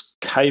was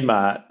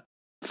Kmart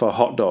for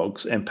hot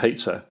dogs and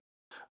pizza.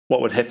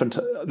 What would happen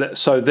to that?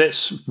 So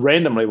that's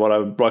randomly what I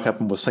woke up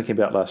and was thinking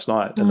about last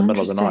night in the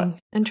middle of the night.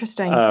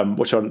 Interesting.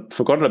 Which I'd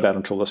forgotten about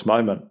until this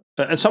moment.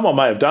 And someone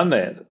may have done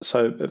that.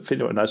 So if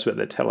anyone knows about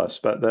that, tell us.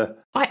 But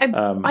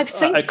I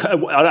think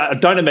I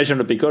don't imagine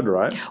it'd be good,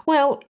 right?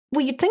 Well,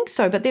 you'd think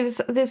so. But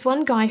there's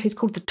one guy who's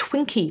called the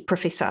Twinkie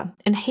Professor,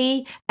 and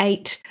he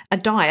ate a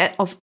diet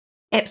of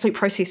absolute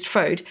processed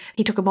food.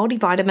 He took a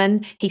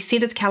multivitamin. He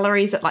set his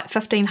calories at like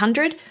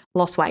 1,500,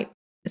 lost weight.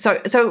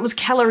 So it was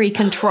calorie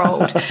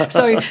controlled.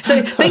 so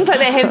things like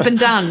that have been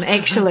done,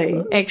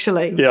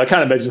 actually. Yeah, I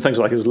can't imagine things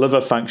like his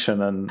liver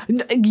function and...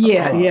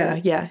 Yeah.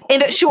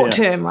 And it's short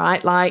term,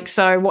 right? Like,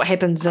 so what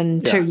happens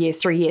in 2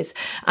 years, 3 years?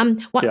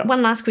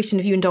 One last question,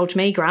 if you indulge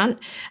me, Grant.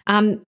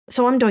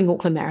 So I'm doing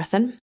Auckland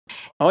Marathon.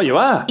 Oh, you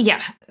are?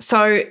 Yeah.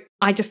 So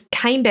I just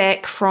came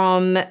back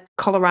from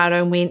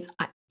Colorado and went...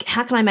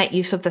 how can I make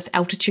use of this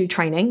altitude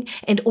training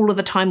and all of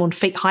the time on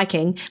feet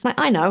hiking? Like,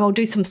 I know, I'll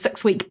do some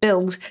 6-week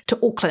build to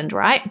Auckland,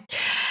 right?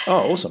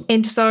 Oh, awesome.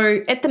 And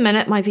so at the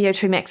minute, my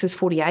VO2 max is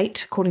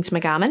 48, according to my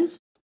Garmin.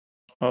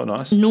 Oh,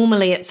 nice.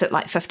 Normally it's at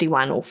like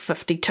 51 or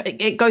 52.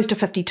 It goes to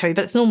 52,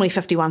 but it's normally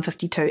 51,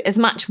 52. As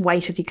much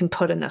weight as you can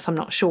put in this, I'm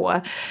not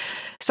sure.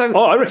 So,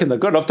 I reckon they're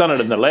good. I've done it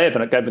in the lab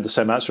and it gave me the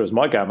same answer as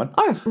my Garmin.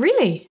 Oh,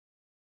 really?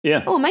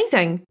 Yeah. Oh,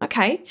 amazing.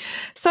 Okay.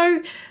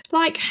 So,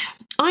 like,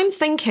 I'm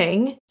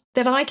thinking...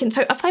 that I can,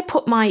 so if I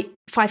put my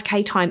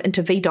 5K time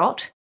into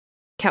VDOT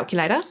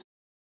calculator.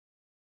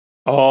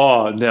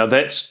 Oh, now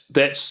that's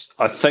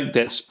I think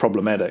that's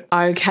problematic.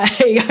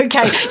 Okay.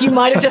 You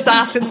might have just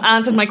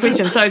answered my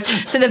question. So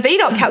the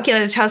VDOT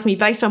calculator tells me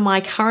based on my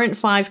current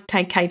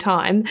 5K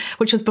time,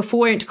 which was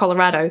before I went to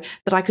Colorado,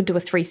 that I could do a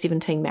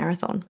 3:17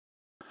 marathon.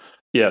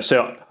 Yeah,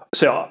 so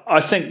I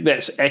think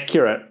that's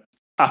accurate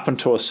up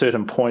until a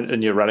certain point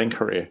in your running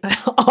career.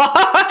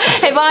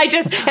 Am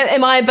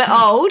I a bit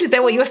old? Is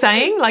that what you're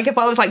saying? Like if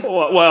I was like...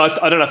 Well,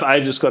 I don't know if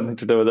age has got anything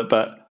to do with it,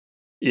 but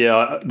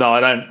yeah, no, I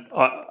don't.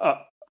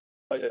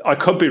 I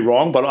could be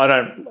wrong, but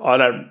I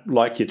don't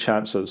like your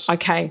chances.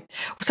 Okay.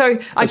 So,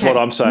 that's what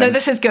I'm saying. No,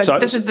 this is good. So,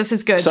 this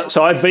is good.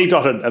 So I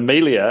VDOTted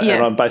Amelia,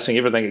 and I'm basing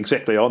everything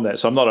exactly on that.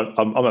 So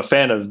I'm a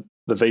fan of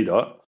the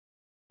VDOT.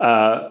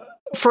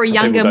 For a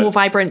younger, more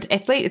vibrant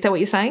athlete, is that what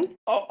you're saying?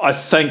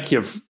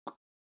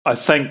 I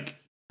think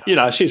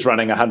she's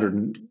running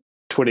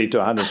 120 to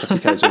 150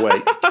 k's a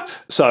week.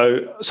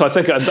 So I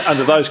think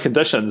under those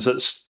conditions,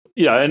 it's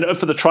and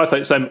for the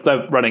triathletes,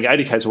 they're running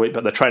 80 k's a week,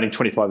 but they're training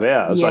 25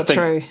 hours. Yeah,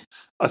 true.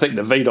 I think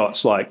the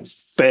VDOT's like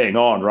bang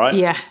on, right?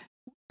 Yeah.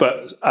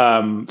 But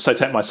so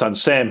take my son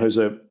Sam, who's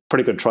a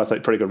pretty good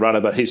triathlete, pretty good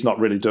runner, but he's not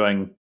really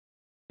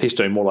he's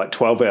doing more like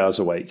 12 hours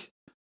a week.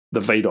 The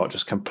VDOT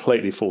just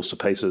completely falls to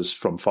pieces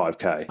from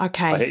 5K.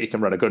 Okay. Like, you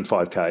can run a good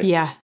 5K.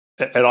 Yeah.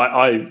 And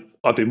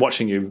I've been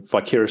watching you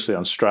vicariously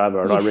on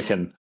Strava, and yes. I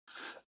reckon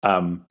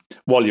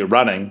while you're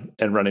running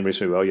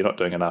reasonably well, you're not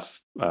doing enough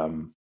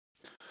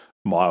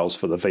miles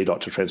for the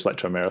VDOT to translate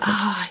to a marathon.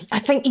 I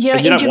think you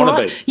don't want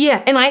to be.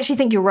 Yeah, and I actually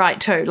think you're right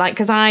too. Like,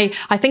 because I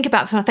think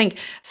about this and I think,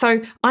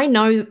 so I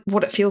know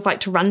what it feels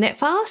like to run that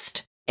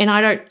fast, and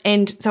I don't,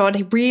 and so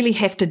I'd really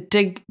have to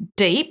dig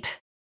deep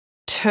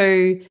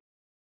to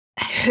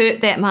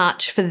hurt that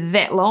much for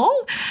that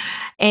long.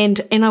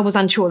 And I was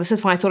unsure. This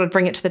is why I thought I'd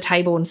bring it to the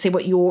table and see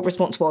what your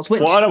response was.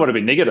 Well, I don't want to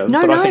be negative,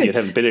 but I think you'd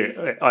have a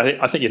better.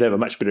 I think you'd have a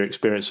much better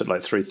experience at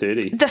like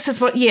 3:30. This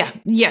is what, yeah.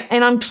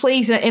 And I'm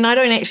pleased, and I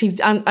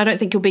don't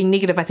think you're being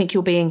negative. I think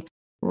you're being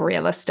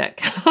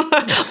realistic.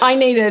 I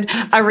needed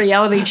a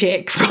reality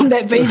check from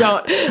that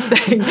VDOT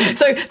thing.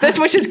 So this,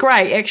 which is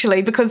great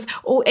actually, because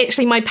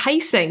my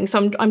pacing.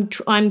 So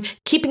I'm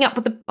keeping up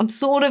with I'm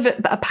sort of at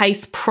a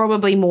pace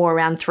probably more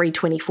around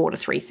 3:24 to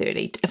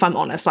 3:30, if I'm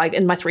honest, like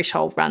in my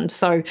threshold run.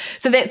 So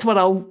that's what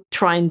I'll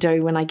try and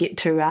do when I get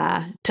to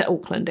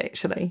Auckland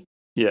actually.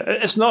 Yeah,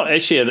 it's not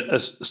actually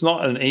it's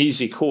not an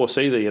easy course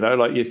either.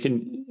 Like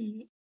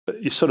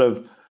you sort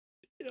of.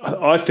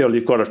 I feel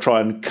you've got to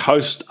try and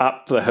coast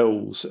up the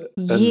hills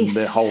in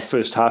the whole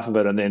first half of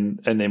it, and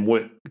then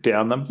work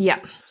down them. Yeah,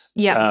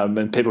 yeah.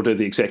 And people do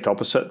the exact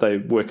opposite; they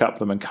work up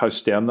them and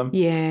coast down them.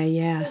 Yeah,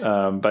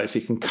 yeah. But if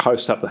you can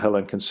coast up the hill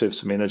and conserve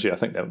some energy, I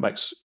think that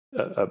makes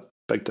a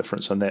big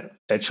difference in that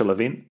actual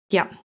event.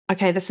 Yeah.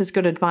 Okay, this is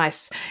good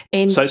advice.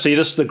 And so you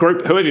just the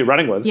group, whoever you're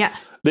running with,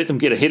 let them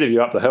get ahead of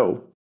you up the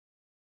hill.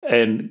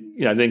 And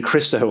then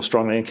crest the hill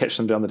strongly and catch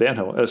them down the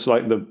downhill. It's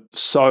like the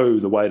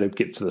way to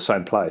get to the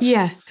same place.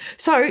 Yeah.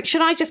 So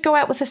should I just go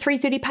out with a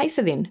 3:30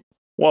 pacer then?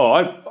 Well,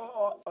 I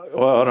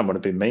don't want to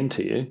be mean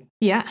to you.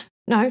 Yeah.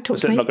 No, talk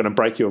Is to that me. not going to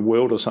break your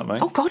world or something?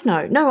 Oh God,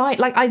 no. No,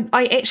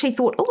 I actually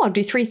thought, I'll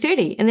do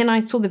 3:30, and then I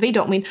saw the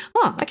VDOT and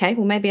went, okay,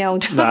 well maybe I'll.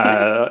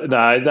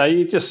 No.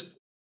 You just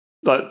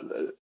like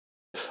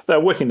they're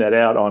working that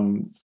out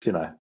on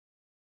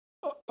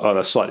on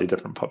a slightly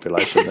different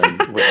population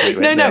than we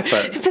no.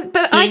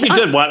 But you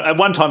did at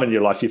one time in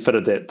your life, you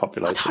fitted that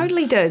population. I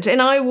totally did,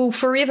 and I will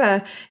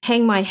forever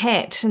hang my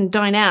hat and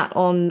dine out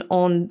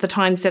on the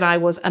times that I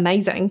was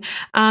amazing.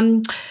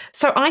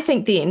 So I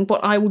think then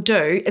what I will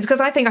do is,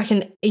 because I think I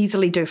can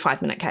easily do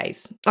 5-minute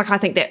Ks. Like I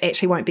think that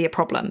actually won't be a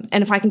problem,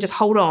 and if I can just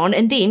hold on,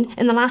 and then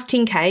in the last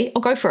 10K,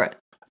 I'll go for it.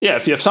 Yeah,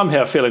 if you're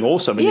somehow feeling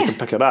awesome and you can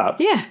pick it up.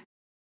 Yeah.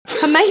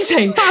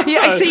 Amazing. Yeah,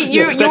 I see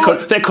you.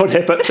 That could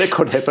happen. That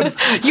could happen.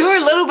 You're a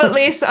little bit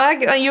less.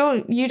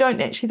 You don't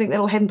actually think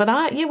that'll happen,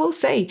 but we'll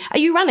see. Are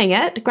you running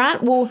it,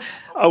 Grant? Well,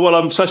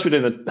 I'm supposed to be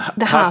doing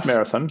the half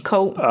marathon.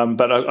 Cool.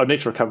 But I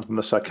need to recover from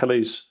this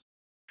Achilles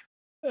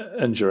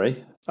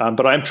injury.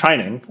 But I am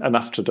training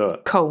enough to do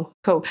it. Cool.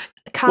 Well,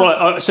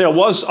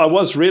 I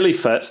was really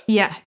fit.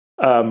 Yeah.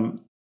 And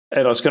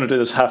I was going to do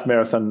this half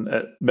marathon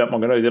at Mount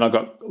Maunganui. Then I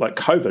got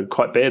COVID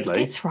quite badly.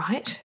 That's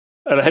right.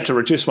 And I had to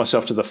reduce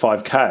myself to the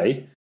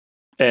 5K.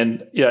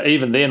 And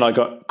even then I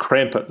got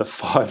cramp at the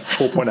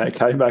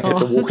 4.8K mark. I had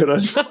to walk it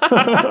in.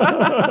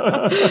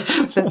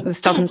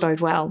 This doesn't bode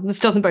well.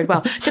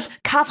 Just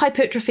calf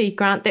hypertrophy,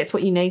 Grant. That's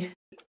what you need.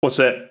 What's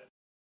that?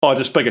 Oh,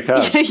 just bigger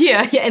calves.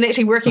 yeah, and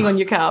actually working on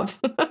your calves.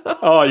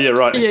 Oh, yeah,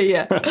 right.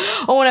 Yeah.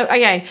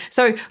 Okay,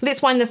 so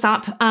let's wind this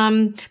up.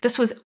 This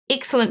was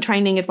excellent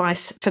training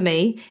advice for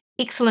me,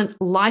 excellent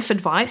life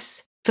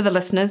advice for the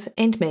listeners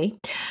and me,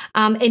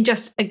 and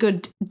just a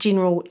good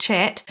general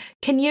chat.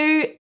 Can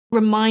you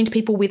remind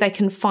people where they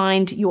can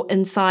find your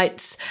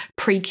insights,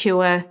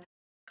 Precure,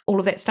 all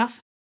of that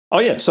stuff? Oh,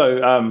 yeah.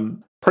 So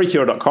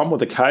precure.com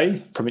with a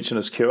K, prevention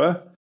is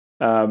cure.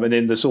 And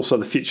then there's also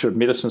the Future of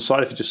Medicine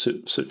site. If you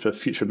just search for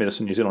Future of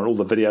Medicine New Zealand, all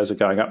the videos are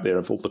going up there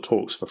of all the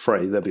talks for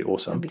free. That'd be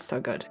awesome. That'd be so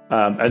good.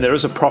 And there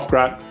is a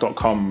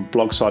profgrant.com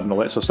blog site and all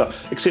that sort of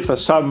stuff, except for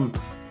someone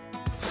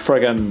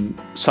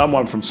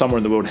from somewhere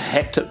in the world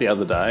hacked it the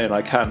other day and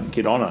I can't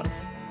get on it.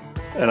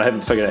 And I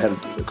haven't figured out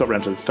how to got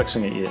around to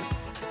fixing it yet.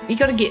 You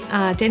got to get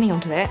Danny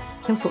onto that.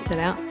 He'll sort that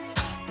out.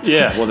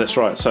 Yeah, well, that's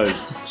right. So.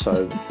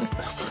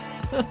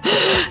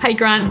 Hey,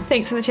 Grant,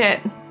 thanks for the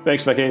chat.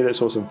 Thanks, Mickey.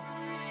 That's awesome.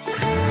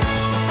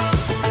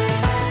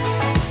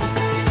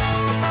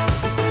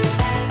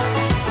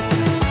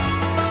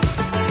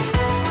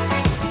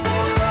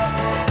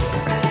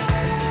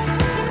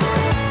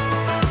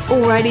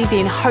 Alrighty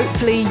then,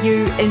 hopefully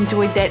you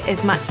enjoyed that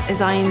as much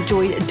as I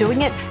enjoyed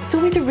doing it. It's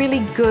always a really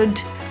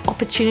good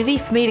opportunity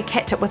for me to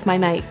catch up with my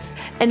mates.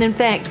 And in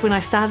fact, when I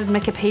started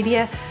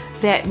Wikipedia,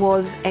 that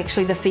was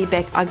actually the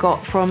feedback I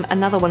got from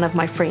another one of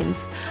my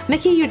friends.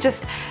 Mickey, you're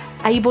just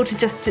able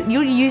to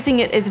you're using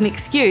it as an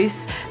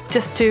excuse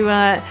just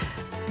to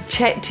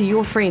chat to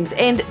your friends.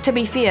 And to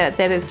be fair,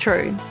 that is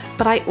true.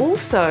 But I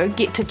also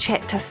get to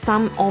chat to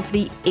some of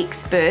the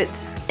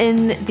experts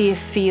in their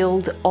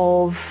field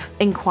of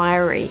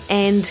inquiry.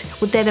 And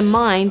with that in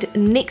mind,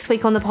 next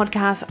week on the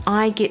podcast,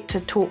 I get to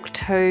talk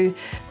to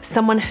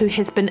someone who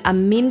has been a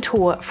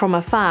mentor from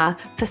afar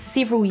for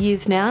several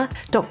years now,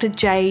 Dr.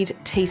 Jade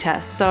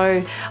Teeter.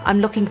 So I'm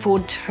looking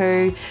forward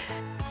to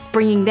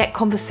bringing that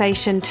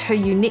conversation to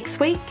you next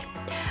week.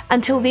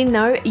 Until then,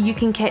 though, you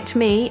can catch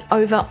me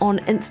over on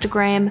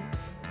Instagram,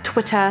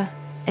 Twitter,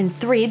 and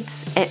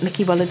Threads at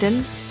Mickey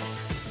Williden,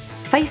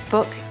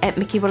 Facebook at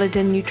Mickey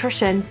Williden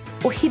Nutrition,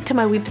 or head to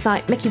my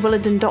website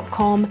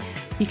mickeywilliden.com.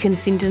 You can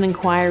send an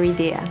inquiry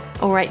there.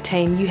 All right,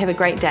 team, you have a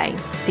great day.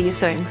 See you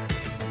soon.